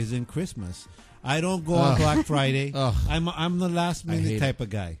shop is in Christmas. I don't go on Ugh. Black Friday. Ugh. I'm the last I hate minute it. type of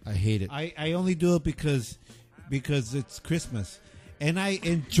guy. I hate it. I only do it because it's Christmas, and I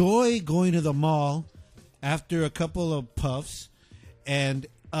enjoy going to the mall after a couple of puffs and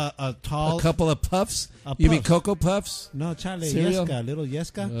a tall A couple of puffs? a You mean puff. Cocoa Puffs? No, chale Cereal? Yeska, little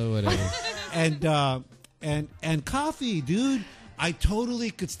Yeska. Oh, whatever. and coffee, dude. I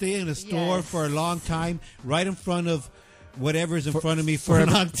totally could stay in a store Yes. for a long time, right in front of whatever's in front of me for a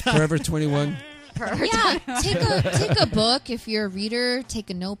long time. Forever 21. Yeah, take a book if you're a reader. Take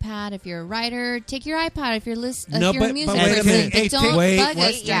a notepad if you're a writer. Take your iPod if you're if you're a music wait a person. minute. But Hey, don't wait, bug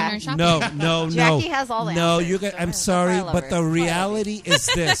wait, us yeah. during our shopping. No. Jackie has all the No, answers. you guys, I'm That's sorry, why I love but her. the That's why I love reality is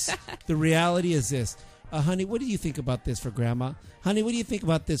this. The reality is this. Honey, what do you think about this for Grandma? Honey, what do you think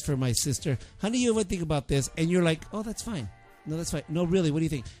about this for my sister? Honey, you ever think about this? And you're like, oh, that's fine. No, that's fine. No, really, what do you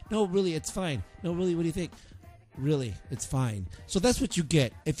think? No, really, it's fine. No, really, what do you think? Really, it's fine. So that's what you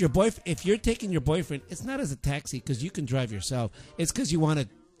get. If you're taking your boyfriend, it's not as a taxi because you can drive yourself. It's because you want to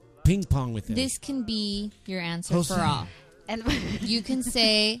ping pong with him. This can be your answer Jose. for all. And You can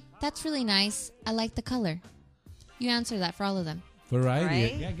say, "That's really nice. I like the color." You answer that for all of them. Variety.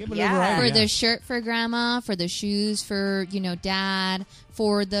 Right? Yeah, give a Yeah. little variety. For the shirt for grandma, for the shoes for dad,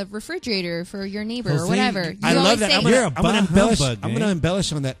 for the refrigerator for your neighbor or Jose, whatever. You I love always that. say, I'm gonna, You're a I'm gonna bah embellish. humbug, I'm eh? gonna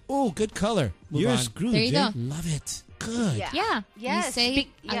embellish on that. Oh, good color. Move You're on. screwed. There you Jay. go. Love it. Good. Yeah. Yeah. Yes. You say,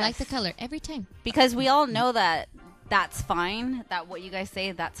 I like yes. the color every time. because we all know that that's fine. That what you guys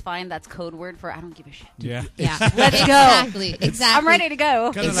say, that's fine. That's code word for I don't give a shit. Yeah. Yeah. Let's go. Exactly. Exactly. I'm ready to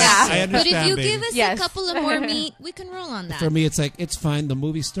go. Kinda like, Exactly. I But if understand, you baby. give us Yes. a couple of more meat, we can roll on that. For me, it's like it's fine. The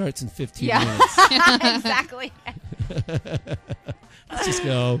movie starts in 15 Yeah. minutes. Exactly. Let's just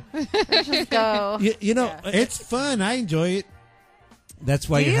go. Let's just go. You know, It's fun. I enjoy it. that's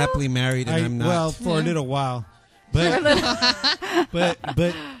why Do you're you? happily married and I'm not. Well, for a little while, but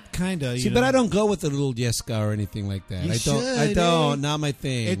but kind of. See, but I don't go with a little Yeska or anything like that. You I don't. should, I don't. eh? Not my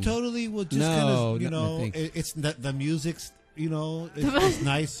thing. It totally will just No, kind of, not my thing. it's the music's, it's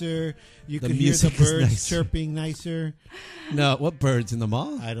nicer. You The can hear the music is birds nicer. chirping nicer. No, what birds in the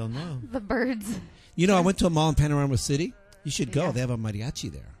mall? I don't know. The birds. You know, I went to a mall in Panorama City. You should go. Yeah. They have a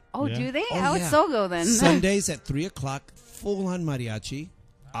mariachi there. Oh, Yeah. do they? Oh, I would yeah. so go then. Sundays at 3:00, full on mariachi.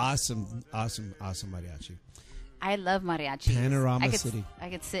 Awesome mariachi. I love mariachis. Panorama I could, City. I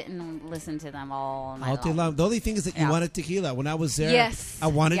could sit and listen to them all night All day long. long. The only thing is that you Yeah. wanted tequila. When I was there, Yes. I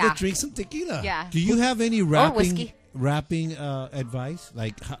wanted Yeah. to drink some tequila. Yeah. Do you have any whiskey. rapping advice,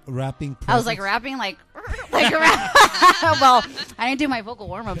 like rapping? I was like presence? rapping like well, I didn't do my vocal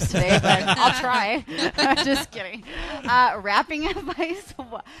warm ups today, but I'll try. Just kidding. Rapping advice.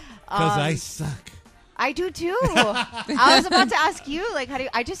 Because I Um, suck. I do too. I was about to ask you, like, how do you,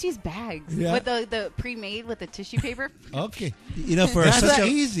 I just use bags Yeah. with the pre-made with the tissue paper. Okay. You know, for That's such a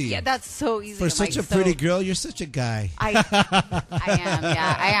easy. Yeah, that's so easy. for I'm such like, a pretty so- girl, you're such a guy. I am.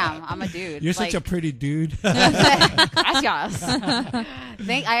 Yeah, I am. I'm a dude. You're like, such a pretty dude. Gracias. I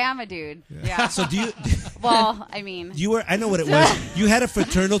am a dude. Yeah. So do you? Well, I mean, You were. I know what it was. You had a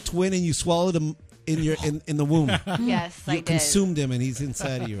fraternal twin, and you swallowed him in the womb. Yes, you I did. consumed him, and he's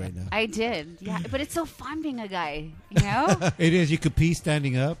inside of you right now. I did. Yeah, but it's so fun being a guy. You know. It is. You could pee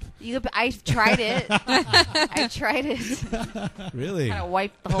standing up. I tried it. I tried it. Really? Kind of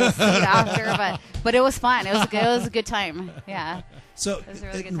wiped the whole seat after, but it was fun. It was a good time. Yeah. So it was a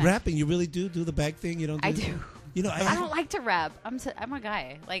really good in time. rapping, you really do the bag thing. You don't. I do. You know, I don't like to rap. I'm a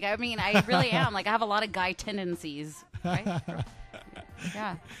guy. Like, I mean, I really am. Like, I have a lot of guy tendencies. Right?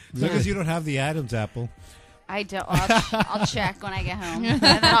 Yeah. As long as you don't have the Adam's apple. I don't. I'll check when I get home, and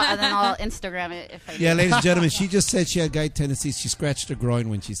then I'll Instagram it if I do. Yeah, ladies and gentlemen, she just said she had guy tendencies. She scratched her groin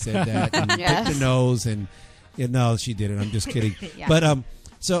when she said that, and Yes. picked her nose, and no, she didn't. I'm just kidding. Yeah. But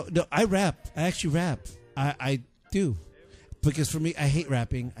so no, I rap. I actually rap. I do, because for me, I hate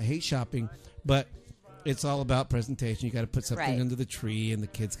rapping. I hate shopping, but it's all about presentation. You got to put something Right. under the tree, and the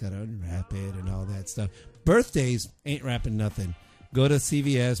kids got to unwrap it and all that stuff. Birthdays ain't wrapping nothing. Go to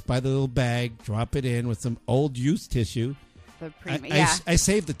CVS, buy the little bag, drop it in with some old used tissue. I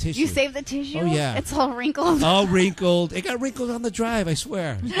saved the tissue. You saved the tissue? Oh, yeah. It's all wrinkled. All wrinkled. It got wrinkled on the drive, I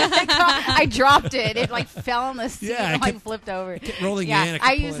swear. I dropped it. It like fell on the seat Yeah, and I like kept- flipped over. kept rolling yeah, in, I kept I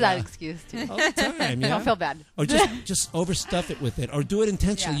pulling use it that out. excuse too. All the time, yeah. Don't feel bad. Or just overstuff it with it. Or do it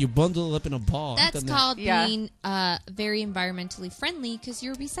intentionally. Yeah. You bundle it up in a ball. I've That's done that. called Yeah. being very environmentally friendly because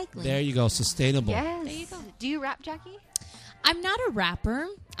you're recycling. There you go. Sustainable. Yes. There you go. Do you rap, Jackie? I'm not a rapper.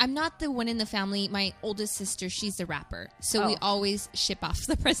 I'm not the one in the family. My oldest sister, she's the rapper. So we Oh. always ship off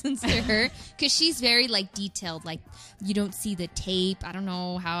the presents to her because she's very like detailed. Like you don't see the tape. I don't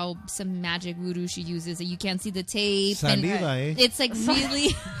know how some magic voodoo she uses. You can't see the tape. Saliva, eh? It's like really,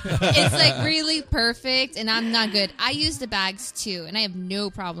 it's like really perfect. And I'm not good. I use the bags too, and I have no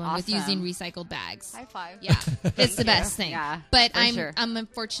problem with Awesome. using recycled bags. High five. Yeah, it's the you. best thing. Yeah, but for I'm sure. I'm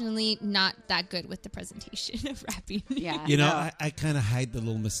unfortunately not that good with the presentation of rapping. Yeah. You know, No. I kind of hide the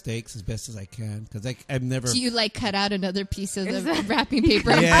little mistakes as best as I can because I've never. Do you like cut out another piece of Is the it- wrapping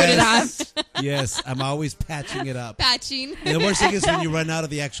paper and put it on? Yes, I'm always patching it up. Patching. And the worst thing is when you run out of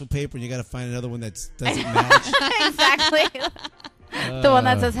the actual paper and you got to find another one that doesn't match. Exactly. The one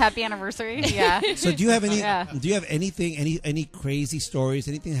that says happy anniversary. Yeah. So do you have any? Yeah. Do you have anything? Any crazy stories?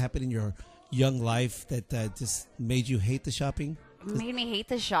 Anything happened in your young life that just made you hate the shopping? Made me hate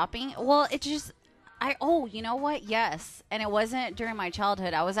the shopping. Well, it just you know what? Yes. And it wasn't during my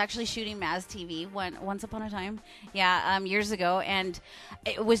childhood. I was actually shooting Maz TV once upon a time. Yeah, years ago, and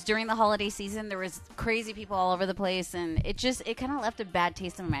it was during the holiday season. There was crazy people all over the place, and it kind of left a bad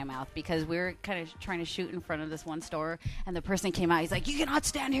taste in my mouth because we were kind of trying to shoot in front of this one store, and the person came out. He's like, "You cannot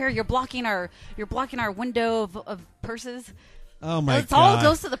stand here. You're blocking our window of purses." Oh my It all God.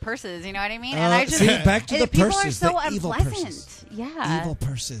 goes to the purses, you know what I mean? And I just see, back to the people purses, are so the evil unpleasant. purses. Yeah, Evil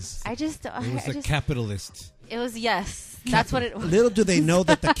purses. I just, It was a capitalist. It was yes. That's what it was. Little do they know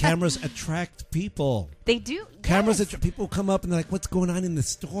that the cameras attract people. They do. Cameras yes. attract people. Come up and they're like, "What's going on in the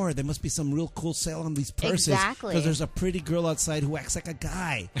store? There must be some real cool sale on these purses." Exactly. Because there's a pretty girl outside who acts like a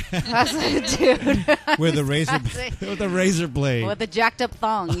guy Dude. with a razor Exactly. with a razor blade. With a jacked up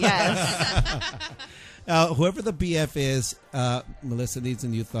thong, yes. Whoever the BF is, Melissa needs a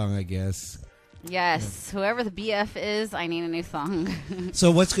new thong, I guess. Yes. Whoever the BF is, I need a new thong.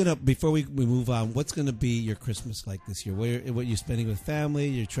 So before we move on, what's gonna be your Christmas like this year? What you spending with family?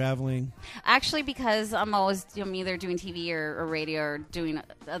 You're traveling? Actually, because I'm either doing TV or radio or doing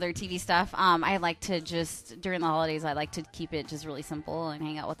other TV stuff, I like to just, during the holidays, I like to keep it just really simple and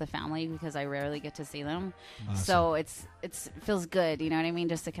hang out with the family because I rarely get to see them. Awesome. So it feels good, you know what I mean?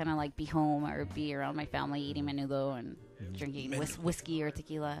 Just to kind of like be home or be around my family, eating menudo and drinking whiskey or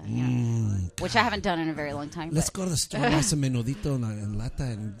tequila, you know, which I haven't done in a very long time. Let's but- go to the store, buy some menudito en lata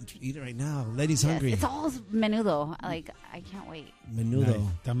and eat it right now. Lady's Yes, hungry. it's all menudo. Like, I can't wait. Menudo. Nice.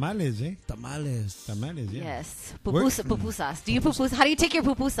 Tamales, eh? Tamales. Tamales, yeah. Yes. Pupusas. Do you pupusas? How do you take your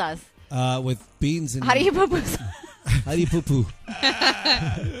pupusas? With beans and... How do you pupusas? How do you poo-poo?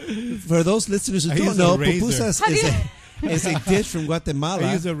 For those listeners who I don't use know, a razor. pupusas is a dish from Guatemala.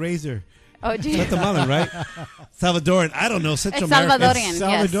 I use a razor. Oh, do you? Guatemalan, right? Salvadoran. I don't know. Central It's American. Salvadorian,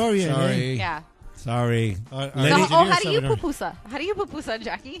 yes. Salvadorian. Sorry. Yeah. Sorry. So, how do you pupusa? How do you pupusa,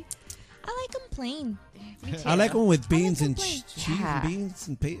 Jackie? I like them plain. Me too. I like one with beans like and them cheese Yeah. and beans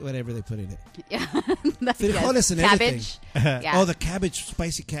and whatever they put in it. Yeah. Frijoles and Cabbage. everything. Yeah. Oh, the cabbage,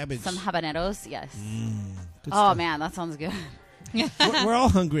 spicy cabbage. Some habaneros, yes. Good Oh, stuff. man, that sounds good. We're all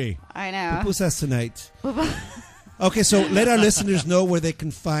hungry. I know. Pupusas tonight. Okay, so let our listeners know where they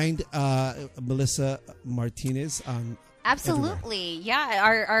can find Melissa Martinez on Absolutely, yeah.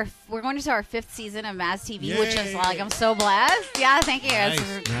 Our we're going into our 5th season of Maz TV, which is Yay. like I'm so blessed. Yeah, thank you. Nice,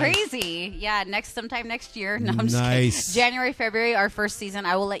 It's nice. crazy. Yeah, sometime next year. No, I'm just Nice. kidding. January, February, our 1st season.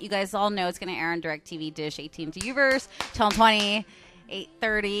 I will let you guys all know it's going to air on DirecTV, Dish, AT&T Uverse, Channel 20,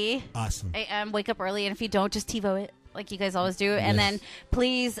 8:30 Awesome. a.m. Wake up early, and if you don't, just TiVo it like you guys always do. And Yes. then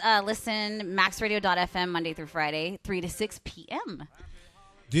please listen maxradio.fm Monday through Friday, 3 to 6 p.m.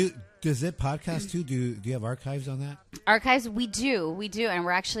 Does it podcast too? Do you have archives on that? Archives, we do, and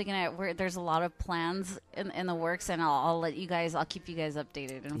we're actually there's a lot of plans in the works, and I'll keep you guys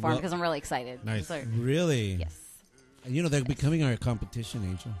updated and informed Well, because I'm really excited. Nice. So- Really? Yes. You know, they're becoming our competition,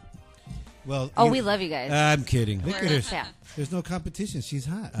 Angel. Well, Oh, we love you guys. I'm kidding. Look at her. Yeah. There's no competition. She's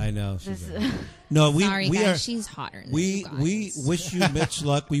hot. I know. She's This- hot. No, we Sorry, we guys, are. she's hotter than We you guys. we wish you much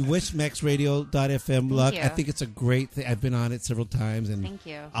luck. We wish MaxRadio.fm luck. you. I think it's a great thing. I've been on it several times, and Thank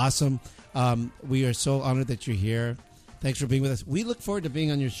you. Awesome. We are so honored that you're here. Thanks for being with us. We look forward to being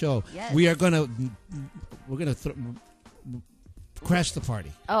on your show. Yes. We're gonna crash the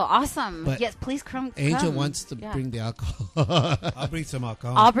party. Oh, awesome. But yes, please come. Angel wants to Yeah. bring the alcohol. I'll bring some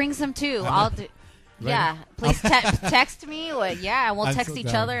alcohol. I'll bring some too. I'm I'll not- do. Right. Yeah, please text me. Or, yeah, and we'll I'm text so each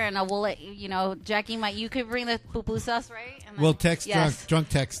down. other, and we'll let you know. Jackie, you could bring the pupusas, right? And then- We'll text yes. drunk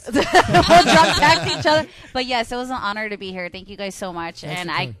text. We'll drunk text each other. But yes, it was an honor to be here. Thank you guys so much, Thanks and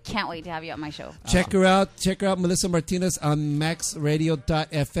for I coming. can't wait to have you on my show. Check her out. Check her out, Melissa Martinez on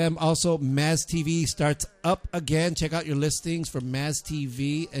MaxRadio.fm. Also, Maz TV starts up again. Check out your listings for Maz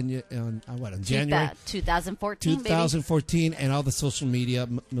TV and on January 2014, baby. 2014, and all the social media.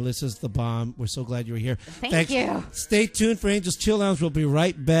 Melissa's the bomb. We're so glad you were here. Thank you. Stay tuned for Angels Chill Lounge. We'll be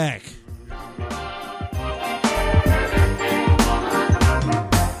right back.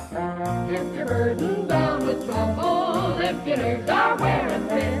 If you're burdened down with trouble, if your nerves are wearing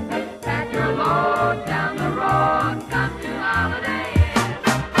thin, pack your load down the road, come to Holiday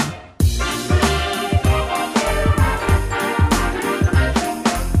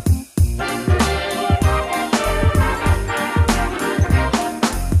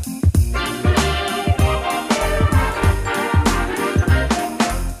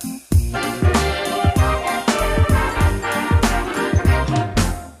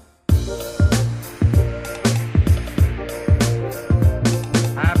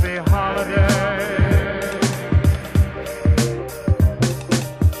Happy holiday.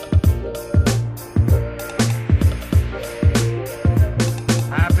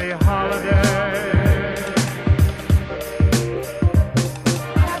 Happy holiday.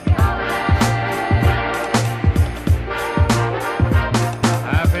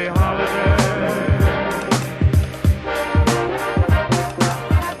 Happy holiday.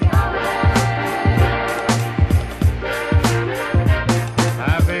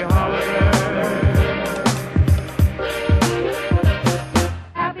 Happy holiday.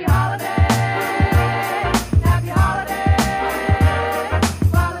 Happy holiday. Happy holiday.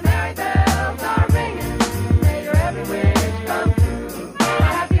 While the merry bells are ringing, may your every wish come true.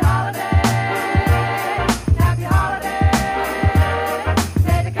 Happy holiday. Happy holiday.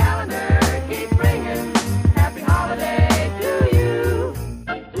 May the calendar keep ringing. Happy holiday to you.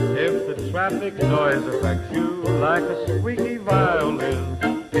 If the traffic noise affects you like a squeaky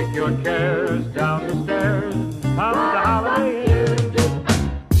violin, take your cares down the stairs, come to Holiday Inn.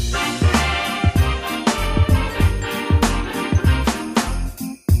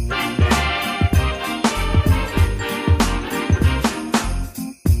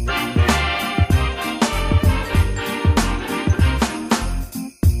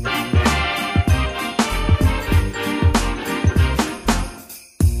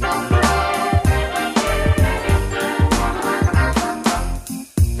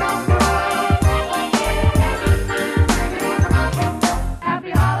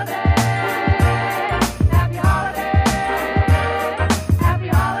 Happy holiday. Happy holiday. Happy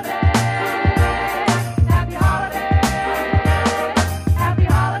holiday. Happy holiday. Happy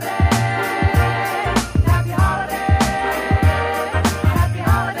holiday. Happy holiday. Happy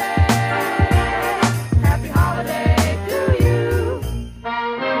holiday. Happy holiday to you.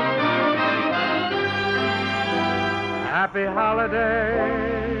 Happy holiday.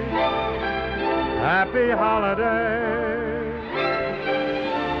 Happy holiday.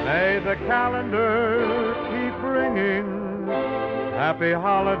 May the calendar keep ringing. Happy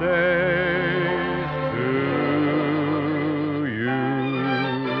holidays to you.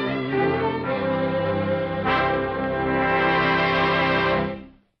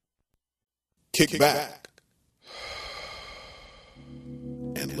 Kick back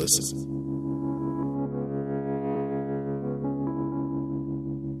and listen.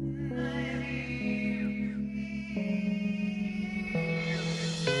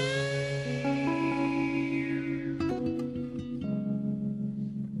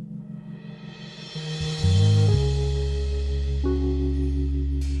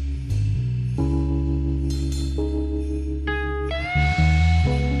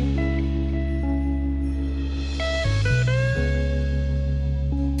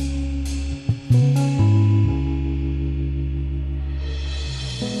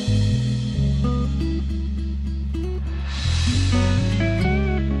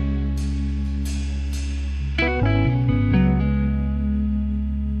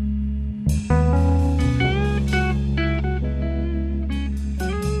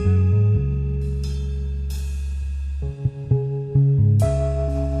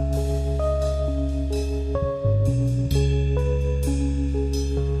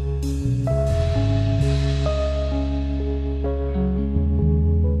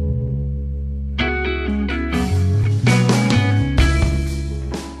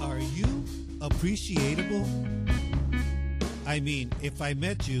 if I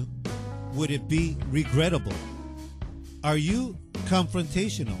met you, would it be regrettable? Are you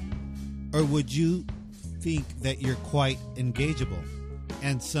confrontational? Or would you think that you're quite engageable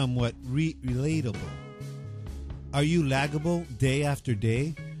and somewhat relatable? Are you laggable day after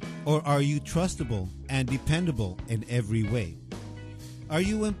day? Or are you trustable and dependable in every way? Are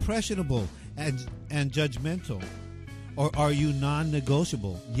you impressionable and judgmental? Or are you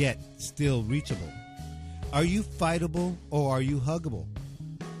non-negotiable yet still reachable? Are you fightable or are you huggable?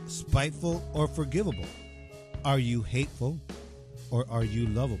 Spiteful or forgivable? Are you hateful or are you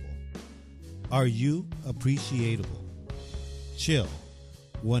lovable? Are you appreciable? Chill.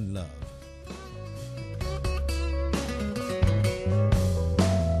 One love.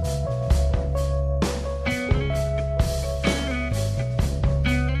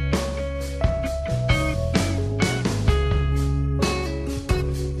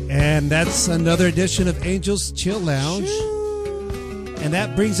 And that's another edition of Angels Chill Lounge. And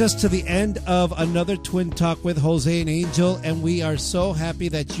that brings us to the end of another Twin Talk with Jose and Angel. And we are so happy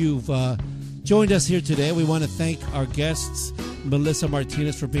that you've joined us here today. We want to thank our guests, Melissa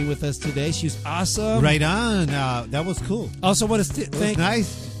Martinez, for being with us today. She's awesome. Right on. That was cool. Also want to thank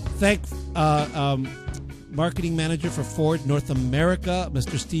nice. Marketing Manager for Ford North America,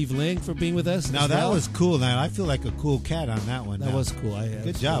 Mr. Steve Ling, for being with us. Now, that was cool, man. I feel like a cool cat on that one. That was cool.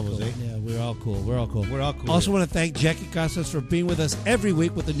 Good job, cool. Jose. Yeah, we're all cool. We're all cool. We're all cool. Also want to thank Jackie Casas for being with us every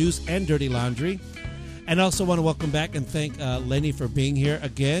week with the news and dirty laundry. And also want to welcome back and thank Lenny for being here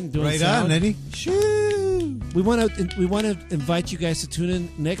again. Doing Right sound. on, Lenny. Shoo! We want to invite you guys to tune in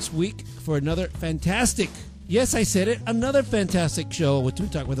next week for another fantastic, yes, I said it, another fantastic show with Twin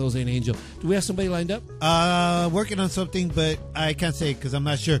Talk with Jose and Angel. Do we have somebody lined up? Working on something, but I can't say because I'm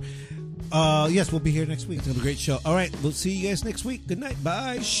not sure. Yes, we'll be here next week. It's going to be a great show. All right, we'll see you guys next week. Good night.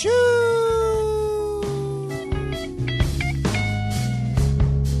 Bye. Shoo!